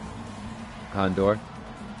 Condor.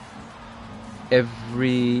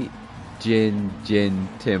 Every Jin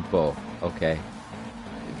Tempo. Okay.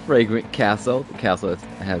 Fragrant Castle. The castle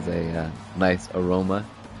has a nice aroma.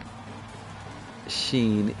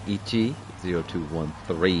 Shin Ichi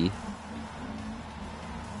 0213.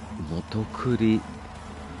 Motokuri.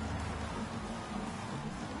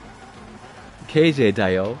 KJ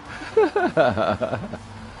Dayo.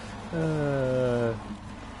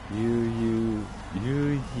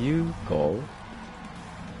 You go.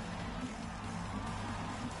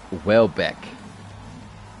 Welbeck.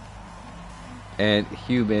 And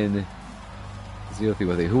Human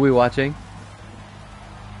 0313. Who are we watching?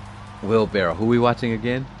 Wheelbarrow. Who are we watching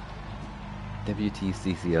again?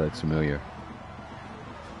 WTCCL looks familiar.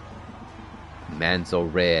 Manso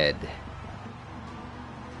Red.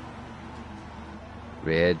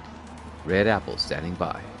 Red Apple standing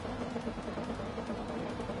by.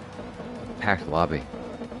 Packed lobby.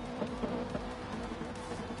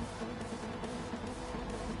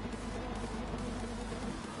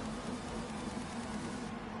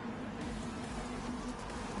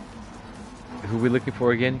 Who are we looking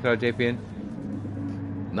for again? Got JPN?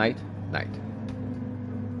 Knight.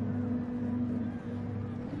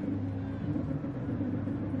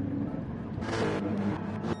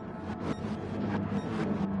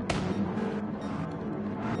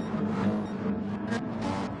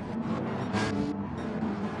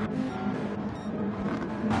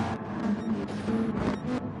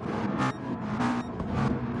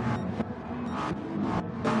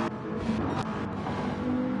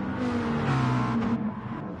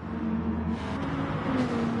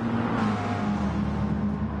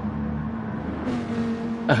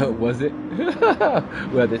 Was it?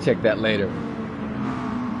 We'll have to check that later.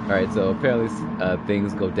 Alright, so apparently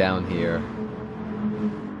things go down here.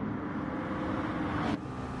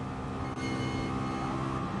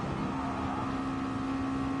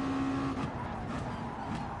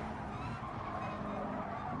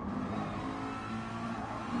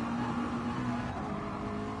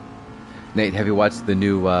 Nate, have you watched the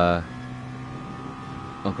new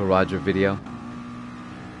Uncle Roger video?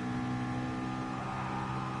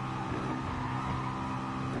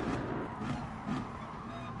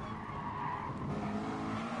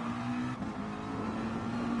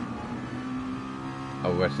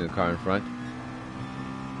 rushing the car in front.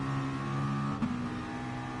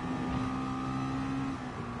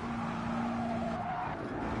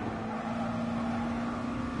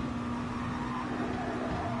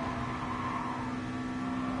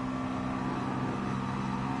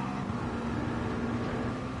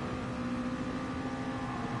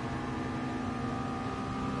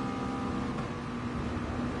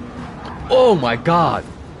 Oh my God!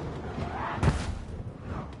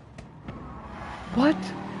 What?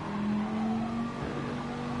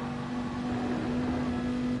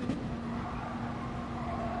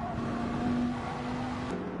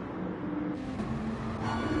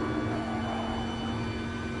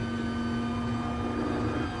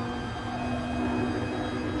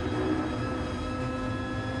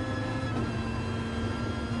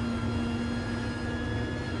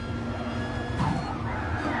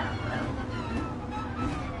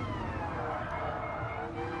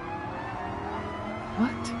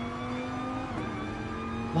 What?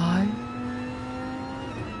 Why?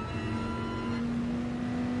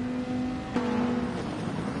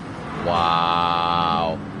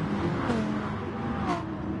 Wow.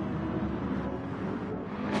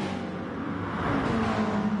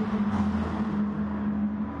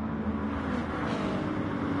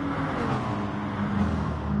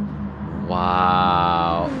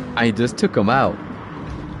 Wow. I just took him out.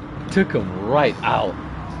 Took him right out.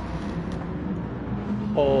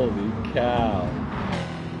 Holy cow.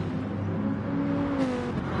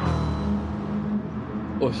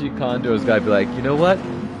 Oshi Kondo's gotta be like, you know what?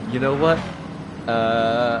 You know what?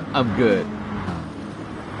 I'm good.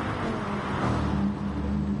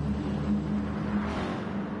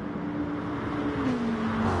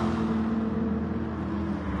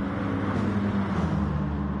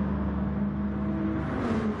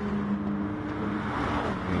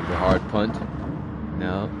 The hard punt?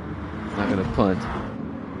 No, it's not gonna punt.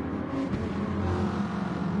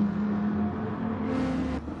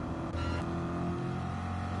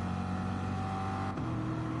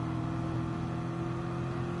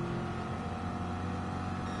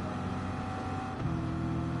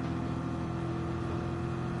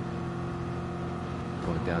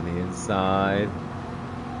 Going down the inside.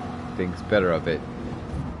 Thinks better of it.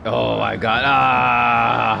 Oh my God.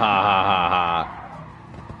 Ah!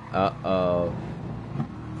 Uh-oh.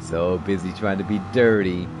 So busy trying to be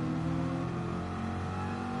dirty.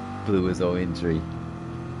 Blew his own injury.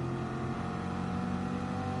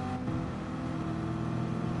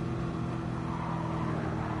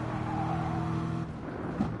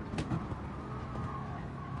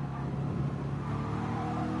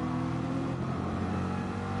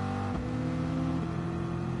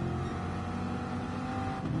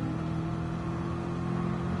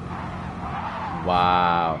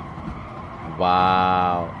 Wow.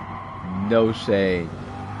 Wow. No shade.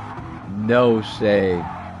 No shade.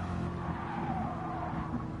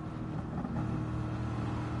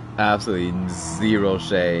 Absolutely zero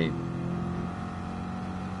shade.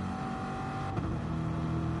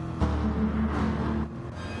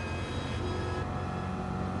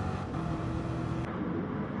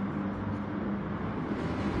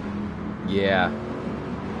 Yeah.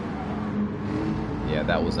 Yeah,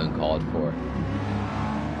 that was uncalled for.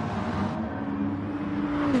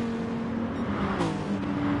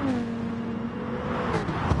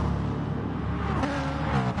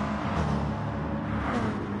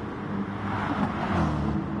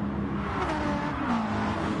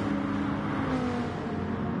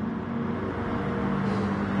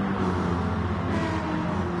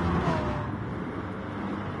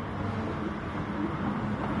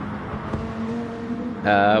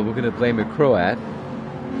 We're gonna blame a Croat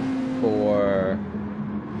for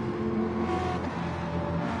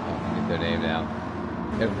I forget their name now.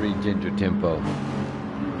 Every ginger tempo.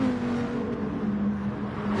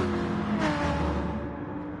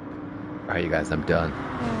 Alright, you guys, I'm done.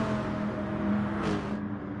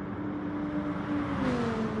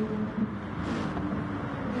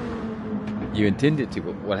 You intended to,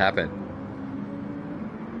 but what happened?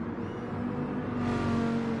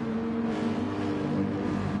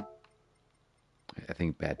 I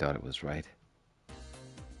think Bad Daughter was right.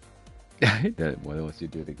 I did it more than once. You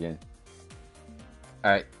do it again.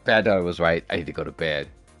 Alright, Bad Daughter was right. I need to go to bed.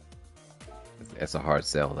 That's a hard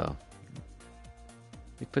sell, though.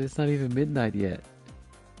 But it's not even midnight yet.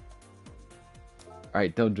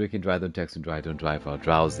 Alright, don't drink and drive, don't text and drive, don't drive while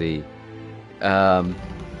drowsy. I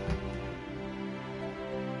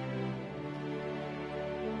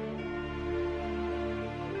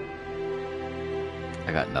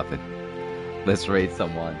got nothing. Let's raid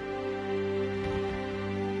someone.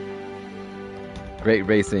 Great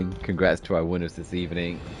racing. Congrats to our winners this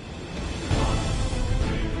evening.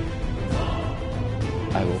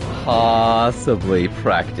 I will possibly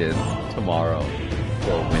practice tomorrow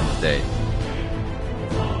for Wednesday.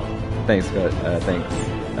 Thanks,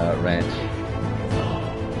 Ranch.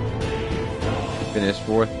 Finished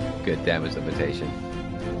fourth. Good damage limitation.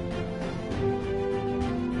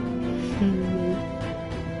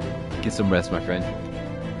 Get some rest, my friend.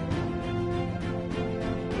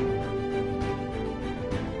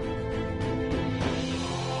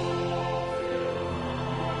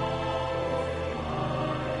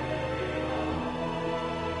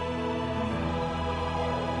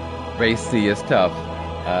 Race C is tough.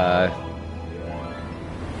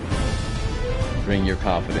 Bring your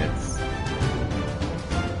confidence.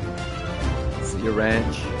 See your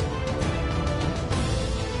ranch.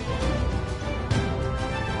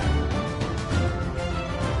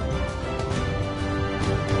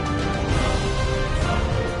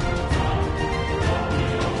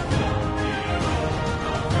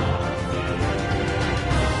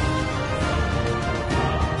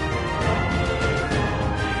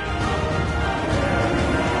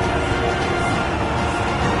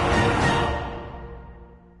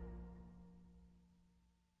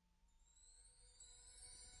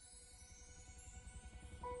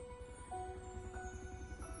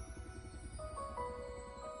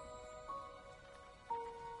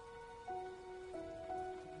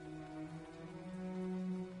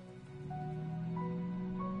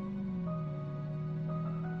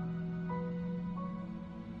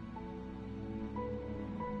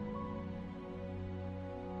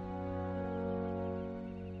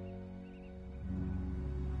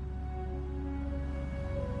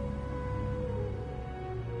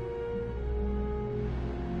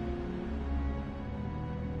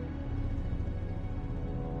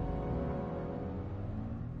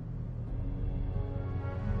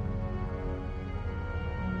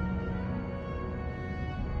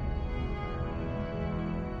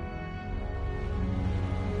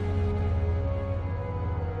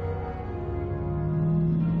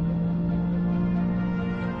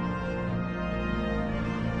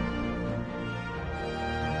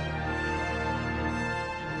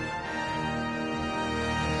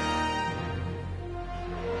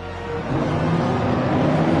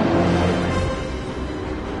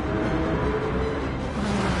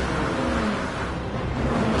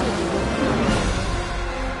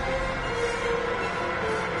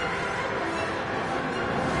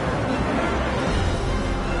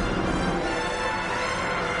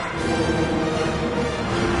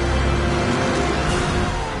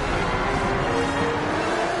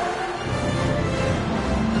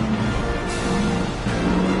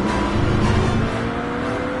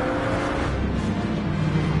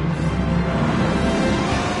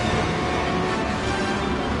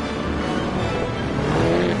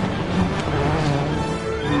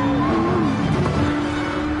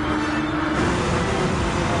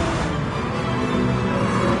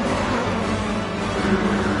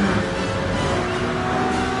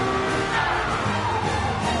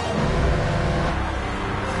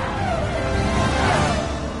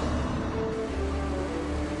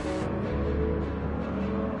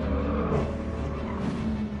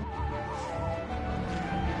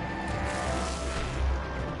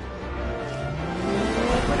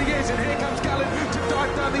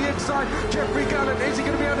 Jeffrey Gallant, is he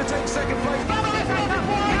going to be able to take second place?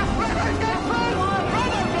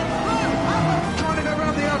 Trying to go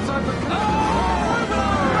around the outside, but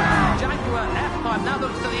Jaguar F5 now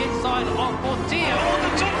looks to the inside of Portillo.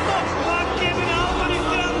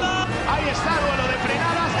 Ahí está el duelo de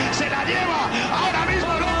frenadas, se la lleva ahora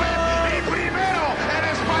mismo López y primero el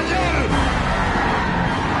español.